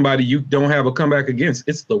it's somebody you don't have a comeback against.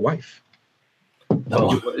 It's the wife.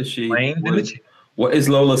 Oh. What is she? Flamed in the chat. What is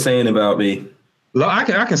Lola saying about me? I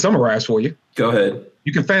can summarize for you. Go ahead.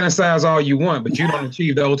 You can fantasize all you want, but you don't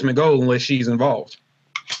achieve the ultimate goal unless she's involved.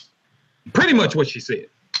 Pretty much what she said.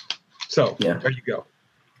 So Yeah. there you go.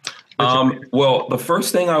 Well, the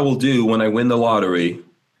first thing I will do when I win the lottery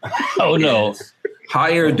Oh no. is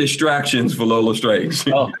hire distractions for Lola Strange.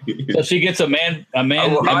 Oh, so she gets a man, I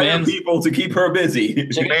will hire people to keep her busy.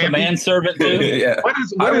 she gets a manservant too. Yeah. What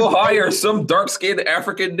is I will hire some dark-skinned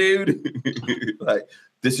African dude. Like,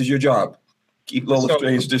 this is your job. Keep Lola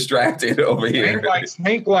Strange distracted over here. Hank likes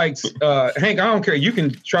Hank, I don't care. You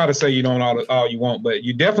can try to say you don't all you want, but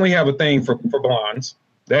you definitely have a thing for blondes.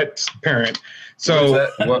 That's apparent. So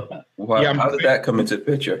Yeah, how did that come into the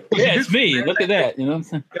picture? Yeah, it's me. Look at that. You know what I'm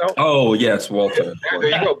saying? Oh, yes, Walter. there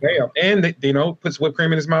you go, bam. And puts whipped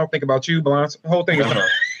cream in his mouth. Think about you, blondes. The whole thing.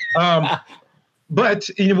 But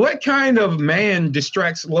what kind of man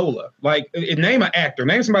distracts Lola? Like, name an actor.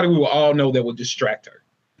 Name somebody we will all know that will distract her.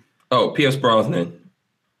 Oh, Pierce Brosnan.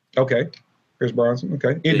 Okay. Pierce Brosnan.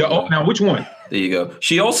 Okay. Now, which one? There you go.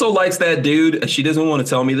 She also likes that dude. She doesn't want to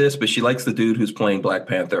tell me this, but she likes the dude who's playing Black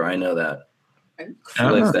Panther. I know that. She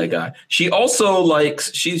likes that guy. She also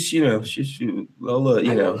likes, she's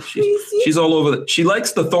Lola, she's all over. She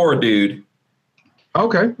likes the Thor dude.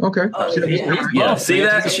 Okay. Yeah, see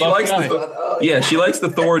that? She likes she likes the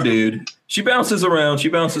Thor dude. She bounces around.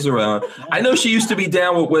 I know she used to be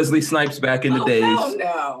down with Wesley Snipes back in the days. Oh,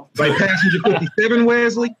 no. Like Passenger 57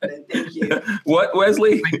 Wesley? Thank you. What,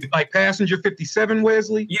 Wesley? Like Passenger 57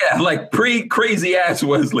 Wesley? Yeah, like pre-crazy ass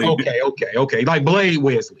Wesley. Okay. Like Blade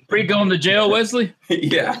Wesley. Pre going to jail, Wesley?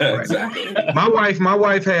 Yeah, exactly. My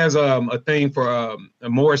wife has a thing for a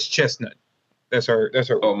Morris Chestnut. That's her.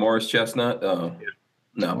 Oh, Morris Chestnut?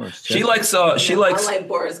 No. Morris She Chestnut. likes I like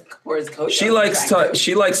Boris Kojo.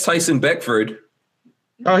 she likes Tyson Beckford.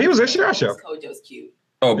 Oh, he was at your show. Boris Kojo's cute.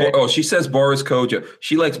 She says Boris Kojo.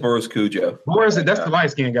 She likes Boris Kojo. Boris, that's the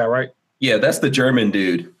light skinned guy, right? Yeah, that's the German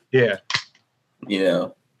dude. Yeah. You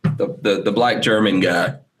know, the black German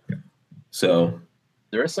guy. So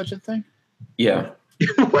There is such a thing? yeah.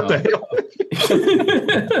 What the hell?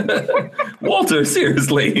 Walter,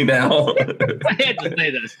 seriously now. I had to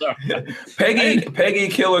say that. Sorry. Peggy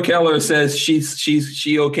Killer Keller says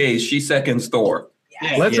she okay. She seconds Thor.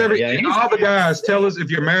 Yeah, Let's yeah, every yeah. all the guys tell us if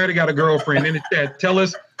you're married or got a girlfriend in the chat. Tell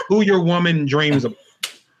us who your woman dreams of.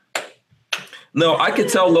 No, I could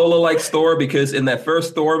tell Lola likes Thor because in that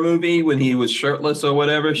first Thor movie when he was shirtless or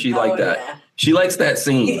whatever, she liked that. Yeah. She likes that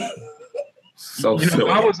scene. So You know, silly.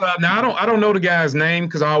 I was now I don't know the guy's name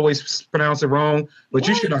because I always pronounce it wrong. But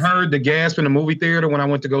you should have heard the gasp in the movie theater when I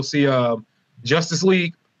went to go see Justice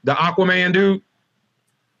League, the Aquaman dude.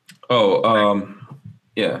 Oh,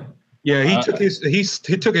 yeah. Yeah, he took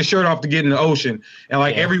his shirt off to get in the ocean, and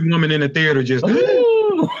like every woman in the theater just.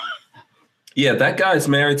 Ooh. Yeah, that guy's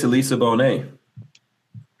married to Lisa Bonet.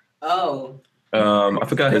 Oh, I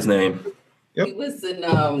forgot his name. Yep. he was in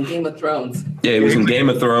Game of Thrones. Yeah, he was in Game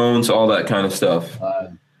of Thrones, all that kind of stuff.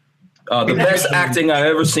 The best acting I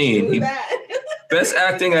ever seen. Who's that? Best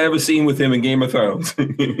acting I ever seen with him in Game of Thrones.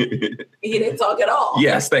 He didn't talk at all.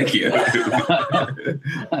 Yes, thank you.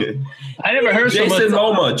 I never heard so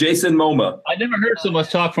much. Jason Momoa. I never heard so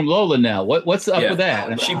much talk from Lola now. What's up Yeah. with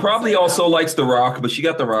that? She probably also likes The Rock, but she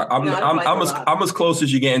got The Rock. I'm No, I don't like The Rock. I'm as close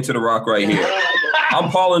as you get into The Rock right I here. don't like The Rock. I'm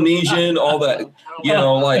Polynesian, all that. I don't You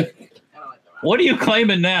know, like I don't like The Rock. What are you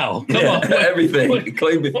claiming now? Come yeah, on. everything.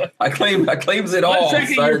 I claims it all. One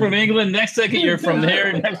second son. you're from England, next second you're from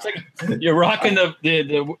there, next second you're rocking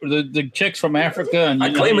the chicks from Africa, and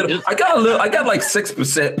I claim it. I got like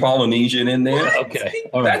 6% Polynesian in there. Okay,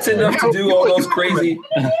 all right. That's enough to do all those crazy.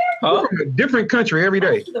 Huh? We're from a different country every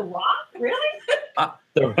day. The Rock? Really?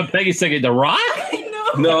 Peggy's thinking The Rock.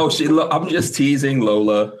 No, I'm just teasing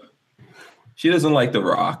Lola. She doesn't like The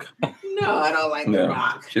Rock. No, I don't like The No,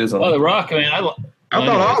 Rock. she doesn't. Oh, like The Rock. I mean, I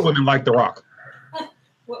thought all women liked The Rock.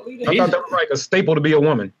 What we I doing? thought that was like a staple to be a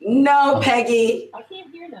woman. No, Peggy. I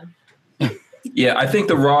can't hear them. Yeah, I think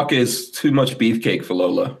The Rock is too much beefcake for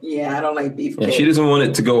Lola. Yeah, I don't like beef. Yeah, she doesn't want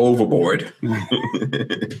it to go overboard.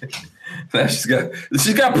 she's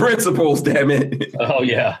got principles, damn it. Oh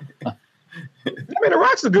yeah, I mean, The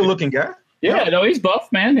Rock's a good-looking guy. yeah. No, he's buff,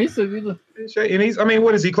 man. He's And he's, I mean,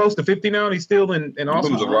 what is he, close to 50 now? And he's still in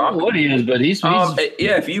awesome. The Rock. what he is, but he's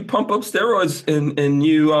Yeah, if you pump up steroids and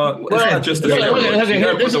you, it's not just the yeah, steroids. okay, You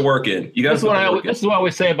gotta this put the is- work in. You gotta This is put what the I work in. this is what I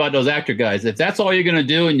always say about those actor guys. If that's all you're gonna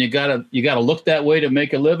do, and you gotta look that way to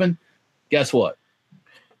make a living, guess what?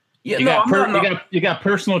 Yeah, You no, got you got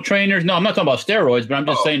personal trainers. No, I'm not talking about steroids, but I'm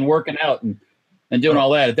just Oh. saying working out and doing all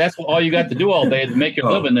that. If that's all you got to do all day to make your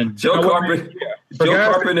Oh. living, then Joe Carpenter. For Joe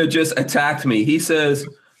guys- Carpenter just attacked me. He says,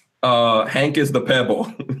 "Hank is the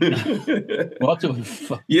pebble." well,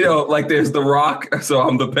 to, You know, like there's the Rock, so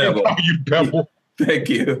I'm the pebble. You pebble. Thank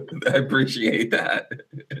you. I appreciate that.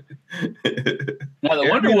 now the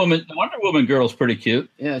Wonder Woman girl's pretty cute.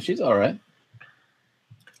 Yeah, she's all right.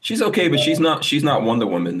 She's okay, but she's not Wonder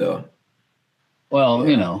Woman though. Well,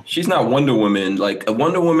 you know, She's not Wonder Woman. Like a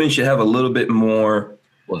Wonder Woman should have a little bit more,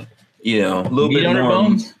 what? you know, a little Meat bit on her more.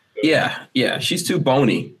 bones. Yeah. She's too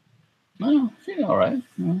bony. No, she's all right.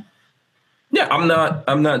 No. Yeah, I'm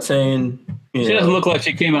not saying. You She know, doesn't look like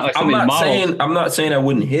she came out like some I'm of these not models. saying. I'm not saying I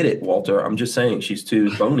wouldn't hit it, Walter. I'm just saying she's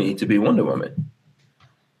too bony to be Wonder Woman.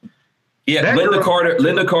 Yeah, That Linda girl-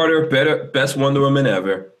 Carter, best Wonder Woman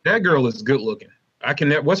ever. That girl is good looking. I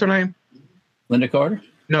can. What's her name? Linda Carter.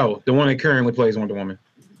 No, the one that currently plays Wonder Woman.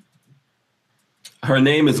 Her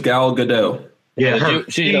name is Gal Gadot. Yeah, her.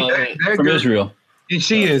 She's That from girl- Israel. And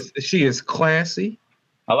she is classy.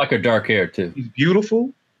 I like her dark hair too. She's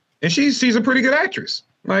beautiful, and she's a pretty good actress.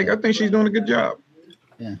 Like I think she's doing a good job.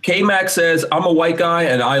 K Mac says, "I'm a white guy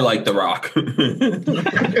and I like The Rock."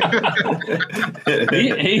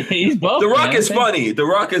 He's both. The Rock man. is funny. The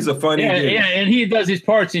Rock is a funny Yeah, dude. yeah, and he does these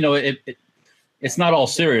parts. You know, it's not all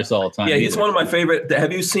serious all the time. Yeah, he's either. one of my favorite.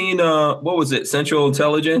 Have you seen what was it? Central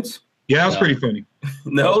Intelligence? Yeah, that was Yeah. pretty funny.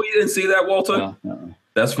 No, you didn't see that, Walter. No.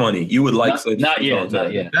 That's funny. You would like Not yet.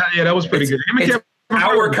 Not yet. Yeah, that was pretty It's- good. Him and it's Kevin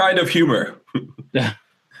Our Hart- kind of humor. Yeah.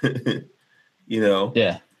 You know.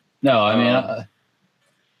 Yeah. No, I mean,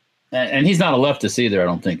 and he's not a leftist either. I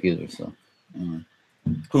don't think either. So,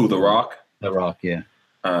 Who? The Rock? The Rock, yeah.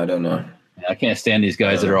 I don't know. I can't stand these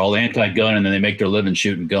guys that are all anti-gun and then they make their living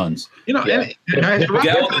shooting guns. You know, Yeah. and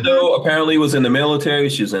Gal Gadot apparently was in the military.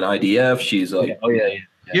 She's in IDF. She's a Oh yeah.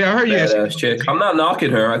 yeah, I heard badass chick. I'm not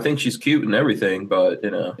knocking her. I think she's cute and everything, but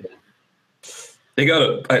you know, they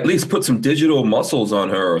gotta at least put some digital muscles on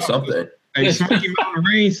her or something. Hey, Smoky Mountain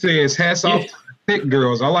Rain says, "Hats off to the thick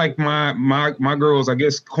girls. I like my girls. I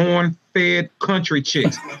guess corn-fed country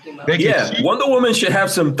chicks. They can Yeah, shoot, Wonder Woman should have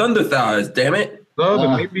some thunder thighs. Damn it. love,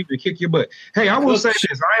 and maybe even kick your butt." Hey, I will say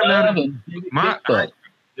this: I am not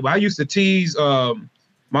I used to tease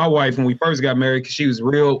my wife when we first got married because she was a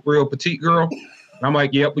real petite girl. And I'm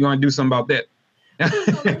like, yep, we're gonna do something about that.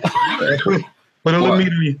 Put a little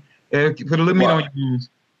meat on you. Put a little meat on your bones.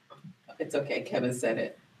 It's okay. Kevin said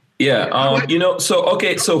it. Yeah.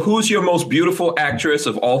 So who's your most beautiful actress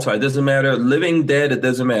of all time? It doesn't matter. Living, dead, it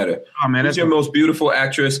doesn't matter. Oh man, who's your most beautiful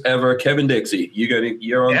actress ever? Kevin Dixie.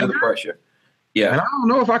 You're under the pressure. Yeah. And I don't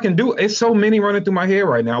know if I can do it. It's so many running through my head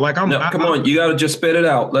right now. Like come on, you gotta just spit it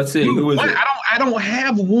out. Let's see. Who is it? I don't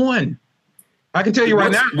have one. I can tell you right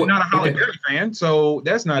now, I'm not a Halle Berry fan, so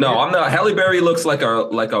that's not. No, I'm not. Halle Berry looks like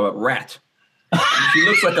a rat. She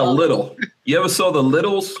looks like a little. You ever saw the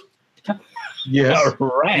Littles? Yes.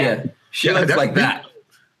 Rat. Yeah. She looks like that.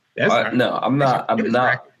 No, I'm not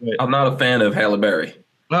a fan of Halle Berry.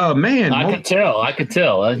 Oh man, I could tell.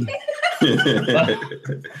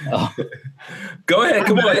 Go ahead.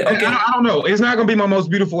 Come on. Okay. I don't know. It's not going to be my most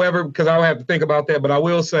beautiful ever because I'll have to think about that. But I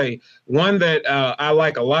will say one that I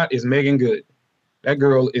like a lot is Megan Good. That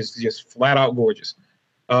girl is just flat out gorgeous.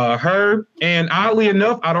 Her, and oddly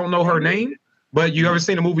enough, I don't know her name, but you ever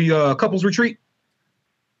seen the movie Couples Retreat?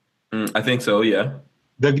 I think so. Yeah.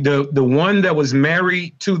 The one that was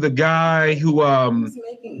married to the guy who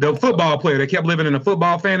the football player that kept living in a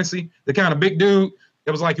football fantasy, the kind of big dude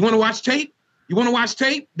that was like, you want to watch tape? You want to watch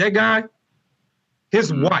tape? That guy,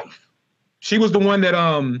 his wife, she was the one that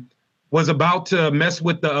was about to mess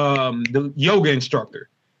with the yoga instructor.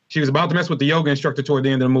 She was about to mess with the yoga instructor toward the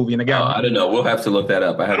end of the movie, and the guy. I don't know. We'll have to look that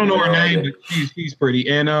up. I don't know her name, but she's pretty.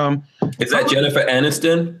 And is that Jennifer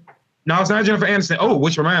Aniston? No, it's not Jennifer Aniston. Oh,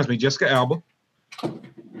 which reminds me, Jessica Alba.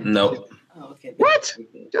 No. Oh, okay. What?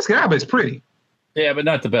 Jessica Alba is pretty. Yeah, but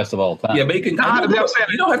not the best of all time. Yeah, Megan.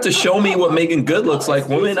 You don't have to show me what Megan Good looks like,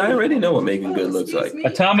 woman. I already know what Megan Good looks like.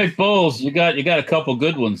 Atomic Bulls. You got a couple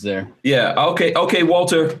good ones there. Yeah. Okay,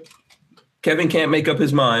 Walter. Kevin can't make up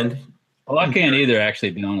his mind. Well, I can't either,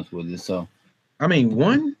 actually, to be honest with you. So, I mean,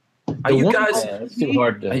 one. Are you guys? It's too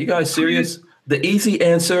hard to. Are you guys serious? The easy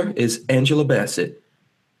answer is Angela Bassett.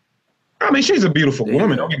 I mean, she's a beautiful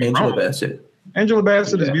woman. Angela Bassett. Angela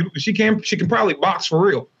Bassett is beautiful. She can probably box for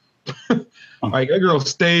real. Like that girl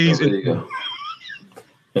stays. There you go.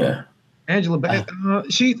 Yeah. Angela Bassett.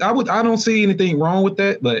 I don't see anything wrong with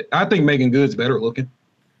that, but I think Megan Good's better looking.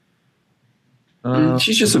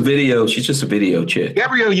 She's just a video chick.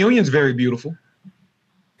 Gabrielle Union's very beautiful.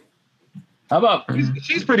 How about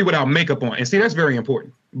she's pretty without makeup on, and see that's very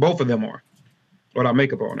important. Both of them are without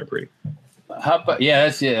makeup on. They're pretty. How about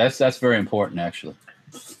that's very important actually.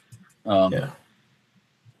 Yeah.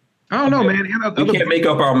 I don't know, man. We can't make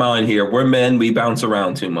up our mind here. We're men. We bounce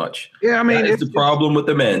around too much. Yeah, I mean, it's the problem with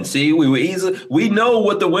the men. See, we know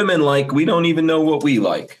what the women like. We don't even know what we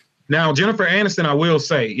like. Now, Jennifer Aniston, I will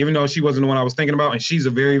say, even though she wasn't the one I was thinking about, and she's a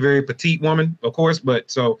very, very petite woman, of course,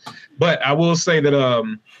 but I will say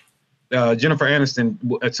that Jennifer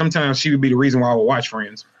Aniston, sometimes she would be the reason why I would watch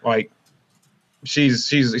Friends. Like,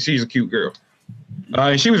 she's a cute girl.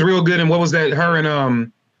 And she was real good in what was that? Her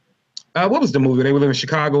and what was the movie? They were living in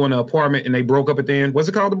Chicago in an apartment and they broke up at the end. What's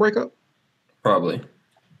it called? The Breakup? Probably.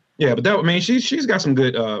 Yeah, but she's got some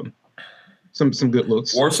good some good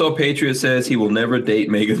looks. Warsaw Patriot says he will never date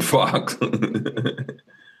Megan Fox.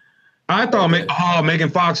 I thought Megan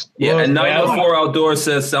Fox. Yeah, and 904 Outdoors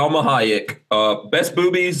says Salma Hayek. Best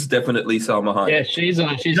boobies, definitely Salma Hayek. Yeah, she's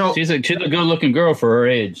a good looking girl for her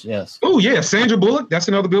age. Yes. Oh yeah, Sandra Bullock. That's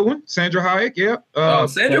another good one. Sandra Hayek. Yeah.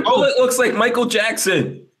 Sandra Bullock looks like Michael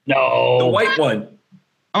Jackson. No, the white one.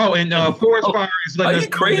 Oh, and Forest Fire is letting us. Are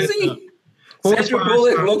you crazy? Sandra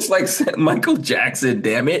Bullock looks like Michael Jackson,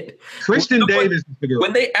 damn it. Kristen Davis is the girl.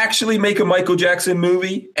 When they actually make a Michael Jackson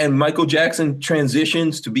movie and Michael Jackson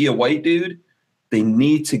transitions to be a white dude, they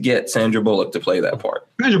need to get Sandra Bullock to play that part.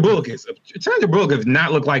 Sandra Bullock does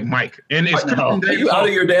not look like Mike. And it's Are you out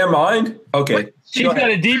of your damn mind? Okay. She's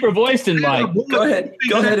got a deeper voice than Mike. Go ahead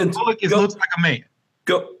and Bullock looks like a man.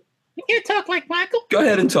 You talk like Michael. Go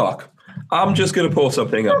ahead and talk. I'm just going to pull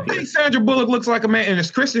something up here. Sandra Bullock looks like a man. And it's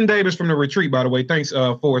Kristen Davis from The Retreat, by the way. Thanks,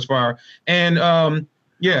 Forest Fire. And,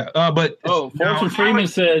 but... Morgan Freeman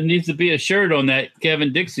said needs to be a shirt on that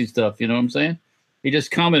Kevin Dixie stuff. You know what I'm saying? He just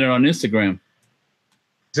commented on Instagram.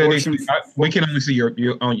 We can only see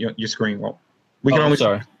your screen, Walt. I'm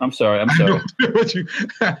sorry. I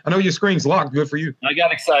know your screen's locked. Good for you. I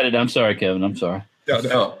got excited. I'm sorry, Kevin. I'm sorry.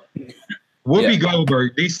 No. Whoopi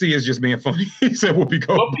Goldberg. DC is just being funny. He said Whoopi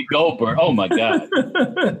Goldberg. Whoopi Goldberg. Oh my God.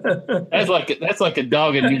 That's like a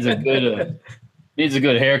dog that needs a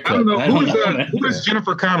good haircut. I don't know. Who is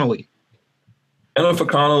Jennifer Connelly? Jennifer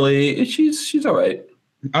Connelly. She's all right.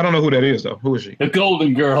 I don't know who that is though. Who is she? The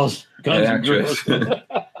Golden Girls. Guns and Girls.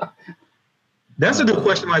 That's a good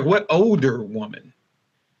question. Like, what older woman?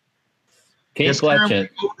 Kate That's currently Blanchett.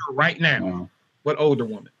 older right now. Oh. What older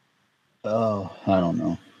woman? Oh, I don't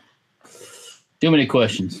know. Too many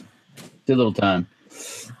questions. Too little time.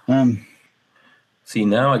 See,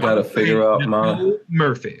 now I got to figure out Nicole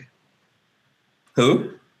Murphy.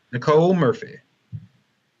 Who? Nicole Murphy.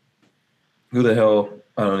 Who the hell?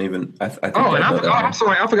 I don't even. I think Oh, and I know that I'm one.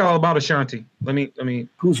 sorry, I forgot all about Ashanti. Let me.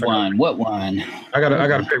 Whose wine? What wine? I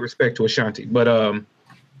gotta pay respect to Ashanti. But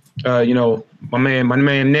you know, my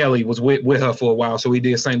man Nelly was with her for a while, so he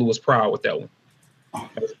did St. Louis Proud with that one.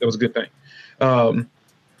 That was a good thing.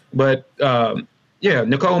 Yeah,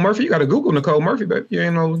 Nicole Murphy. You got to Google Nicole Murphy, baby. You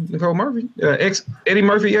ain't know Nicole Murphy. Eddie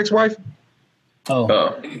Murphy, ex-wife.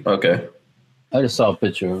 Oh, Okay. I just saw a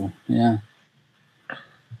picture of her. Yeah.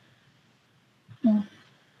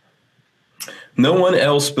 No one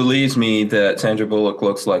else believes me that Sandra Bullock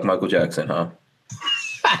looks like Michael Jackson, huh?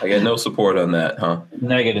 I get no support on that, huh?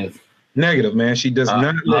 Negative. Negative, man. She does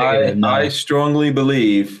not look. I strongly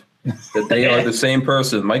believe that they are the same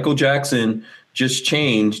person. Michael Jackson just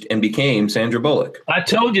changed and became Sandra Bullock. I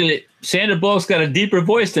told you that Sandra Bullock's got a deeper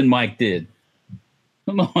voice than Mike did.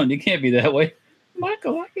 Come on, you can't be that way.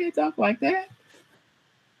 Michael, I can't talk like that.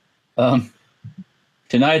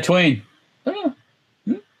 Shania Twain. Oh.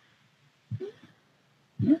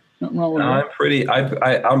 Nothing wrong with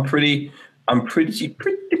that. I'm pretty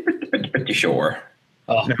sure.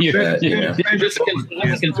 Oh, Yeah. This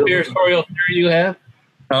a conspiratorial theory you have?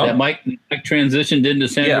 That Mike transitioned into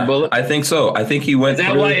Sandra Bullock? I think so. I think he went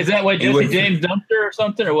Is that why Jesse James dumped her or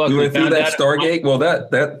something? Or what? He went through that Stargate. Well,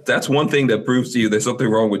 that's one thing that proves to you there's something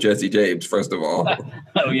wrong with Jesse James, first of all.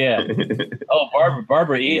 Oh, yeah. Oh,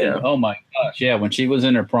 Barbara Eden. Yeah. Oh, my gosh. Yeah, when she was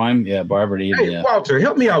in her prime. Yeah, Barbara Eden. Hey, yeah. Walter,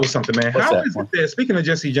 help me out with something, man. What's How that is one? it that, speaking of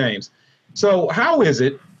Jesse James, so how is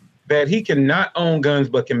it that he can not own guns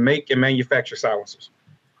but can make and manufacture silencers?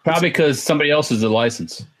 Probably because somebody else is a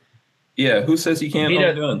license. Yeah, who says he can't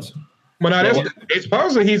own guns? Well, no, it's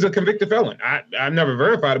supposedly he's a convicted felon. I've never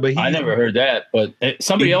verified it, but I never heard that. But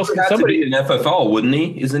somebody else, somebody in FFL, wouldn't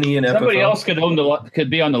he? Isn't he in FFL? Somebody else could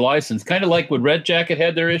be on the license, kind of like when Red Jacket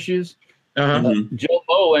had their issues. Joe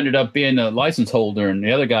Moe ended up being a license holder, and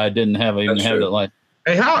the other guy didn't have the license.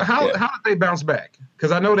 Hey, how did they bounce back?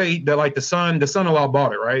 Because I know they like the son-in-law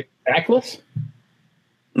bought it, right? Backless?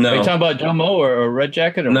 No. Are you talking about Joe Moe or Red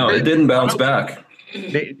Jacket? No, it didn't bounce back.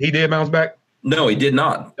 He did bounce back? No, he did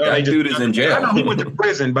not. That dude is in jail. I know he went to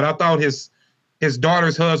prison, but I thought his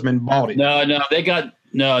daughter's husband bought it. No,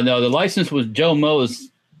 the license was Joe Moe's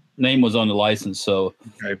name was on the license, so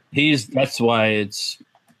that's why it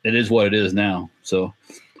is what it is now. So,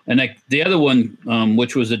 and the other one,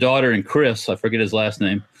 which was the daughter and Chris, I forget his last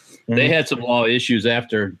name, they had some law issues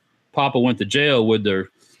after Papa went to jail with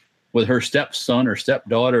her stepson or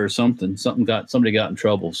stepdaughter or something. Somebody got in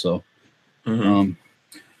trouble. So,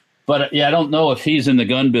 but yeah, I don't know if he's in the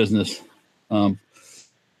gun business,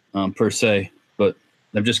 per se. But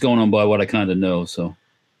I'm just going on by what I kind of know. So,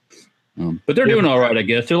 but they're doing all right, I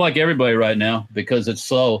guess. They're like everybody right now because it's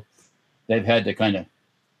slow. They've had to kind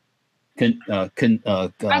of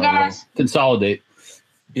consolidate.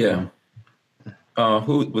 Yeah.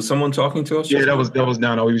 Who was someone talking to us? Yeah, that was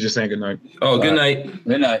Dono. He was just saying good night. Oh, good night.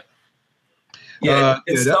 Good night. Yeah,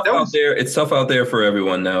 it's tough out there. It's tough out there for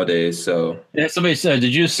everyone nowadays. So yeah, somebody said,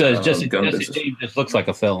 "Did you say Jesse James just looks like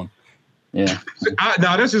a felon?" Yeah.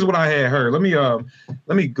 No, this is what I had heard. Let me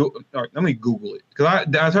Google it because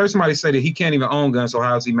I heard somebody say that he can't even own guns. So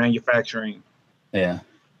how is he manufacturing? Yeah.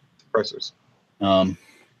 Suppressors.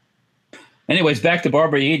 Anyways, back to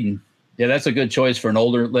Barbara Eden. Yeah, that's a good choice for an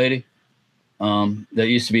older lady. That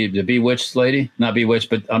used to be the Bewitched lady, not Bewitched,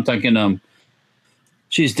 but I'm thinking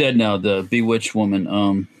she's dead now. The Bewitched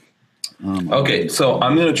woman. Okay, so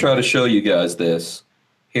I'm gonna try to show you guys this.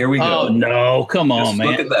 Here we go. Oh no, come on, man!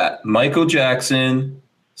 Look at that, Michael Jackson,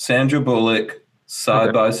 Sandra Bullock,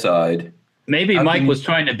 side by side. Maybe Mike was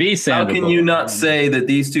trying to be Sandra. How can you not say that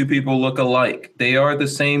these two people look alike? They are the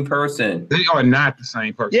same person. They are not the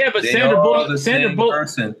same person. Yeah, but Sandra Bullock.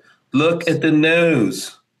 Person. Look at the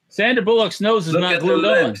nose. Sandra Bullock's nose is not glued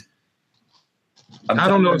on. I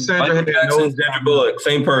don't know if Sandra had that nose. Sandra Bullock,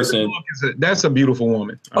 same person. That's a beautiful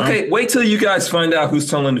woman. Okay, wait till you guys find out who's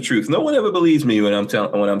telling the truth. No one ever believes me when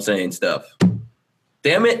I'm saying stuff.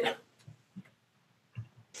 Damn it!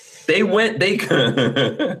 They went through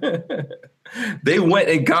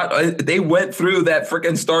that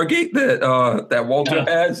freaking Stargate that Walter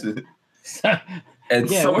has, and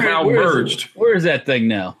somehow merged. Where is that thing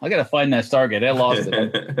now? I gotta find that Stargate. I lost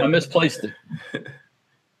it. I misplaced it.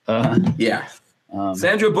 Yeah.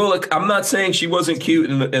 Sandra Bullock, I'm not saying she wasn't cute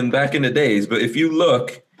in back in the days, but if you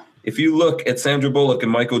look if you look at Sandra Bullock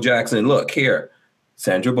and Michael Jackson, look here,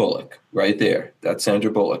 Sandra Bullock right there. That's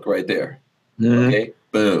Sandra Bullock right there. Mhm. Okay,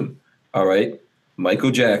 boom. All right,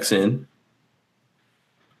 Michael Jackson.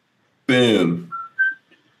 Boom.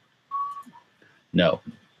 No,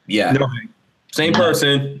 Yeah, No, same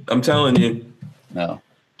person. I'm telling you, no.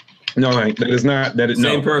 no, that is not. That is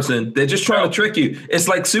same no. person. They're just trying to trick you. It's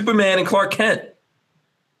like Superman and Clark Kent.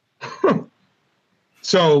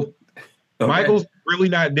 So Okay? Michael's really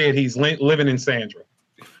not dead. He's living in Sandra.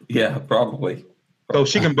 Yeah, probably. So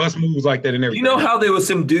she can bust moves like that and everything. You know how there was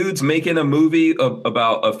some dudes making a movie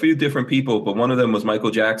about a few different people, but one of them was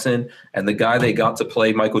Michael Jackson, and the guy they got to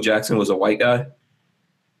play Michael Jackson was a white guy?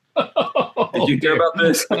 Did you hear about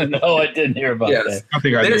this? No, I didn't hear about Yes. that. I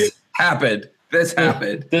think I did. This happened. This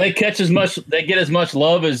happened. Do they catch as much? They get as much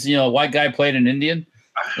love as a white guy played an Indian?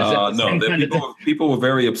 Is that the No, same the kind of people were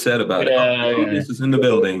very upset about it. Yeah, Oh, yeah. This is in the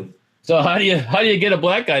building. So how do you get a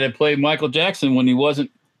black guy to play Michael Jackson when he wasn't?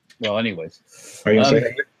 Well, anyways. Are you gonna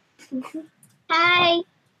say Hi.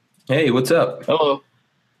 Hey, what's up? Hello.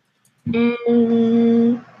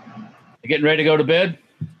 Mm, You getting ready to go to bed?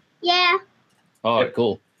 yeah. All right,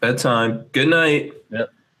 cool. Bedtime. Good night. Good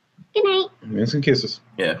night. and some kisses?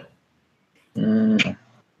 Yeah.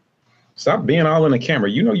 Stop being all in the camera.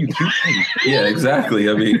 You know you cute. Yeah, exactly.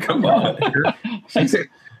 I mean, come on.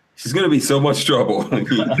 She's going to be so much trouble.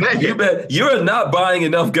 You bet. You're not buying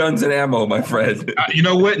enough guns and ammo, my friend. You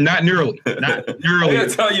know what? Not nearly. Not I'm nearly. going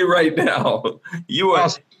to tell you right now.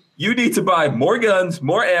 You need to buy more guns,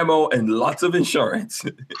 more ammo, and lots of insurance.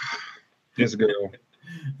 This girl.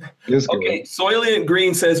 This girl. Okay, Soylent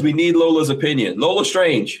Green says we need Lola's opinion. Lola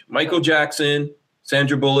Strange, Michael Jackson,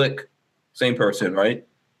 Sandra Bullock, same person, right?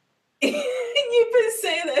 You've been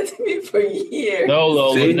saying that to me for years. No,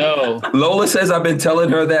 Lola, See? no. Lola says I've been telling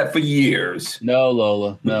her that for years. No,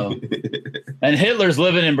 Lola, no. And Hitler's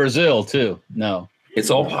living in Brazil too. No. It's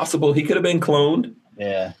all possible. He could have been cloned.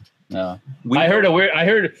 Yeah. No. I heard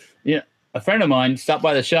a friend of mine stopped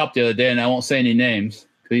by the shop the other day, and I won't say any names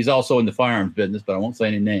because he's also in the firearms business, but I won't say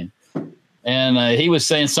any name. And he was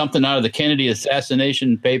saying something out of the Kennedy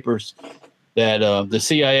assassination papers that the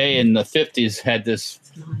CIA in the 50s had this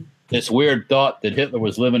weird thought that Hitler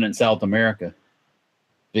was living in South America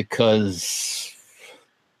because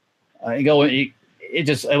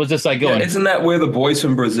it was just like going. Yeah, isn't that where the boys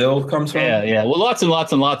from Brazil comes from? Yeah. Well, lots and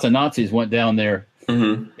lots and lots of Nazis went down there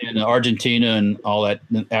in Argentina and all that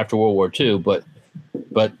after World War II, but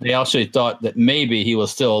they also thought that maybe he was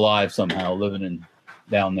still alive somehow, living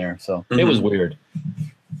down there. So it was weird.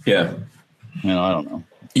 Yeah. I don't know.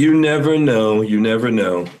 You never know. You never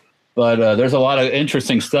know. But there's a lot of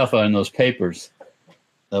interesting stuff in those papers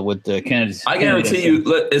with the Kennedy's. I guarantee you,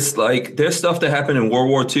 it's like there's stuff that happened in World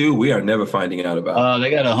War II we are never finding out about. They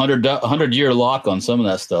got a 100-year lock on some of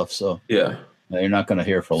that stuff, so yeah, you're not going to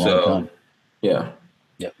hear for a long time. Yeah.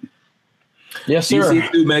 Yep. Yes, sir.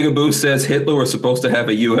 DC2 Mega Boost says Hitler was supposed to have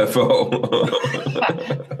a UFO.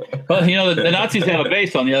 Well, the Nazis have a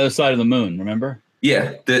base on the other side of the moon. Remember?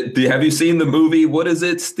 Yeah. Have you seen the movie? What is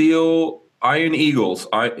it? Iron Eagles.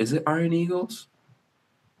 Is it Iron Eagles?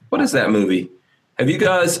 What is that movie? Have you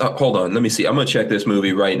guys? Hold on. Let me see. I'm going to check this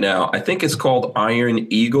movie right now. I think it's called Iron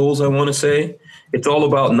Eagles, I want to say. It's all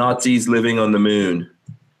about Nazis living on the moon.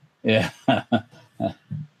 Yeah.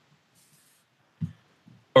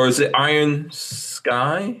 Or is it Iron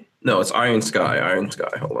Sky? No, it's Iron Sky. Iron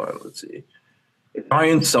Sky. Hold on. Let's see. It's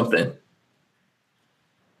Iron something.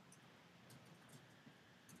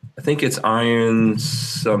 I think it's Iron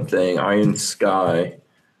something. Iron Sky.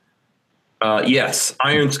 Yes,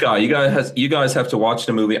 Iron Sky. You guys have to watch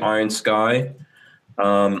the movie Iron Sky.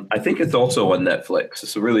 I think it's also on Netflix.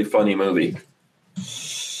 It's a really funny movie.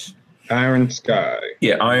 Iron Sky.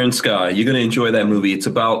 Yeah, Iron Sky. You're going to enjoy that movie. It's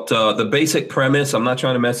about the basic premise. I'm not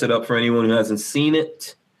trying to mess it up for anyone who hasn't seen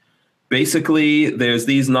it. Basically, there's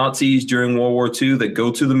these Nazis during World War II that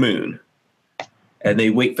go to the moon. And they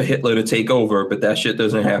wait for Hitler to take over, but that shit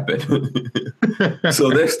doesn't happen. So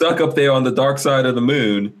they're stuck up there on the dark side of the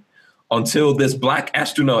moon until this black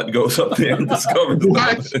astronaut goes up there and discovers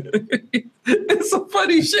it. It's some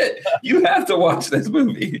funny shit. You have to watch this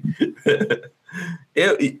movie.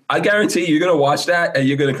 I guarantee you're going to watch that and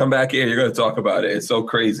you're going to come back here and you're going to talk about it. It's so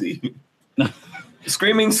crazy.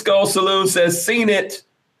 Screaming Skull Saloon says, seen it.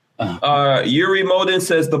 Yuri Modin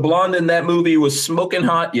says the blonde in that movie was smoking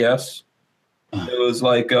hot. Yes. There was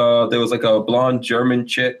like a blonde German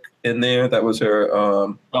chick in there. That was her.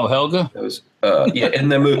 Helga. That was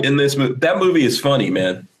in this movie. That movie is funny,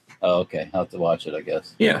 man. Oh, okay. I'll have to watch it, I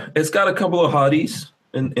guess. Yeah, it's got a couple of hotties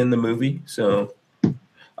in the movie. So,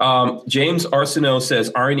 James Arsenault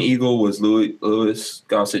says Iron Eagle was Louis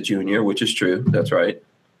Gossett Jr., which is true. That's right.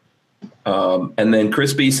 And then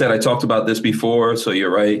Chris B said, I talked about this before, so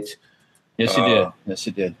you're right. Yes, you did. Yes,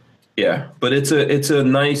 you did. Yeah, but it's a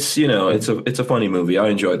nice, it's a funny movie. I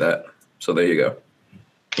enjoyed that. So there you go.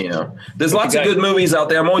 There's lots of good movies out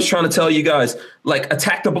there. I'm always trying to tell you guys, like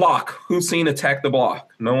Attack the Block. Who's seen Attack the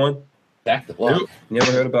Block? No one? Attack the Block. Nope. You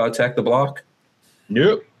ever heard about Attack the Block?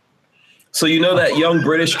 Nope. So you know that young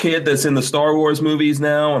British kid that's in the Star Wars movies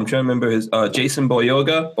now? I'm trying to remember his Jason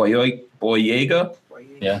Boyega.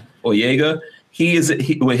 Yeah. Boyega.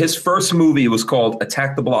 His first movie was called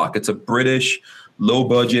Attack the Block. It's a British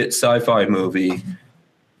low-budget sci-fi movie.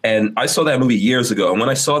 And I saw that movie years ago. And when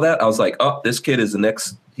I saw that, I was like, oh, this kid is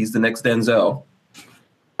he's the next Denzel.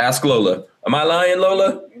 Ask Lola. Am I lying,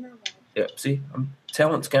 Lola? Yeah, see, I'm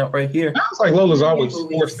talent scout right here. Sounds like Lola's always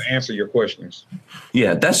forced to answer your questions.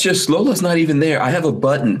 Yeah, that's just Lola's not even there. I have a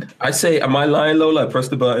button. I say, am I lying, Lola? I press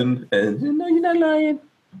the button and no, you're not lying.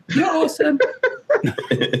 You're awesome.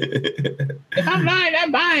 If I'm lying,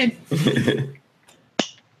 I'm lying.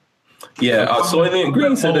 Yeah, Soylent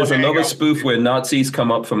Green said there's another spoof where Nazis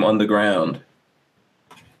come up from underground.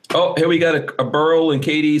 Oh, here we got a burl in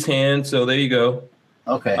Katie's hand, so there you go.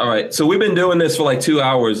 Okay. All right, so we've been doing this for like 2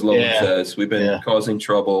 hours, Lola says. We've been causing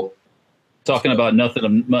trouble. Talking about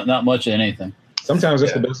nothing, not much of anything. Sometimes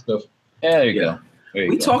that's the best stuff. Yeah, there you go.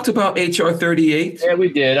 We talked about HR 38. Yeah, we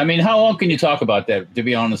did. I mean, how long can you talk about that, to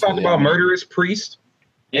be honest with you? Talk about murderous priest.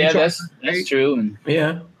 Yeah, that's true. And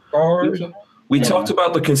yeah. We talked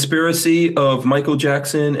about the conspiracy of Michael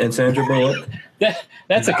Jackson and Sandra Bullock.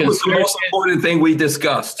 That's a conspiracy. Was the most important thing we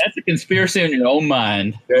discussed. That's a conspiracy in your own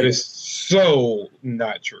mind. That is so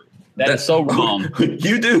not true. That's so wrong.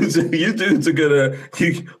 You dudes are gonna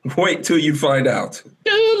wait till you find out.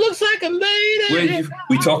 Dude looks like a lady.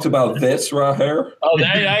 We talked about this right here. Oh,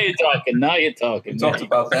 now you're talking. Now you're talking. We talked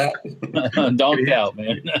about that. Don't doubt,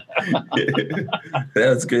 man.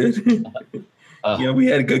 That's good. Yeah, we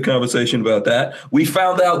had a good conversation about that. We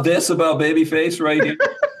found out this about Babyface right here.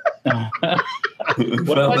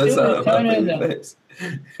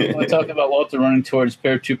 We're talking about Walter running towards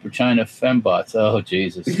paratrooper China fembots. Oh,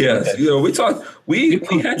 Jesus. Yes, okay. We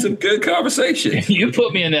had some good conversation. You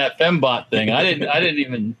put me in that fembot thing. I didn't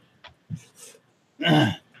even.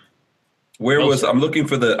 I'm looking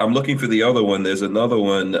for the other one. There's another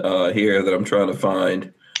one here that I'm trying to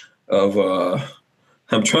find.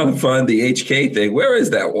 I'm trying to find the HK thing. Where is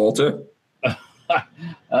that, Walter?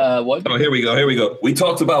 What? Oh, here we go. We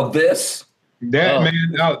talked about this.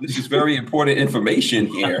 This is very important information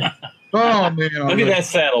here. Oh, man. Look at that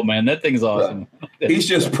saddle, man. That thing's awesome. He's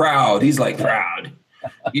just proud. He's like proud.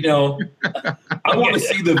 I want to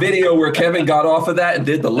see the video where Kevin got off of that and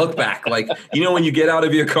did the look back. Like, when you get out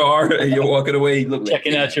of your car and you're walking away, you look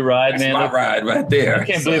checking out your ride, man. My ride right there. I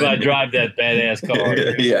can't believe I drive that badass car.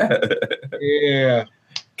 Yeah.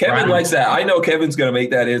 Kevin likes that. I know Kevin's going to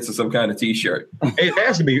make that into some kind of T-shirt. It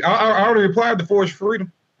has to be. I already replied to Forge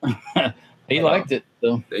Freedom. He liked it,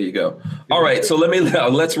 though. There you go. All right, so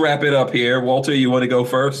let's wrap it up here. Walter, you want to go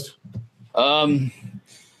first?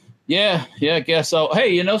 Yeah, I guess so. Hey,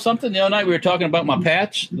 you know something? The other night we were talking about my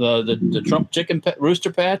patch, the Trump chicken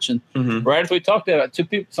rooster patch, and right after we talked about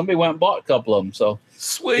it, somebody went and bought a couple of them. So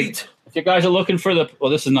sweet. If you guys are looking for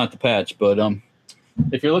this is not the patch, but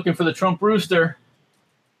if you're looking for the Trump rooster,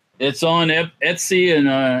 it's on Etsy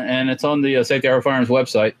and it's on the Safety Harbor Firearms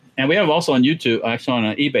website, and we have also on YouTube, actually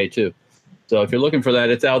on eBay too. So if you're looking for that,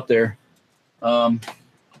 it's out there. Someone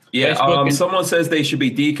says they should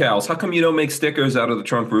be decals. How come you don't make stickers out of the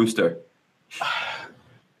Trump rooster?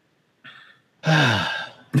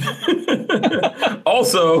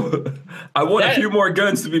 Also, I want a few more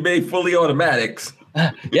guns to be made fully automatics.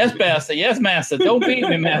 Yes, Master. Yes, Master. Don't beat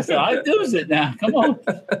me, Master. I do it now. Come on.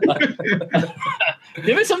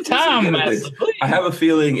 Give me some time, Master. Please. I have a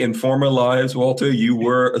feeling in former lives, Walter, you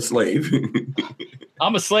were a slave.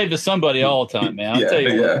 I'm a slave to somebody all the time, man. I'll tell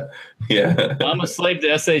you what. Yeah. I'm a slave to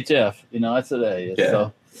SHF. That's what it is. Yeah.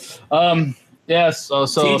 So,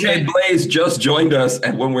 So TJ Blaze just joined us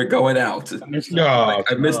when we're going out. I missed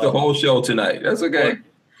the whole show tonight. That's okay.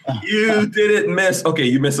 You didn't miss. Okay,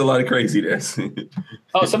 you missed a lot of craziness.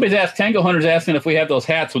 Somebody's asked. Tango Hunter's asking if we have those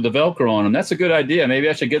hats with the Velcro on them. That's a good idea. Maybe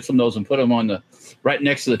I should get some of those and put them on right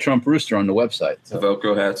next to the Trump rooster on the website. So. The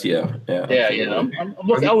Velcro hats, yeah.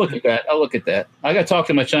 I'll look at that. I got to talk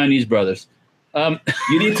to my Chinese brothers.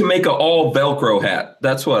 You need to make an all Velcro hat.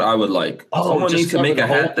 That's what I would like. Someone needs to make a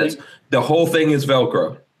hat that's the whole thing is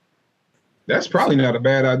Velcro. That's probably not a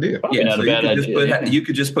bad idea. You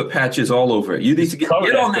could just put patches all over it. You need to get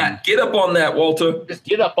on that. Get up on that, Walter. Just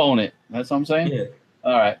get up on it. That's what I'm saying.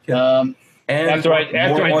 All right. And after I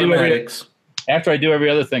do automatics. After I do every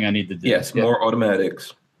other thing I need to do. Yes, more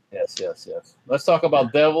automatics. Yes. Let's talk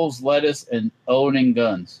about devils, lettuce, and owning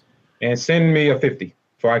guns. And send me a 50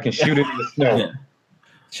 so I can shoot it in the snow. Yeah.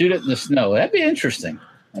 Shoot it in the snow. That'd be interesting.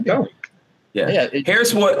 Go. Yeah.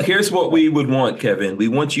 Here's what we would want, Kevin. We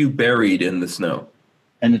want you buried in the snow.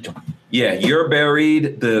 And you're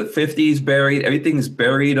buried. The 50's buried. Everything's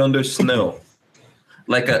buried under snow.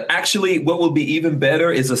 Actually, what will be even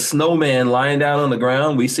better is a snowman lying down on the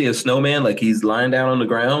ground. We see a snowman like he's lying down on the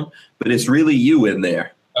ground, but it's really you in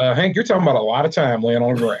there. Hank, you're talking about a lot of time laying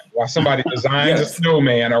on the ground while somebody designs a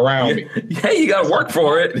snowman around me. Yeah, you got to work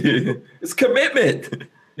for it. It's commitment.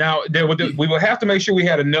 Now, we will have to make sure we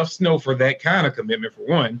had enough snow for that kind of commitment, for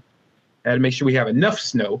one. Had to make sure we have enough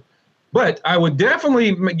snow. But I would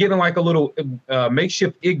definitely get in like a little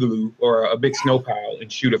makeshift igloo or a big snow pile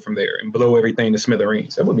and shoot it from there and blow everything to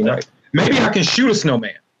smithereens. That would be nice. Maybe I can shoot a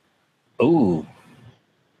snowman. Ooh.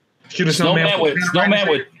 Shoot a snowman with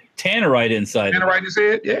tannerite inside. Tannerite in his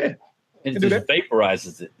head? Yeah. It just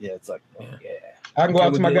vaporizes it. Yeah, it's like, yeah. I can go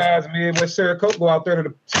out to my guys in Midwest Sarasota, go out there to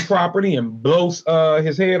the property and blow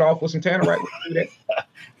his head off with some tannerite. Do that.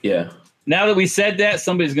 Yeah. Now that we said that,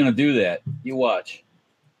 somebody's going to do that. You watch.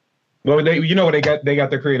 Well, they got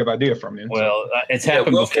their creative idea from them. Well, it's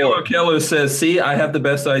happened Will before. Keller says, "See, I have the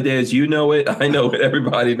best ideas. You know it. I know it.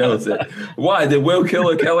 Everybody knows it." Why did Will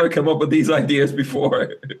Keller come up with these ideas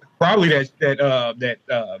before? Probably that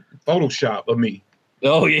Photoshop of me.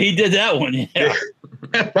 Oh, yeah, he did that one. Yeah.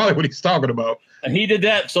 That's probably what he's talking about. And he did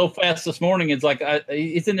that so fast this morning. It's like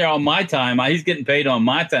it's in there on my time. He's getting paid on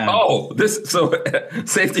my time. Oh,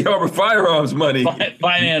 Safety Harbor Firearms money.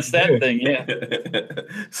 Finance that thing, yeah.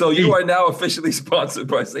 So you are now officially sponsored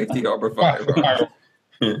by Safety Harbor Firearms.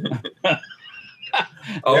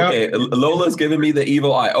 Okay, yep. Lola's giving me the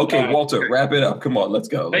evil eye. Okay, right. Walter, wrap it up. Come on, let's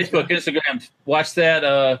go. Facebook, Instagram, watch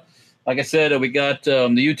that. Like I said, we got the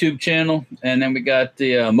YouTube channel, and then we got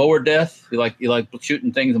the mower death. You like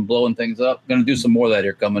shooting things and blowing things up. Going to do some more of that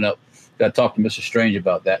here coming up. Got to talk to Mr. Strange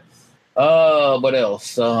about that. What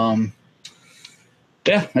else? Yeah,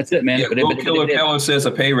 that's it, man. Yeah, Keller says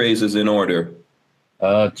a pay raise is in order.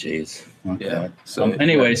 Oh, jeez. Okay. Yeah. So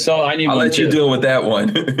anyway, so I need. I'll let you deal with that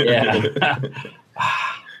one. Yeah.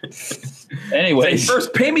 Anyway,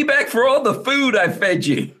 first, pay me back for all the food I fed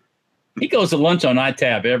you. He goes to lunch on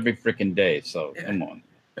iTab every freaking day, so come on.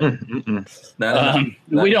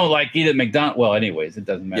 We don't eat at McDonald's. Well, anyways, it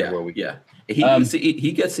doesn't matter where we go. Yeah,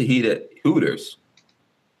 he gets to eat at Hooters.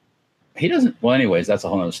 He doesn't. Well, anyways, that's a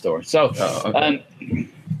whole other story. So, okay.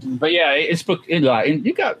 But yeah, it's and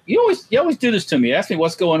you always do this to me. You ask me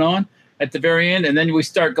what's going on at the very end, and then we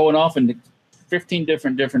start going off in 15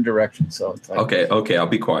 different directions. So it's like, okay, I'll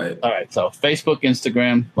be quiet. All right, so Facebook,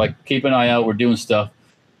 Instagram, keep an eye out. We're doing stuff.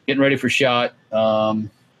 Getting ready for SHOT.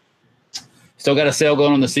 Still got a sale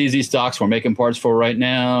going on the CZ stocks we're making parts for right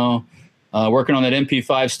now. Working on that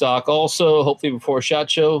MP5 stock also, hopefully before SHOT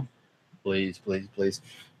Show. Please.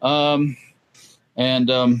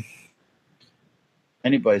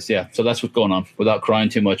 Anyways, yeah. So that's what's going on without crying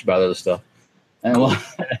too much about other stuff. And well,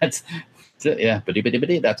 that's it. Yeah.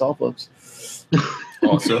 That's all, folks.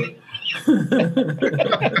 Awesome.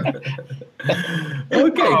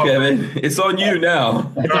 Okay, Kevin, it's on you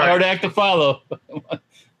now. It's a hard act to follow.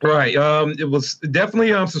 Right. It was definitely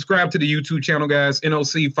subscribe to the YouTube channel, guys.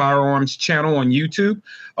 NOC Firearms channel on YouTube.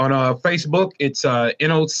 On Facebook, it's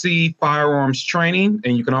NOC Firearms Training,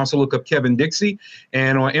 and you can also look up Kevin Dixie.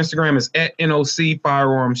 And on Instagram, it's at NOC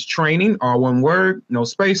Firearms Training, all one word, no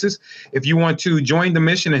spaces. If you want to join the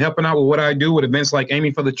mission and helping out with what I do with events like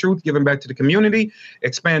Aiming for the Truth, giving back to the community,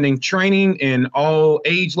 expanding training in all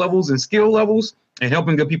age levels and skill levels, and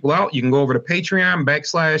helping good people out, you can go over to Patreon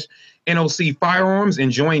 /NOC Firearms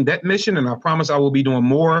and join that mission. And I promise I will be doing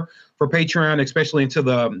more for Patreon, especially into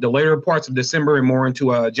the later parts of December and more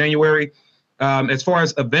into January. As far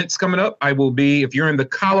as events coming up, I will be, if you're in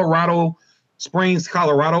the Springs,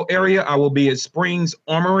 Colorado area, I will be at Springs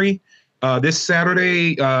Armory this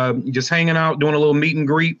Saturday, just hanging out, doing a little meet and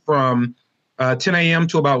greet from 10 a.m.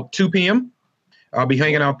 to about 2 p.m. I'll be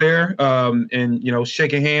hanging out there and,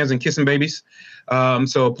 shaking hands and kissing babies.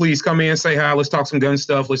 So please come in, say hi. Let's talk some gun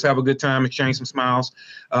stuff. Let's have a good time, exchange some smiles.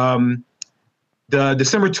 The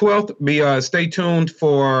December 12th, stay tuned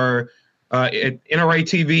for at NRA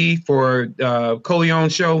TV for Coleon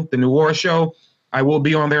show, the New War show. I will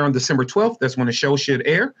be on there on December 12th. That's when the show should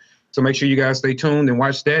air. So make sure you guys stay tuned and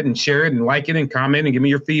watch that and share it and like it and comment and give me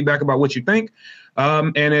your feedback about what you think.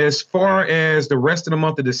 And as far as the rest of the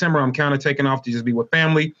month of December, I'm kind of taking off to just be with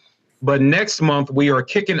family. But next month, we are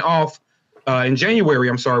kicking off in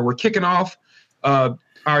January. We're kicking off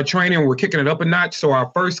our training. We're kicking it up a notch. So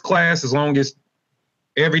our first class, as long as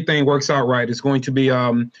everything works out right, is going to be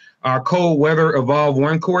our cold weather Evolve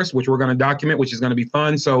 1 course, which we're going to document, which is going to be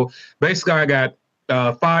fun. So basically, I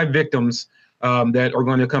got 5 victims that are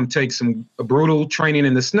going to come take some brutal training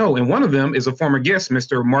in the snow. And one of them is a former guest,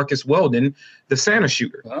 Mr. Marcus Weldon, the Santa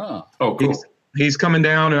shooter. Oh, cool. He's coming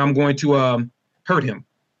down, and I'm going to hurt him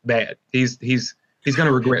bad. He's going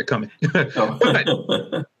to regret coming.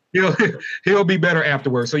 But he'll be better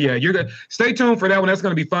afterwards. So yeah, you're gonna stay tuned for that one. That's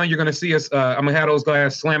going to be fun. You're going to see us. I'm gonna have those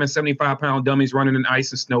guys slamming 75-pound dummies running in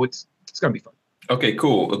ice and snow. It's going to be fun. Okay,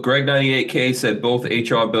 cool. Greg98K said both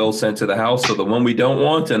HR bills sent to the House. So the one we don't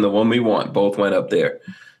want and the one we want both went up there.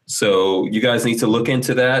 So you guys need to look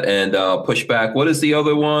into that and push back. What is the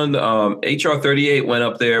other one? HR 38 went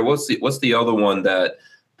up there. What's the other one that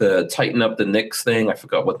the tighten up the NICS thing? I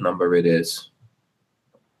forgot what number it is.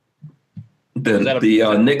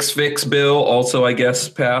 The NICS fix bill also, I guess,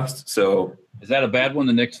 passed. So is that a bad one?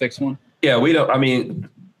 The NICS fix one? Yeah, we don't. I mean,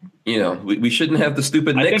 we shouldn't have the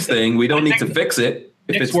stupid NICS thing. We don't need to fix it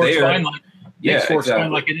if it's there. NICS works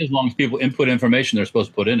fine like it is, as long as people input information they're supposed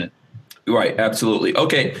to put in it. Right, absolutely.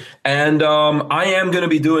 Okay, and I am going to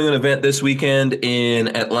be doing an event this weekend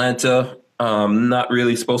in Atlanta. Not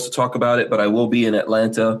really supposed to talk about it, but I will be in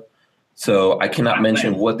Atlanta. So I cannot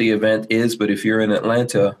mention what the event is, but if you're in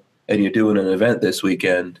Atlanta and you're doing an event this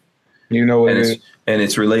weekend, and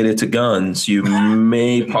it's related to guns, you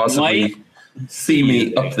may possibly see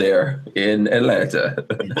me up there in Atlanta.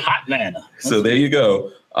 Hot Atlanta. So there you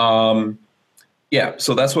go. Yeah,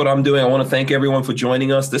 so that's what I'm doing. I want to thank everyone for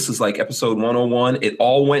joining us. This is like episode 101. It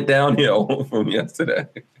all went downhill from yesterday.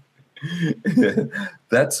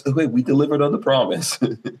 We delivered on the promise.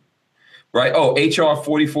 Right? Oh, HR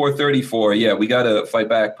 4434. Yeah, we got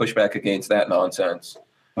to push back against that nonsense.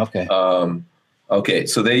 Okay. Okay,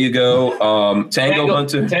 so there you go. Tango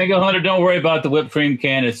Hunter. Tango Hunter, don't worry about the whipped cream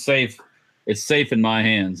can. It's safe. It's safe in my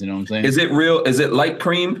hands. You know what I'm saying? Is it real? Is it light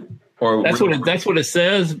cream? Or that's what it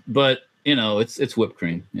says, but it's whipped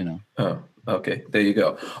cream, Oh, okay. There you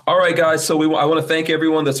go. All right, guys. So I want to thank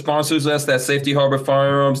everyone that sponsors us. That's Safety Harbor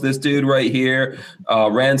Firearms. This dude right here,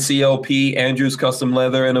 Rand CLP, Andrews Custom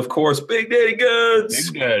Leather, and of course, Big Daddy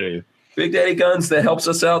Guns. Big Daddy Guns that helps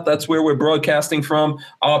us out. That's where we're broadcasting from.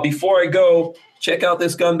 Before I go, check out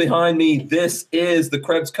this gun behind me. This is the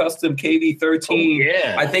Krebs Custom KV-13. Oh,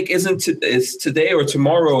 yeah. I think it's today or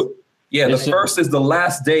tomorrow. Yeah, the first is the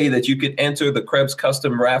last day that you can enter the Krebs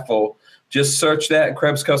Custom raffle. Just search that,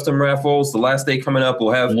 Krebs Custom Raffles. The last day coming up,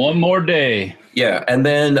 we'll have one more day. Yeah, and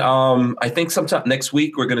then I think sometime next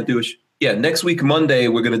week we're going to do next week Monday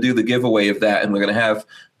we're going to do the giveaway of that, and we're going to have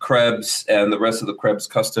Krebs and the rest of the Krebs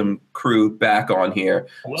Custom crew back on here.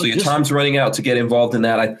 Well, so your time's running out to get involved in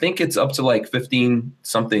that. I think it's up to like 15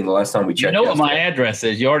 something the last time we checked. You know what my address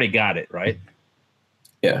is? You already got it, right?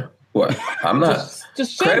 Yeah. What? I'm not.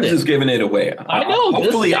 Just Krebs is giving it away. I know.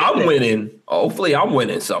 Hopefully I'm winning. Hopefully I'm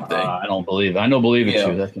winning something. I don't believe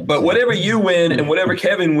it's you. But whatever you win and whatever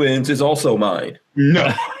Kevin wins is also mine.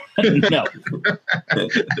 No. No.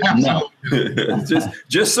 No.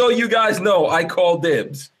 just so you guys know, I call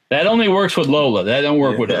dibs. That only works with Lola. That don't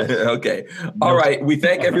work with us. Okay. All right. We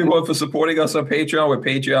thank everyone for supporting us on Patreon. We're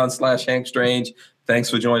Patreon/Hank Strange. Thanks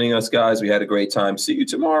for joining us, guys. We had a great time. See you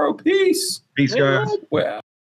tomorrow. Peace. Peace, guys. Well.